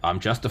 right? I'm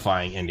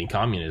justifying ending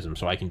communism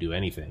so I can do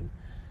anything.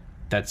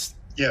 That's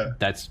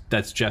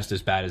just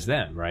as bad as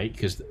them, right?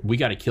 Because we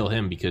got to kill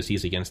him because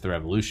he's against the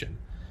revolution.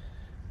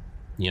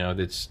 You know,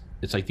 it's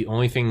like the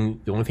only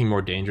thing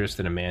more dangerous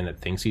than a man that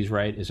thinks he's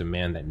right is a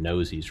man that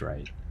knows he's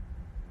right.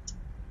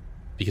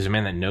 Because a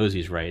man that knows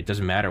he's right, it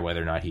doesn't matter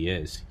whether or not he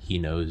is. He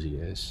knows he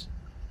is.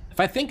 If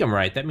I think I'm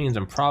right, that means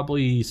I'm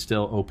probably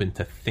still open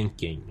to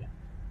thinking,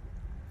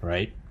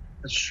 right?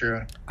 That's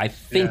true. I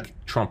think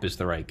Trump is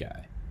the right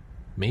guy.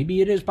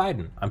 Maybe it is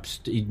Biden.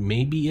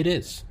 Maybe it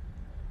is.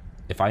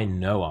 If I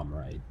know I'm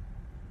right,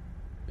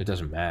 it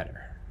doesn't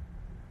matter.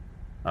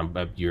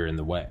 You're in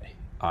the way.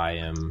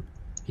 I'm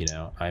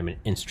an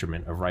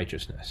instrument of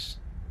righteousness.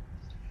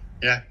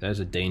 Yeah.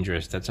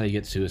 That's how you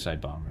get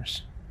suicide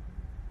bombers.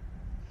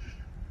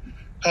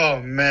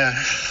 Oh man.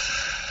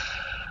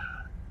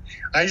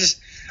 I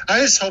just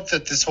hope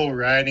that this whole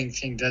rioting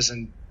thing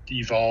doesn't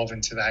evolve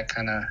into that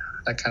kind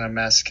of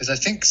mess, because I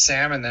think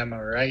Sam and them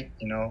are right,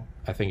 you know.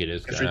 I think it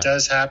is. If it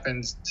does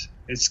happen,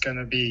 it's going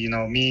to be, you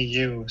know, me,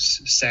 you,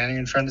 standing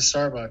in front of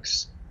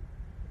Starbucks.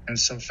 And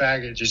some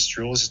faggot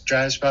just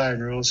drives by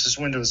and rolls his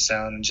windows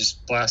down and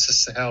just blasts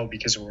us to hell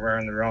because we're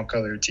wearing the wrong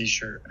color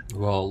t-shirt.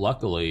 Well,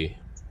 luckily,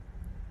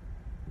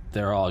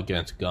 they're all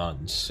against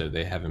guns, so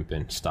they haven't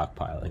been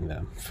stockpiling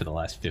them for the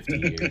last 50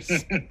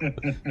 years.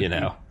 You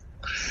know?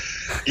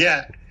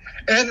 Yeah.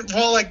 And,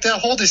 well, like, that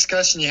whole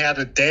discussion you had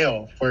with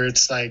Dale, where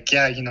it's like,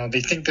 yeah, you know,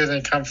 they think they're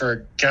going to come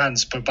for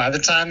guns, but by the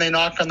time they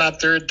knock on that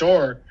third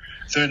door,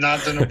 they're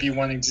not going to be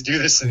wanting to do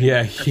this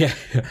anymore.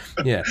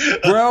 Yeah.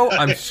 Bro,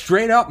 I'm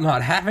straight up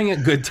not having a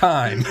good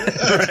time.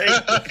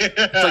 Right?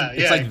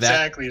 It's like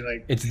exactly. That,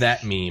 like, it's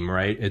that meme,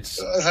 right?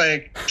 It's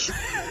like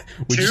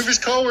two of his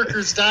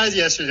coworkers died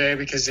yesterday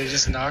because they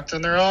just knocked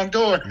on the wrong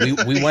door.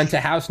 we went to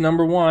house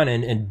number 1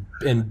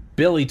 and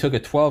Billy took a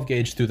 12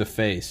 gauge through the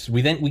face.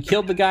 We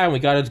killed the guy and we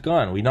got his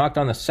gun. We knocked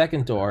on the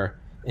second door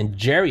and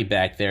Jerry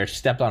back there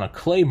stepped on a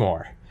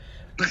claymore.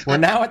 We're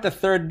now at the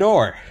third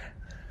door.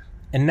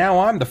 And now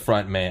I'm the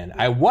front man.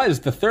 I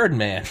was the third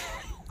man.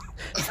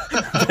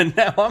 But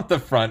now I'm the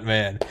front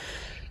man.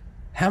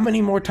 How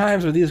many more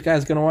times are these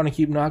guys going to want to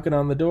keep knocking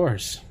on the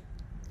doors?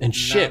 And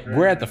shit,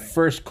 we're at the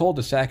first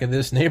cul-de-sac of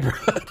this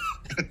neighborhood.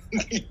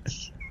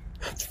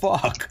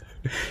 Fuck.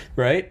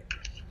 Right?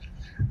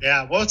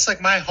 Yeah, well, it's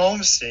like my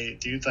home state,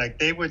 dude. Like,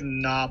 they would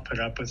not put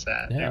up with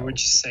that. Yeah. They would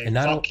just say,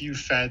 fuck you,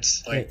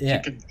 feds. Like,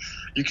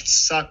 you could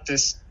suck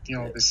this, you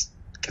know, this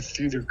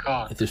Cthulhu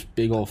cock. This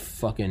big old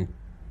fucking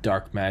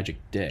dark magic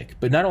dick.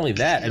 But not only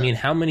that, I mean,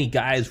 how many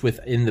guys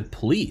within the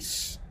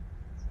police,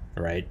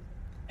 right?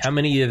 How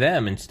many of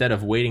them, instead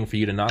of waiting for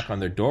you to knock on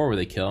their door where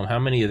they kill them, how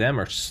many of them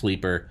are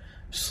sleeper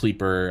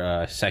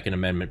Second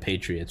Amendment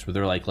patriots where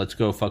they're like, let's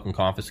go fucking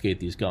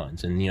confiscate these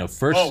guns? And, you know,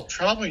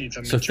 probably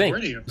the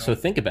majority of them. So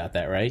think about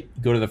that, right?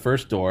 You go to the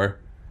first door,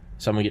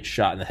 someone gets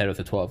shot in the head with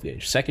a 12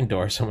 gauge. Second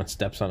door, someone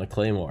steps on a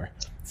claymore.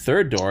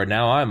 Third door,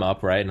 now I'm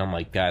up, right? And I'm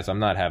like, guys, I'm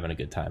not having a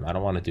good time. I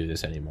don't want to do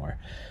this anymore.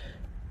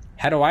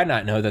 How do I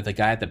not know that the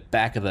guy at the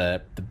back of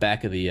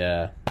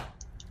the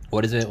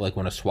what is it, like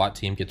when a SWAT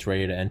team gets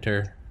ready to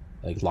enter,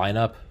 like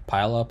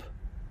pile up,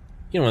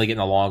 you know, when they get in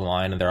a long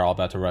line and they're all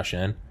about to rush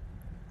in?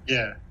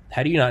 Yeah.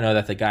 How do you not know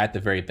that the guy at the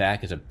very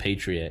back is a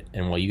patriot,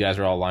 and while you guys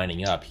are all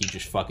lining up, he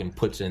just fucking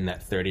puts in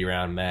that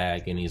 30-round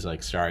mag and he's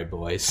like, sorry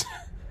boys.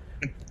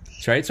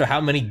 Right? So how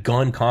many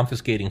gun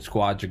confiscating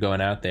squads are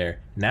going out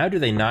there? Now do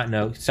they not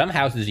know? Some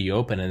houses you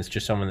open and it's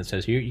just someone that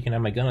says, here, you can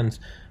have my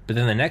guns. But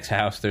then the next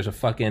house, there's a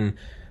fucking...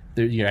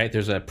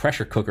 There's a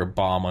pressure cooker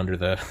bomb under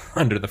the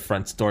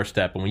front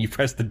doorstep, and when you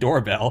press the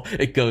doorbell,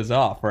 it goes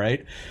off,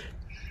 right?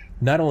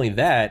 Not only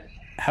that,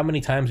 how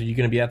many times are you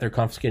going to be out there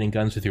confiscating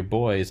guns with your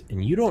boys,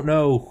 and you don't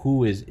know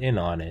who is in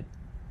on it,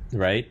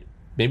 right?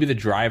 Maybe the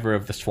driver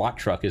of the SWAT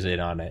truck is in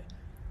on it,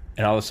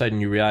 and all of a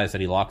sudden you realize that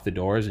he locked the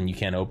doors and you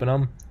can't open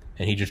them,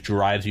 and he just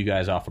drives you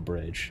guys off a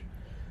bridge.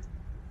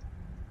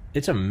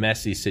 It's a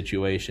messy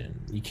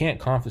situation. You can't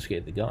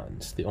confiscate the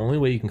guns. The only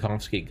way you can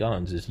confiscate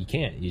guns is you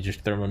can't. You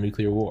just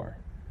thermonuclear war.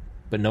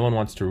 But no one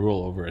wants to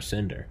rule over a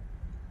cinder.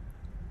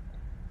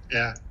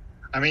 Yeah.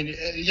 I mean,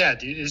 yeah,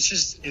 dude,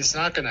 it's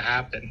not going to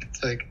happen.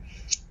 It's like,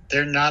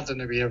 they're not going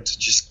to be able to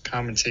just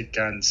come and take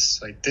guns.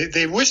 Like,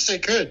 they wish they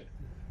could.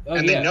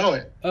 And they know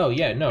it. Oh,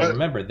 yeah, no, but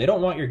remember, they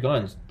don't want your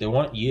guns. They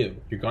want you.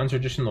 Your guns are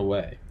just in the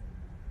way.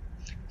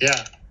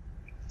 Yeah.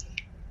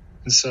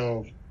 And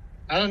so,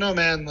 I don't know,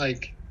 man,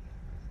 like...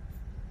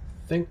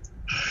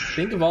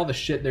 Think of all the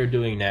shit they're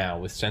doing now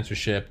with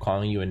censorship,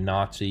 calling you a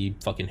Nazi,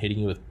 fucking hitting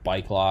you with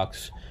bike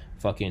locks,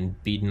 fucking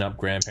beating up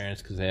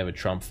grandparents because they have a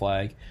Trump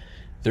flag.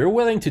 They're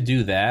willing to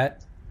do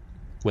that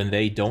when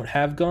they don't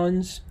have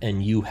guns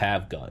and you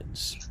have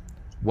guns.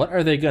 What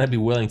are they going to be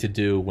willing to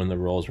do when the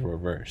roles are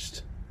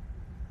reversed?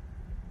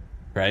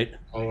 Right?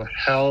 Oh, a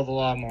hell of a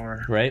lot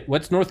more. Right?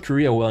 What's North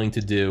Korea willing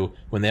to do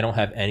when they don't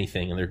have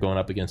anything and they're going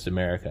up against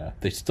America?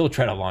 They still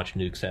try to launch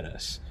nukes at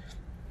us.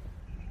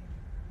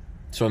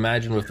 So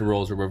imagine if the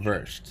roles are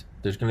reversed.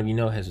 There's going to be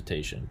no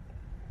hesitation,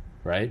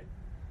 right?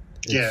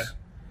 Yeah.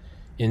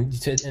 And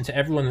to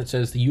everyone that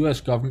says the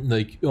U.S. government,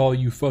 like, oh,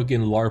 you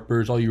fucking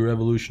LARPers, all you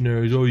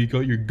revolutionaries, oh, you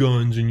got your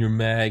guns and your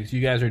mags. You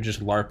guys are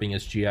just LARPing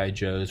as G.I.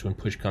 Joes. When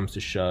push comes to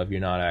shove,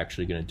 you're not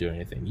actually going to do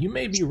anything. You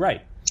may be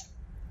right.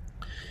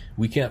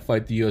 We can't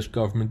fight the U.S.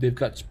 government. They've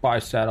got spy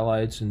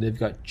satellites and they've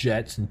got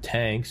jets and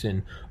tanks.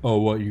 And, oh,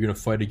 what, you're going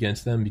to fight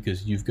against them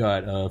because you've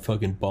got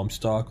fucking bump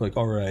stock? Like,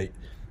 all right.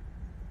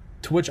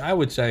 To which I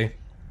would say,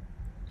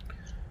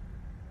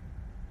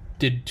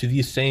 to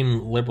these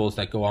same liberals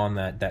that go on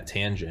that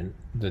tangent,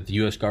 that the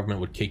U.S.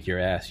 government would kick your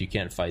ass, you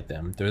can't fight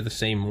them. They're the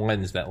same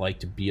ones that like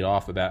to beat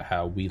off about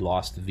how we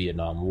lost the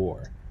Vietnam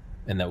War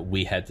and that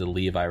we had to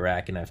leave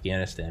Iraq and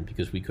Afghanistan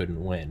because we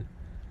couldn't win.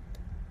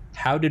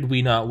 How did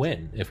we not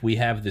win if we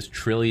have this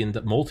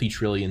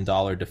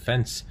multi-trillion-dollar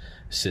defense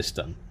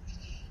system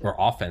or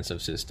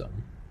offensive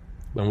system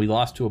when we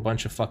lost to a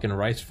bunch of fucking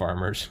rice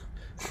farmers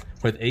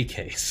with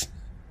AKs?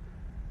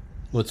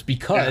 Well, it's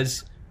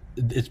because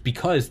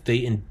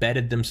they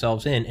embedded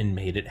themselves in and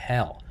made it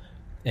hell.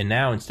 And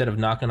now, instead of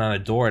knocking on a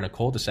door in a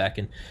cul-de-sac,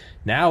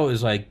 now it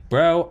was like,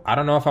 bro, I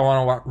don't know if I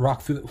want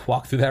to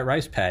walk through that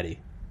rice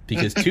paddy.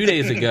 Because 2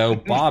 days ago,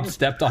 Bob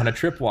stepped on a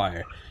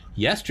tripwire.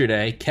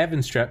 Yesterday,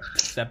 Kevin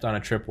stepped on a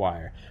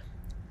tripwire.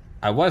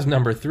 I was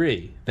number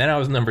 3. Then I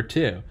was number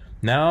 2.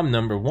 Now I'm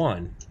number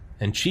 1.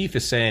 And Chief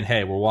is saying,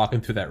 hey, we're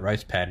walking through that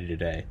rice paddy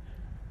today.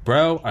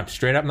 Bro, I'm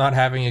straight up not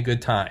having a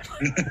good time.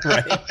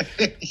 Right?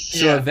 Yeah.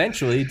 So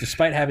eventually,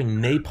 despite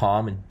having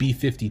napalm and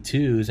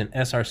B-52s and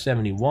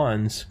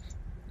SR-71s,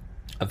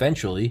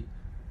 eventually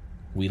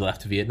we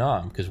left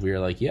Vietnam because we were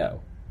like,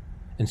 yo.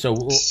 And so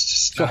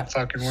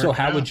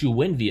how would you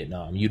win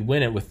Vietnam? You'd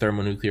win it with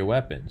thermonuclear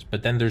weapons,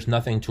 but then there's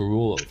nothing to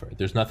rule over.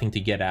 There's nothing to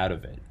get out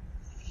of it.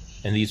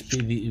 And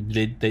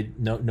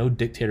no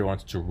dictator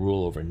wants to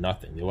rule over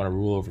nothing. They want to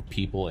rule over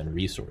people and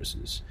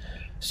resources.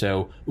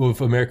 So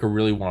if America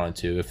really wanted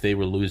to, if they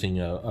were losing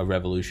a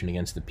revolution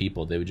against the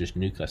people, they would just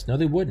nuke us. No,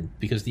 they wouldn't,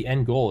 because the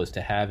end goal is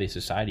to have a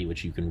society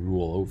which you can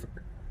rule over.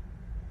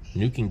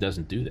 Nuking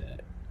doesn't do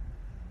that.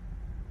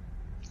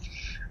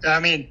 I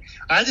mean,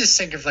 I just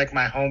think of like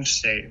my home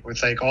state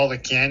with like all the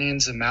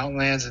canyons and mountain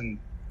lands and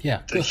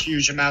the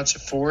huge amounts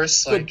of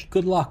forests.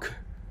 Good luck.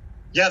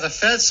 Yeah, the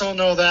feds don't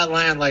know that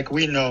land like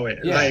we know it.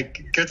 Yeah.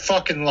 Like, good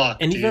fucking luck.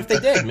 And even if they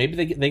did,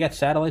 maybe they got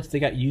satellites, they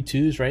got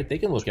U-2s, right? They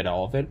can look at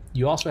all of it.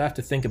 You also have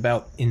to think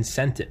about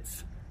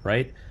incentive,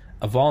 right?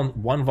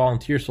 One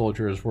volunteer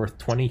soldier is worth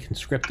 20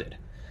 conscripted.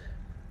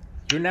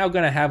 You're now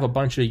going to have a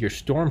bunch of your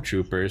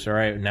stormtroopers, all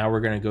right? Now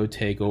we're going to go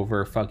take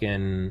over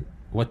fucking...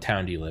 What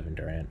town do you live in,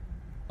 Durant?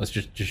 Let's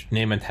just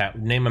name a town,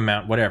 name a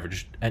mount, whatever.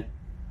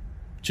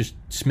 Just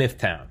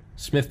Smithtown.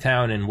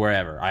 Smithtown and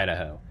wherever,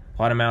 Idaho.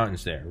 A lot of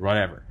mountains there,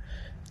 whatever.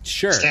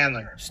 Sure.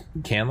 Stanley.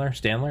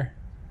 Stanley.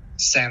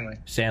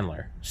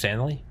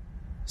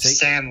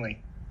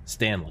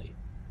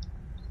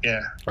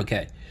 Yeah.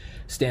 Okay.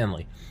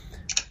 Stanley.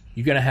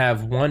 You're gonna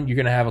have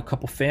a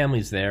couple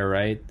families there,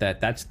 right?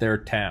 That's their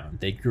town.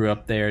 They grew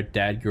up there.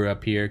 Dad grew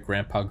up here.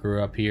 Grandpa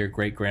grew up here.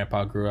 Great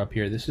grandpa grew up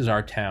here. This is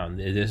our town.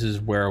 This is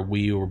where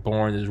we were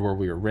born. This is where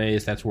we were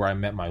raised. That's where I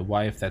met my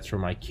wife. That's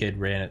where my kid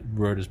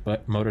rode his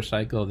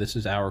motorcycle. This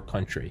is our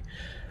country.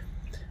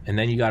 And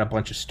then you got a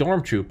bunch of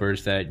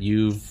stormtroopers that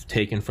you've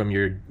taken from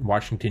your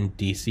Washington,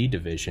 D.C.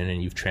 division,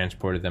 and you've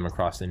transported them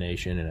across the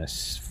nation in a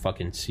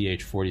fucking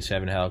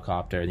CH-47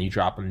 helicopter, and you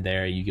drop them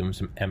there, you give them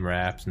some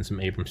MRAPs and some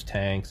Abrams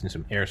tanks and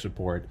some air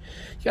support.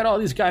 You got all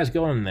these guys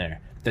going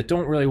there that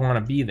don't really want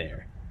to be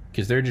there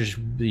because they're just,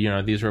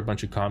 these are a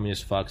bunch of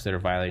communist fucks that are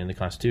violating the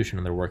Constitution,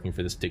 and they're working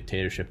for this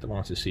dictatorship that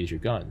wants to seize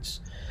your guns.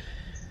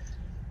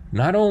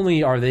 Not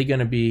only are they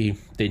going to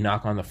they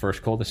knock on the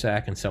first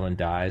cul-de-sac and someone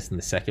dies, and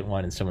the second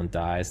one and someone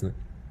dies. And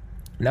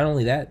not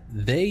only that,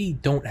 they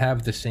don't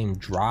have the same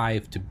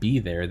drive to be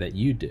there that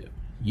you do.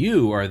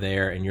 You are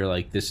there and you're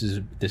like, this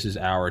is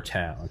our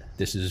town.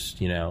 This is,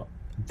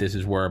 this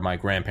is where my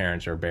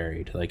grandparents are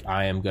buried. Like,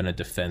 I am going to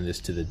defend this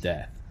to the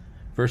death.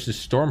 Versus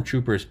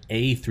stormtroopers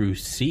A through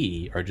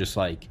C are just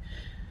like,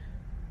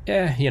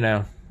 yeah, you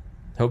know,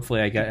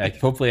 hopefully I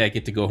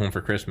get to go home for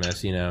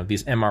Christmas. You know,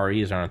 these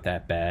MREs aren't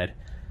that bad.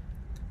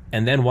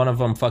 And then one of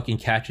them fucking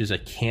catches a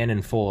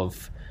cannon full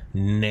of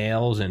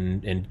nails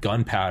and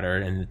gunpowder,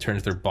 and it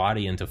turns their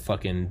body into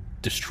fucking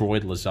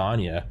destroyed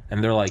lasagna.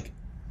 And they're like,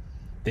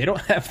 they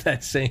don't have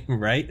that same,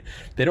 right?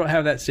 They don't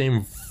have that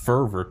same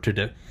fervor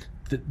to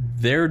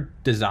their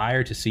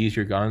desire to seize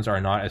your guns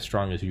are not as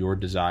strong as your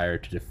desire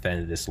to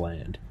defend this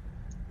land,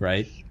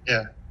 right?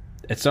 Yeah.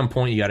 At some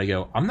point, you got to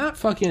go, I'm not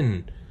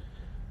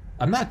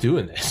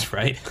doing this,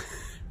 right?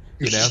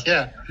 You know?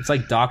 Yeah. It's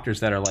like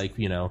doctors that are like,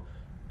 you know,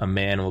 a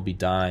man will be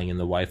dying and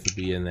the wife will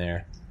be in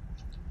there,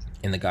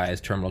 and the guy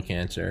has terminal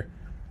cancer,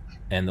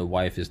 and the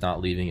wife is not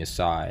leaving his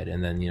side,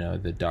 and then, you know,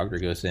 the doctor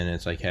goes in and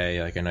it's like,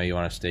 hey, like, I know you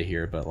want to stay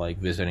here, but like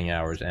visiting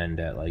hours end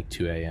at like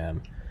 2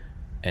 a.m.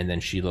 And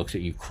then she looks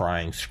at you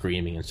crying,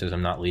 screaming, and says,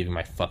 I'm not leaving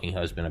my fucking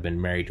husband. I've been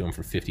married to him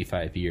for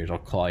 55 years. I'll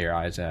claw your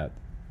eyes out.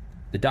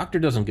 The doctor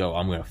doesn't go,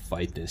 I'm going to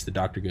fight this. The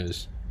doctor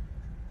goes,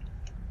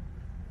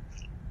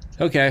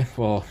 okay,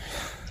 well,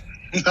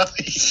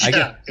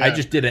 yeah. I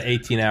just did an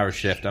 18-hour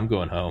shift. I'm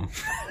going home.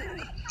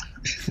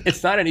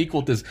 It's not an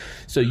equal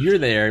so you're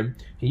there, and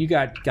you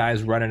got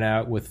guys running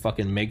out with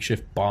fucking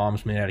makeshift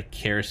bombs made out of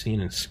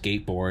kerosene and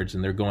skateboards,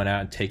 and they're going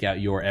out and take out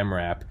your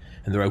MRAP,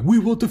 and they're like, we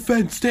will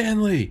defend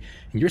Stanley.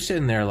 And you're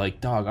sitting there like,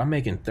 dog, I'm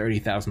making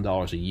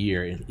 $30,000 a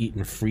year and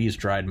eating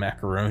freeze-dried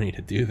macaroni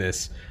to do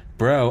this.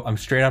 Bro, I'm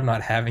straight up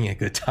not having a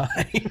good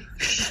time.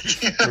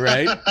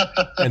 Right?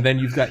 And then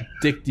you've got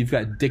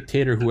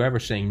dictator whoever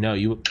saying no.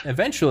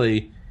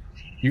 Eventually,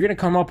 you're going to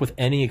come up with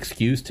any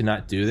excuse to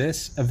not do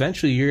this.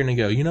 Eventually, you're going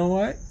to go, you know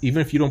what?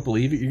 Even if you don't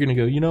believe it, you're going to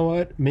go, you know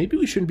what? Maybe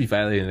we shouldn't be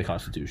violating the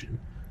Constitution.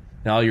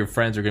 And all your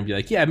friends are going to be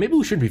like, yeah, maybe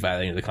we shouldn't be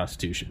violating the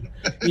Constitution.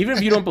 Even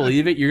if you don't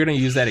believe it, you're going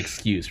to use that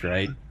excuse,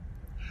 right?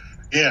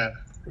 Yeah.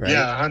 Right?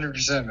 Yeah,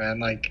 100%, man.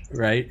 Like,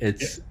 right?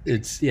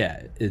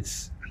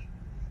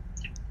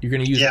 You're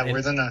going to use you're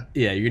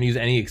going to use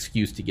any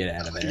excuse to get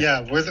out of there.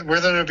 Yeah, we're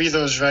going to be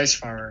those rice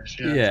farmers.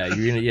 Yeah,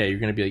 you're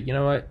going to be like, you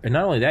know what? And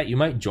not only that, you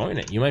might join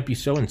it. You might be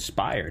so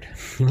inspired.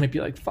 You might be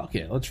like, fuck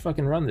it, let's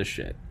fucking run this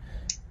shit.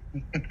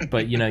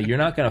 But, you know, you're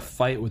not going to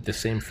fight with the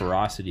same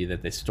ferocity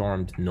that they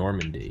stormed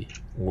Normandy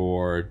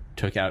or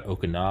took out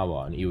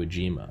Okinawa and Iwo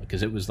Jima,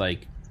 because it was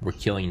like, we're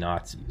killing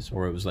Nazis,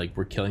 or it was like,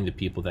 we're killing the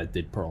people that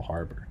did Pearl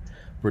Harbor.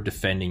 We're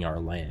defending our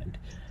land.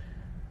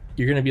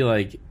 You're going to be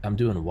like, I'm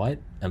doing what?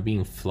 I'm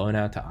being flown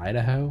out to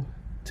Idaho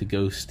to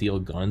go steal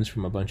guns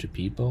from a bunch of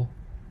people?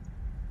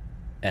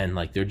 And,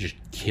 like, they're just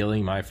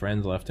killing my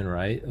friends left and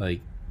right?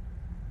 Like,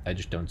 I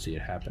just don't see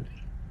it happening.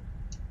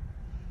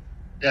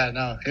 Yeah,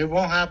 no, it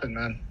won't happen,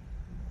 man.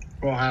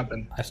 It won't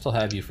happen. I still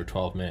have you for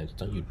 12 minutes.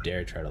 Don't you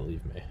dare try to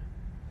leave me.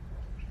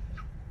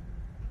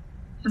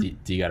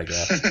 Do you got to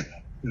go?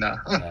 No.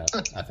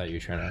 I thought you were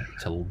trying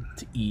to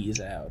ease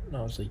out. And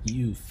I was like,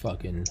 you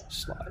fucking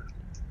slut.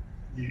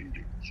 You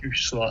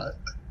slut.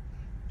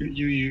 You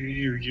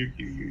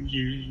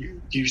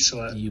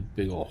slut. You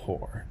big ol'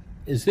 whore.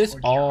 Is this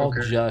all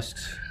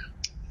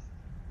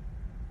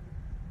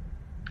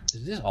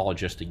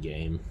just a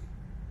game?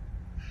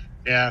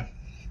 Yeah,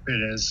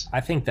 it is.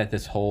 I think that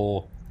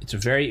it's a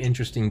very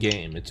interesting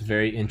game. It's a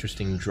very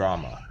interesting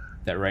drama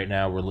that right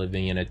now we're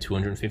living in a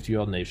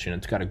 250-year-old nation.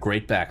 It's got a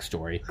great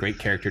backstory, great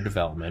character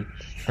development,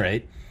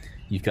 right?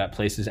 You've got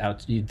places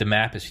out. The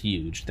map is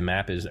huge. The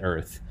map is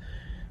Earth.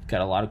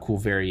 Got a lot of cool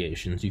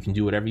variations. You can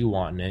do whatever you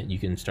want in it. You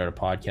can start a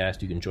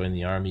podcast. You can join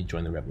the army,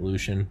 join the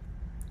revolution.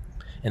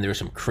 And there are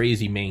some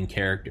crazy main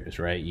characters,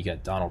 right? You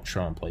got Donald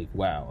Trump. Like,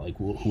 wow. Like,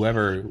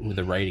 whoever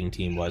the writing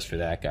team was for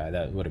that guy,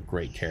 what a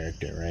great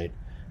character, right?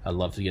 I'd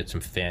love to get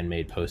some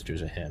fan-made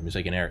posters of him. He's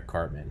like an Eric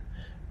Cartman,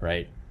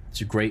 right?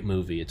 It's a great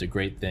movie. It's a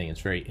great thing. It's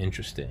very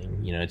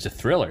interesting. You know, it's a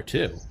thriller,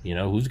 too. You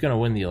know, who's going to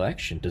win the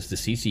election? Does the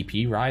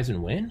CCP rise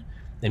and win?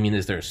 I mean,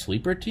 is there a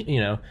sleeper team?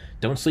 You know,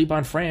 don't sleep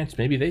on France.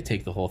 Maybe they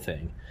take the whole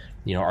thing.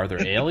 You know, are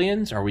there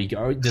aliens?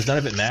 Does none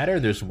of it matter?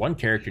 There's one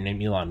character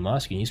named Elon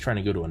Musk, and he's trying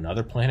to go to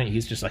another planet.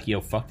 He's just like,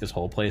 yo, fuck this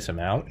whole place. I'm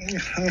out.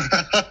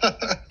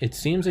 It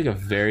seems like a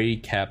very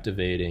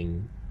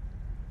captivating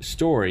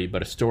story,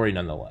 but a story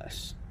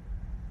nonetheless.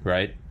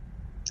 Right?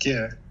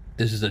 Yeah.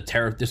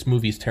 This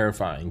movie's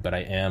terrifying, but I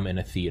am in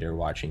a theater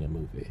watching a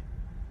movie.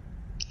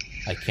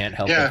 I can't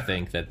help but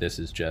think that this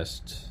is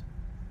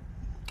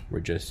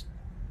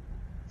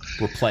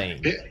we're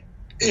playing.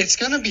 It's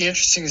going to be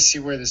interesting to see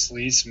where this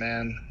leads,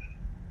 man.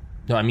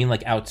 No, I mean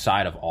like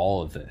outside of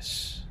all of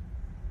this.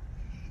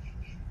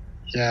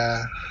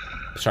 Yeah.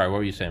 Sorry, what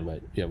were you saying?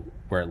 But yeah,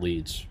 where it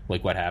leads,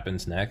 like what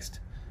happens next?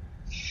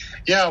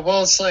 Yeah,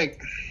 well, it's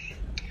like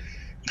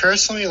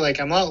personally, like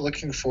I'm not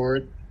looking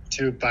forward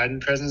to a Biden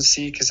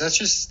presidency because that's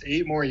just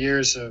 8 more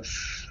years of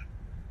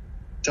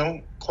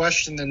don't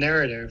question the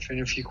narrative, and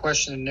if you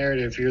question the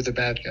narrative, you're the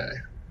bad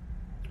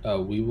guy.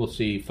 We will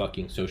see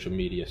fucking social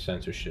media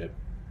censorship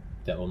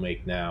that will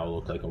make now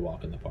look like a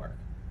walk in the park.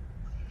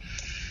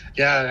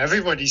 Yeah,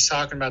 everybody's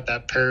talking about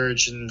that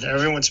purge, and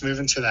everyone's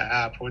moving to that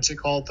app. What's it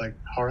called? Like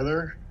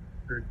Parler?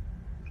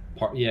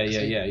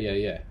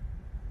 Yeah.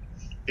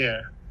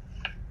 Yeah.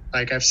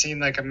 Like, I've seen,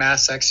 like, a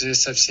mass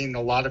exodus. I've seen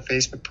a lot of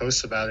Facebook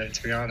posts about it,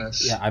 to be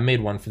honest. Yeah, I made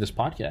one for this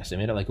podcast. I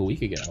made it like a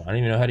week ago. I don't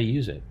even know how to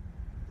use it.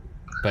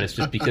 But it's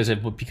just because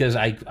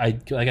I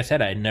like I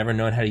said, I had never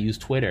known how to use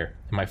Twitter.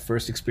 And my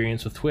first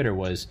experience with Twitter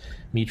was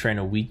me trying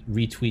to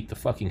retweet the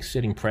fucking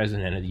sitting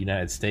president of the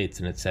United States,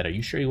 and it said, "Are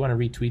you sure you want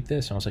to retweet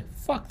this?" And I was like,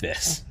 "Fuck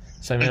this!"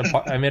 So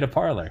I made a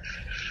Parler.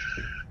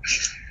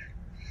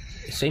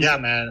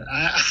 Man.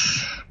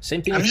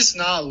 Same thing. I'm just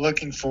not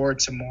looking forward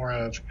to more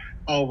of,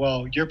 oh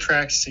well, you're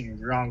practicing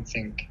wrong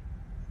thing.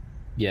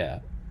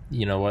 Yeah,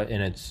 you know what?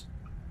 And it's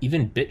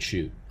even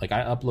BitChute. Like,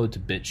 I upload to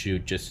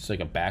BitChute just as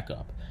like a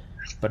backup.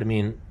 But I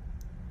mean,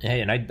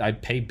 hey, and I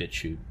pay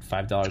BitChute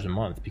 $5 a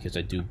month because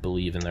I do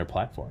believe in their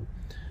platform.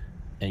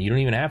 And you don't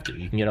even have to.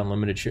 You can get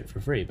unlimited shit for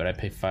free, but I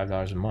pay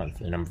 $5 a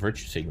month, and I'm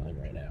virtue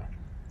signaling right now.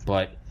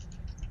 But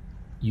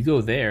you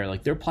go there,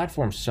 like, their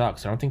platform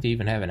sucks. I don't think they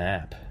even have an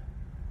app.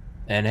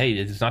 And hey,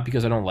 it's not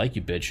because I don't like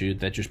you, BitChute.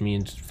 That just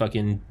means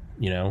fucking,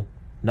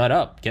 nut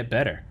up, get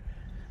better.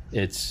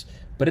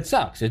 But it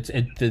sucks.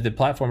 The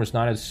platform is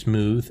not as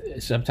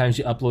smooth. Sometimes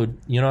you upload,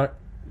 you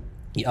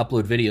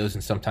upload videos,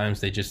 and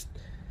sometimes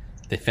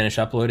they finish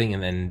uploading,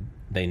 and then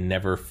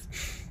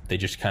they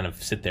just kind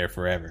of sit there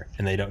forever,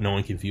 and no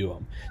one can view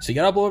them. So you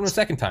got to upload them a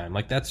second time.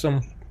 Like, that's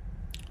some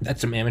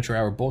amateur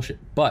hour bullshit.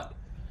 But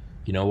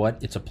you know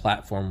what? It's a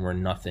platform where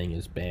nothing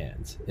is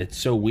banned. It's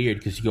so weird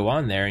because you go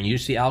on there and you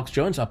see Alex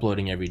Jones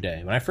uploading every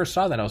day. When I first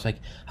saw that, I was like,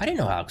 I didn't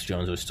know Alex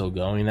Jones was still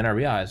going. And then I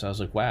realized, I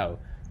was like, wow,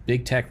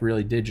 big tech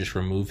really did just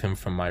remove him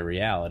from my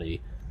reality.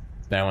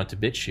 Then I went to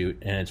BitChute,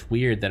 and it's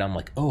weird that I'm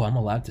like, oh, I'm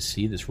allowed to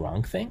see this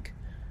wrong thing?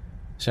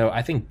 So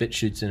I think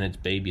BitChute's in its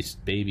baby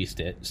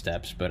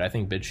steps, but I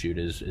think BitChute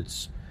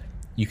is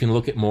you can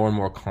look at more and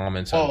more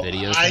comments on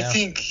videos I now.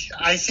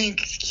 I think,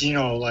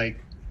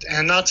 like,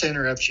 and not to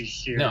interrupt you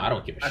here. No, I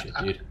don't give a shit,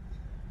 dude.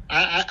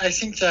 I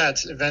think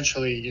that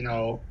eventually,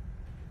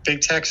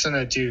 big tech's going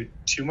to do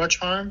too much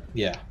harm.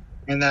 Yeah.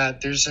 And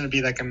that there's going to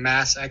be, like, a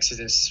mass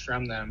exodus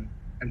from them.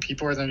 And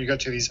people are going to go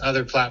to these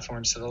other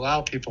platforms that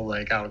allow people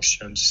like Alex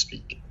Jones to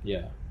speak.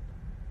 Yeah.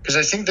 Because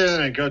I think they're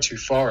going to go too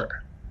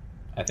far.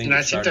 I think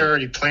they're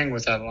already playing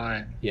with that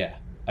line. Yeah.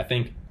 I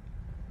think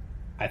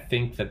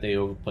that they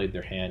overplayed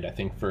their hand. I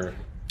think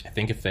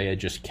if they had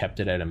just kept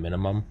it at a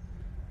minimum,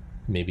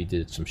 maybe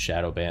did some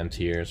shadow bans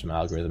here, some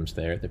algorithms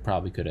there, they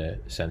probably could have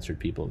censored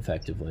people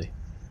effectively.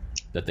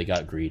 But they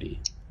got greedy.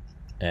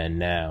 And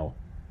now,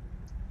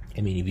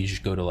 I mean, if you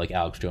just go to, like,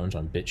 Alex Jones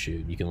on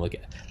BitChute, you can look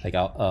at, like,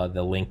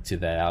 the link to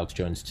that Alex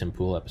Jones Tim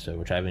Pool episode,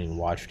 which I haven't even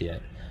watched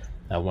yet.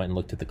 I went and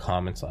looked at the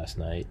comments last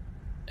night,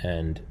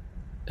 and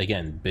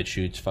again,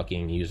 BitChute's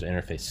fucking user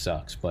interface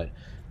sucks, but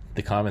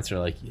the comments are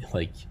like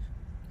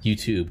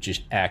YouTube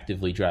just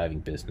actively driving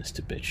business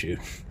to BitChute.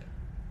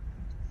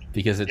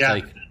 Because it's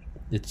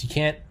you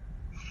can't.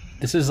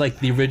 This is like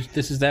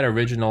this is that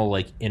original,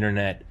 like,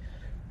 internet,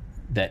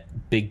 that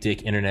big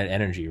dick internet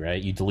energy,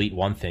 right? You delete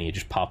one thing, it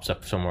just pops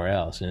up somewhere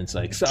else, and it's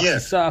like,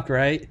 suck,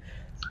 right?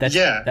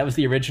 That was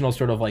the original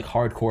sort of, like,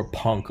 hardcore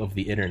punk of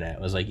the internet.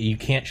 It was like, you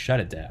can't shut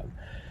it down.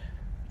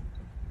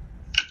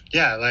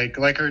 Yeah, like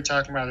we were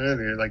talking about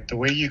earlier, like, the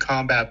way you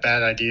combat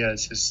bad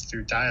ideas is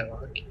through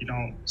dialogue. You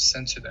don't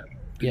censor them.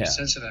 You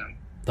censor them.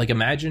 Like,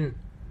 imagine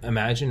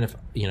if,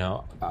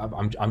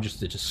 I'm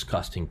just a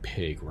disgusting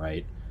pig,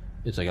 right?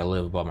 It's like I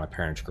live above my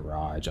parents'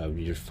 garage. I would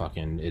be just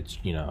fucking, it's,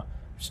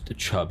 just a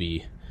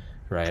chubby,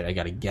 right? I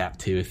got a gap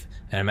tooth.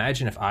 And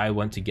imagine if I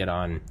went to get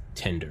on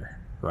Tinder,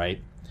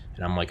 right?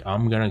 And I'm like,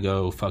 I'm gonna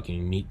go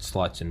fucking meet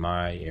sluts in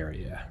my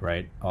area,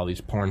 right? All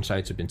these porn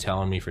sites have been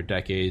telling me for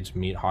decades,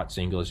 meet hot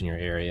singles in your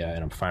area,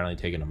 and I'm finally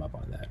taking them up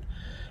on that.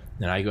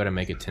 And I go to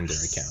make a Tinder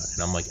account,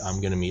 and I'm like,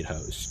 I'm gonna meet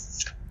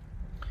hoes.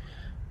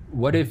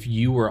 What if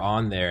you were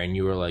on there and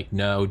you were like,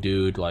 no,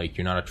 dude, like,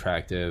 you're not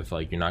attractive,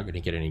 like, you're not gonna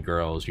get any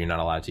girls, you're not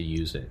allowed to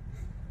use it.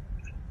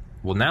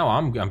 Well, now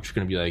I'm just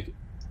gonna be like,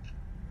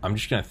 I'm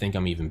just gonna think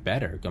I'm even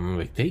better. I'm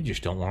like, they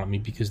just don't want me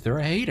because they're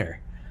a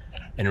hater.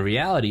 And the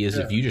reality is,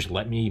 if you just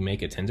let me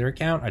make a Tinder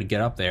account, I'd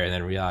get up there and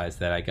then realize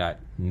that I got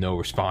no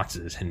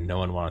responses and no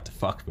one wanted to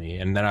fuck me.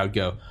 And then I would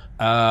go,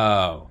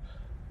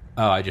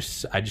 I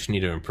just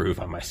need to improve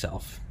on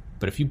myself.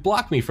 But if you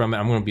block me from it,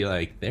 I'm going to be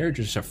like, they're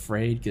just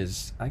afraid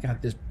because I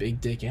got this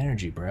big dick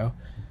energy, bro.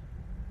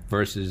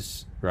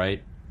 Versus,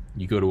 right,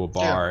 you go to a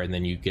bar and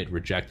then you get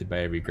rejected by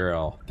every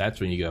girl. That's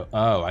when you go,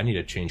 oh, I need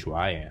to change who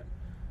I am.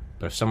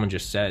 But if someone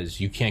just says,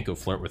 you can't go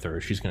flirt with her,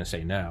 she's going to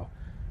say no.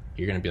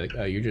 You're going to be like,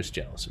 oh, you're just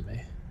jealous of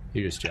me.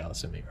 You're just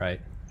jealous of me,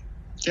 right?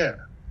 Yeah.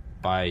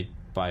 By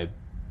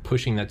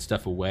pushing that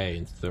stuff away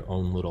into their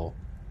own little,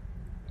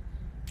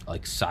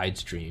 like, side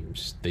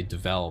streams, they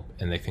develop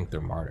and they think they're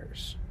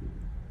martyrs.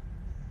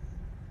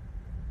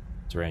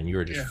 Duran, you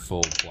were just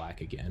full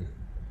black again.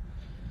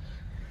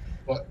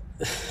 What?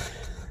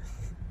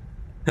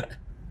 But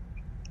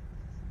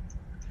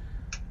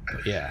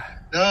yeah.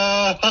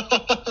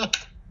 No.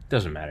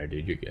 Doesn't matter,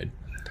 dude. You're good.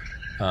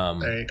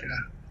 There you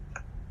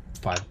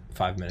go.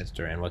 5 minutes,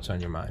 Duran. What's on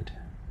your mind?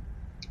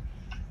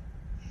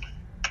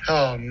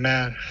 Oh,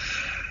 man.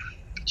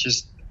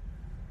 Just,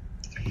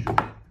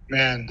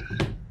 man,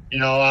 you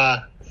know,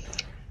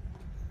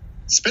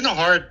 it's been a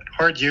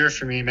hard year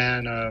for me,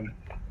 man.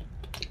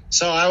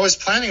 So I was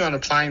planning on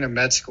applying to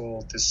med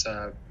school this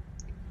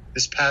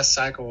past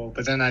cycle,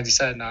 but then I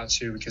decided not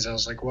to because I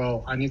was like,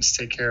 well, I need to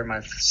take care of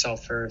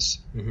myself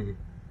first. Mm-hmm.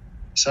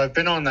 So I've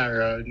been on that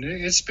road, and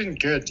it's been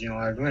good. You know,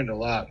 I've learned a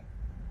lot.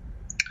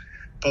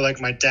 But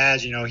like my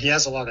dad, you know, he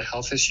has a lot of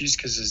health issues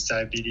because of his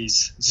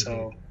diabetes.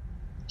 So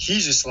he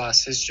just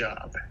lost his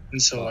job.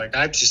 And so like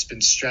I've just been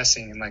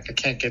stressing and like I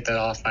can't get that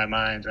off my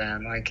mind,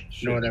 man. Like,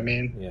 you know what I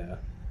mean? Yeah.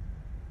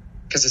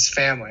 Because it's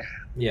family.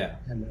 Yeah.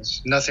 And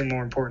there's nothing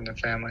more important than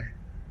family.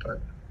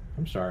 But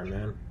I'm sorry,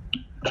 man.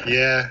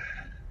 Yeah.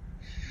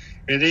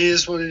 It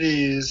is what it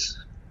is.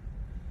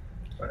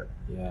 But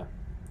yeah.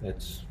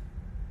 It's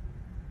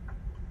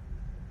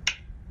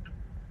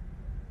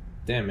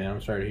damn, man,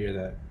 I'm sorry to hear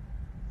that.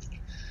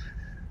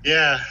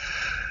 Yeah.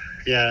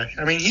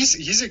 I mean,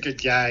 he's a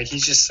good guy. He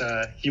just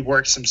he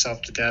works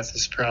himself to death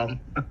is the problem.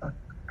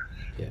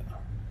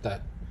 Yeah.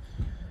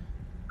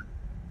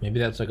 Maybe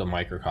that's like a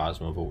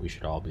microcosm of what we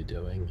should all be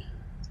doing.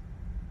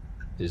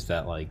 Is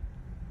that like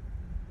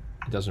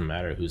it doesn't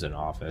matter who's in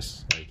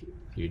office.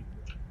 Like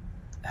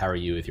how are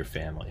you with your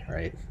family,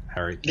 right?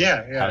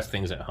 How's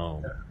things at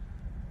home?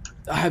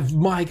 Yeah. I have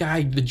my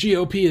guy, the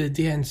GOP,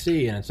 the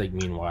DNC, and it's like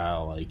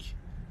meanwhile, like,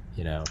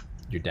 you know,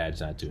 your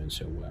dad's not doing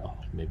so well.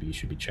 Maybe you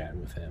should be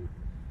chatting with him.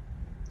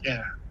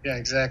 Yeah,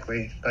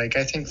 exactly. Like,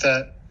 I think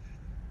that,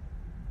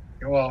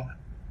 well,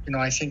 you know,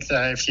 I think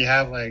that if you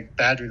have, like,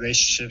 bad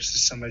relationships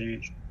with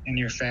somebody in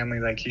your family,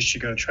 like, you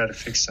should go try to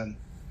fix them.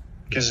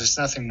 Because there's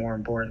nothing more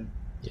important.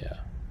 Yeah.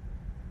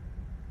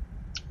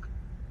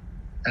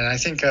 And I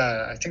think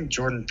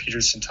Jordan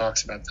Peterson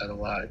talks about that a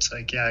lot. It's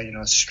like, yeah, you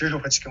know, screw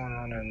what's going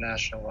on at a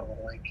national level.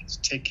 Like,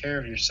 take care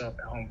of yourself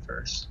at home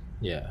first.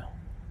 Yeah.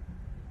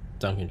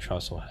 Duncan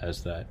Trussell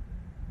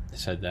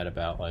said that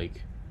about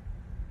like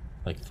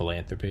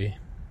philanthropy.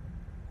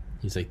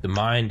 He's like, the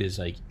mind is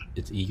like,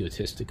 it's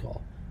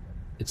egotistical.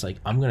 It's like,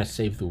 I'm going to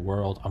save the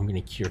world. I'm going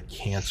to cure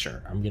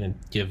cancer. I'm going to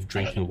give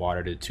drinking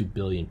water to 2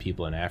 billion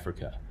people in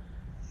Africa.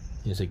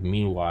 He's like,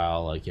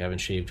 meanwhile, like, you haven't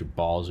shaved your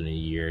balls in a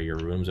year. Your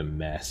room's a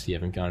mess. You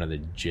haven't gone to the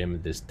gym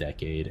this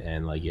decade,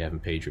 and like, you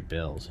haven't paid your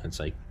bills. And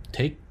it's like,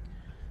 take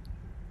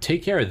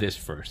care of this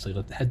first.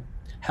 Like,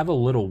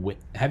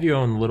 have your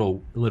own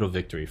little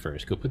victory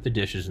first. Go put the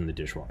dishes in the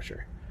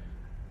dishwasher.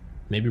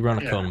 Maybe run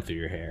a comb through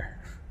your hair,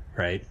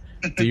 right?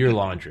 Do your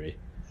laundry.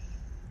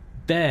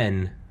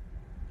 Then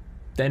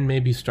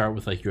maybe start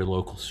with like your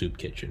local soup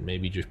kitchen.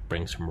 Maybe just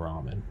bring some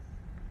ramen.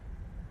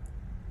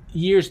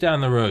 Years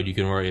down the road, you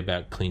can worry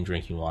about clean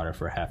drinking water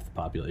for half the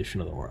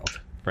population of the world,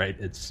 right?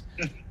 That's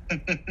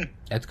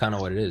kind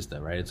of what it is,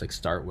 though, right? It's like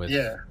start with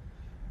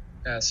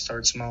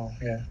start small.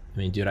 Yeah. I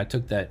mean, dude, I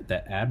took that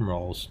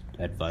admiral's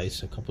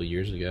advice a couple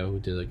years ago. Who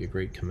did like a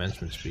great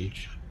commencement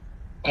speech.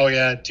 Oh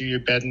yeah, do your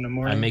bed in the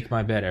morning. I make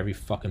my bed every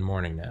fucking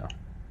morning now.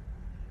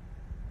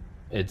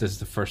 This is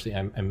the first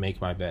thing I make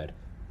my bed,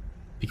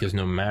 because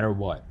no matter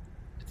what,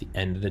 at the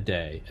end of the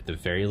day, at the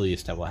very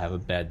least, I will have a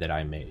bed that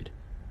I made.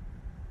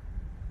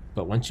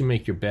 But once you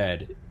make your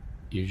bed,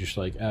 you're just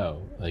like,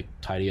 oh, like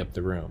tidy up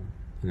the room,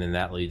 and then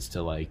that leads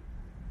to like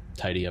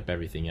tidy up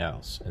everything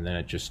else, and then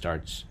it just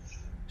starts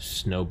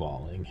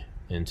snowballing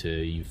into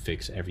you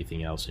fix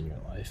everything else in your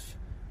life.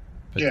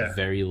 But at the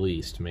very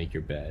least, make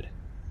your bed.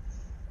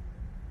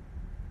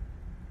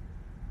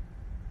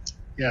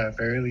 Yeah, at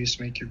very least,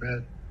 make your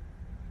bed.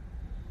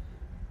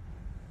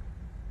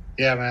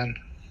 Yeah, man.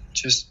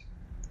 Just,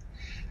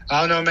 I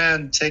don't know,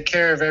 man. Take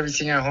care of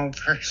everything at home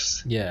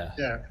first. Yeah.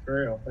 Yeah,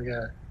 for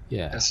real.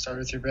 Yeah. Start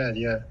with your bed,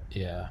 yeah.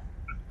 Yeah.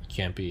 You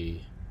can't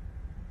be,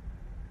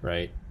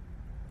 right?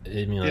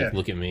 I mean, like,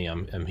 look at me.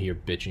 I'm here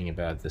bitching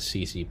about the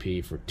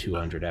CCP for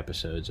 200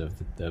 episodes of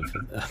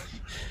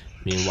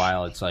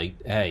meanwhile, it's like,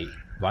 hey,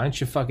 why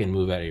don't you fucking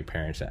move out of your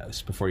parents'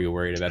 house before you're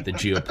worried about the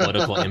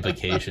geopolitical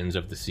implications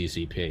of the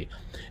CCP?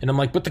 And I'm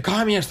like, but the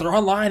communists, they're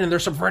online and they're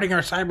subverting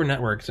our cyber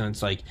networks. And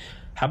it's like,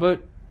 how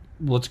about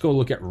let's go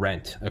look at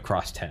rent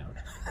across town?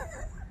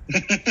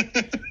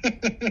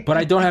 But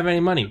I don't have any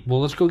money. Well,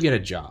 let's go get a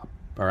job,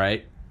 all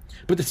right?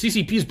 But the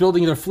CCP is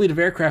building their fleet of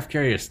aircraft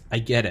carriers. I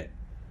get it.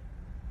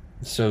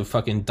 So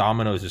fucking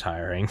Domino's is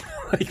hiring.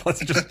 Like, let's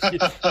just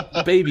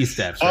baby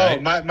steps, right?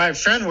 Oh, my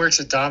friend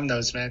works at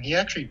Domino's, man. He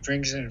actually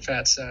brings in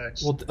fat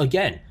stacks. Well,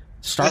 again,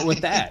 start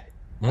with that.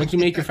 Once you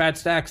make your fat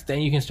stacks,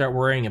 then you can start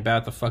worrying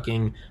about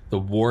the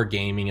war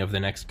gaming of the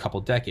next couple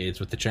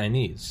decades with the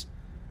Chinese.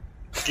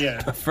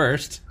 Yeah. But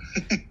first,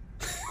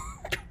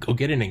 go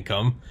get an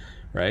income,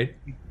 right?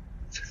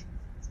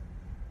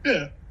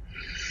 Yeah.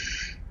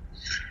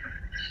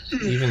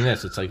 Even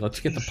this, it's like,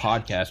 let's get the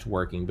podcast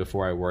working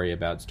before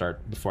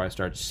I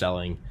start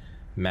selling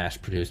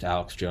mass-produced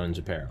Alex Jones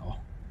apparel.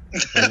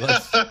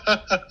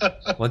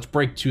 Like, let's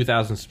break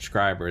 2,000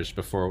 subscribers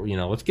before,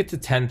 let's get to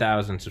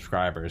 10,000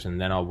 subscribers,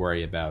 and then I'll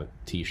worry about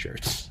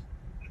T-shirts.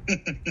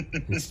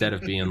 Instead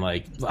of being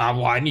like,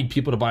 well, I need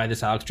people to buy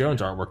this Alex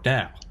Jones artwork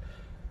now.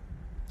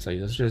 So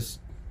let's just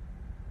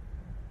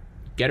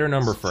get her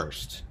number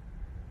first,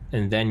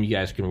 and then you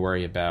guys can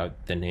worry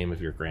about the name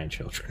of your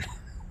grandchildren.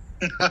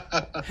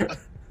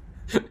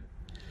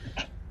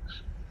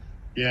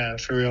 Yeah,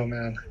 for real,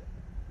 man.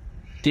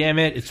 Damn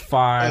it, it's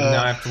 5.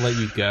 Now I have to let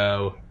you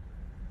go.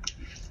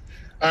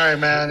 All right,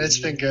 man, it's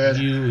been good.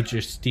 You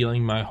just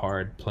stealing my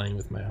heart, playing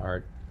with my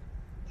heart.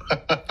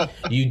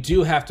 You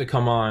do have to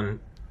come on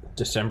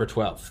December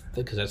 12th,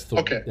 because that's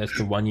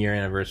the 1 year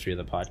anniversary of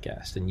the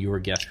podcast, and you were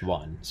guest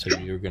 1, so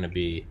you're gonna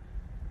do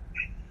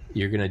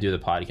the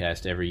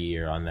podcast every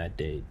year on that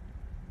date.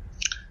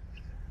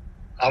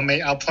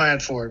 I'll plan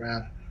for it,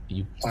 man.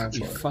 You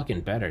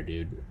fucking better,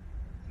 dude.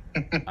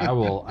 I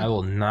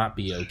will not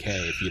be okay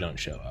if you don't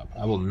show up.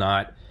 I will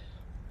not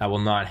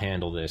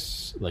handle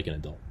this like an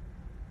adult.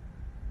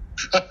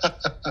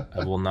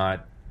 I will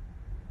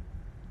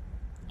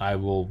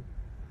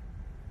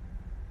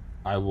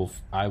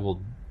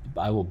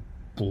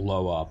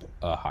blow up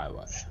a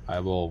highway. I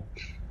will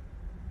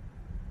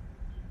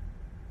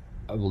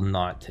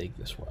not take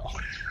this well.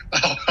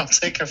 I'll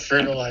take a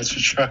fertilizer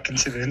truck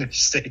into the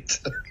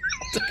interstate.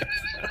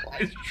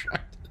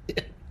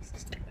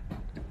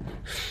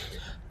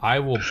 I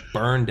will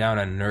burn down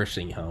a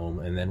nursing home,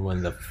 and then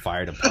when the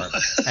fire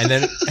department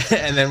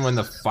when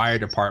the fire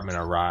department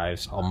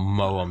arrives, I'll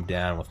mow them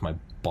down with my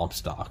bump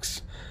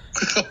stocks.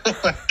 Oh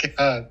my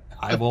god!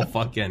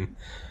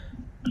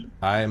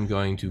 I am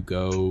going to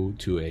go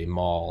to a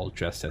mall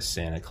dressed as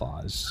Santa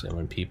Claus, and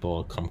when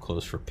people come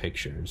close for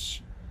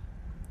pictures,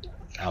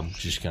 I'm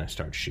just gonna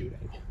start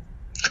shooting.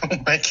 Oh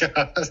my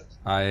god!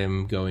 I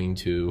am going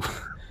to.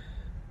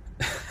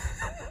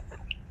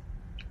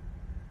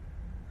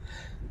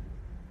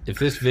 If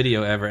this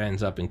video ever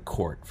ends up in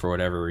court for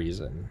whatever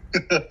reason,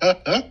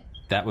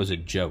 that was a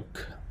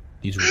joke.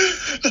 These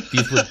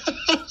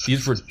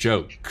were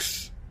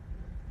jokes.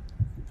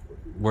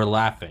 We're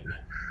laughing.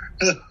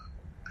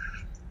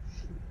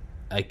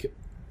 I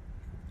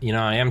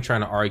am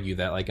trying to argue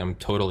that like I'm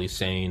totally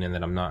sane and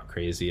that I'm not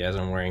crazy as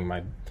I'm wearing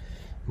my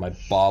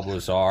Bob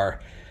Lazar.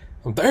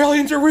 The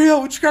aliens are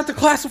real. We just got to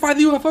classify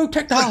the UFO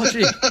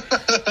technology.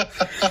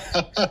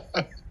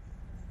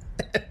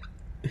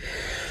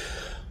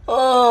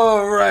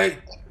 All right,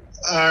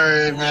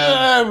 man.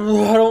 I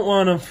don't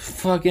want to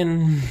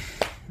fucking.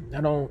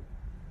 I don't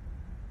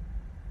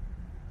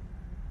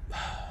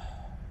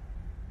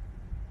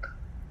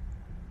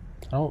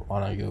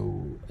want to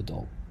go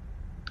adult.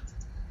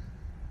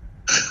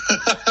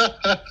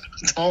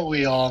 Don't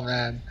we all,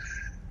 man?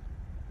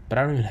 But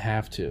I don't even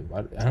have to.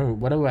 I don't.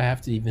 What do I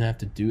have to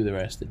do the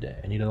rest of the day?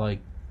 I need to like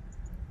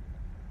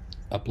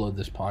upload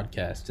this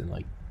podcast and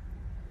like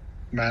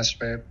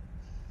masturbate.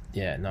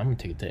 Yeah, no, I'm gonna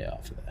take a day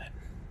off of that,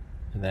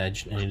 and then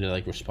I need to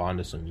like respond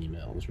to some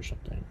emails or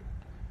something.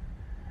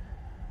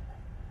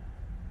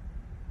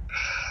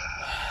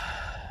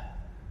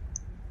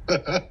 All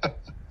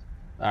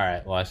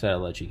right. Well, I said I'd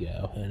let you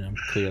go, and I'm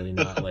clearly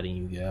not letting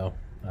you go.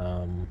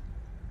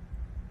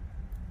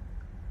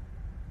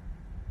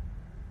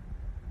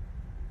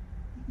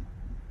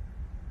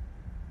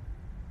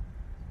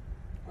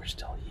 We're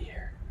still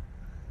here.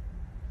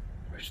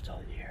 We're still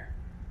here.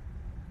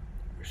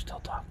 We're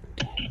still talking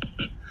to you.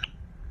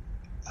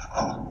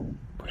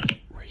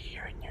 We're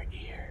here in your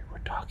ear. We're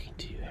talking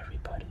to you,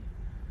 everybody.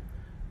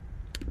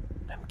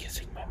 I'm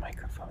kissing my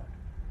microphone.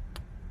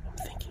 I'm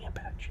thinking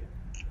about you.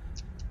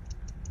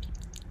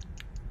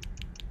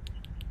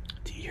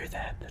 Do you hear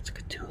that? That's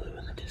Cthulhu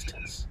in the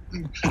distance.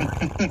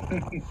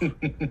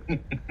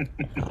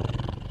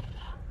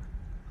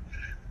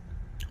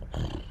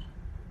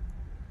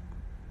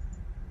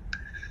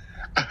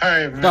 All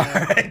right, man. All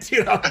right,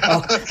 dude.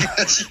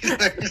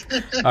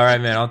 All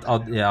right, man.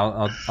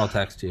 I'll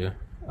text you.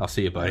 I'll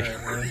see you, buddy.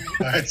 All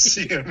right,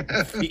 see you,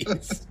 man.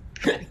 Peace.